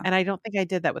 Yeah, and I don't think I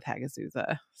did that with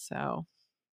Hagazusa. So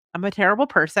I'm a terrible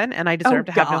person, and I deserve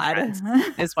to have no friends,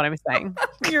 is what I'm saying.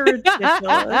 You're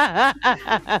ridiculous.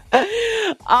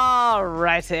 All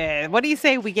righty. What do you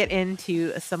say we get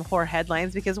into some horror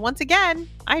headlines? Because once again,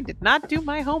 I did not do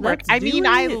my homework.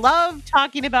 I love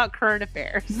talking about current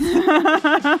affairs.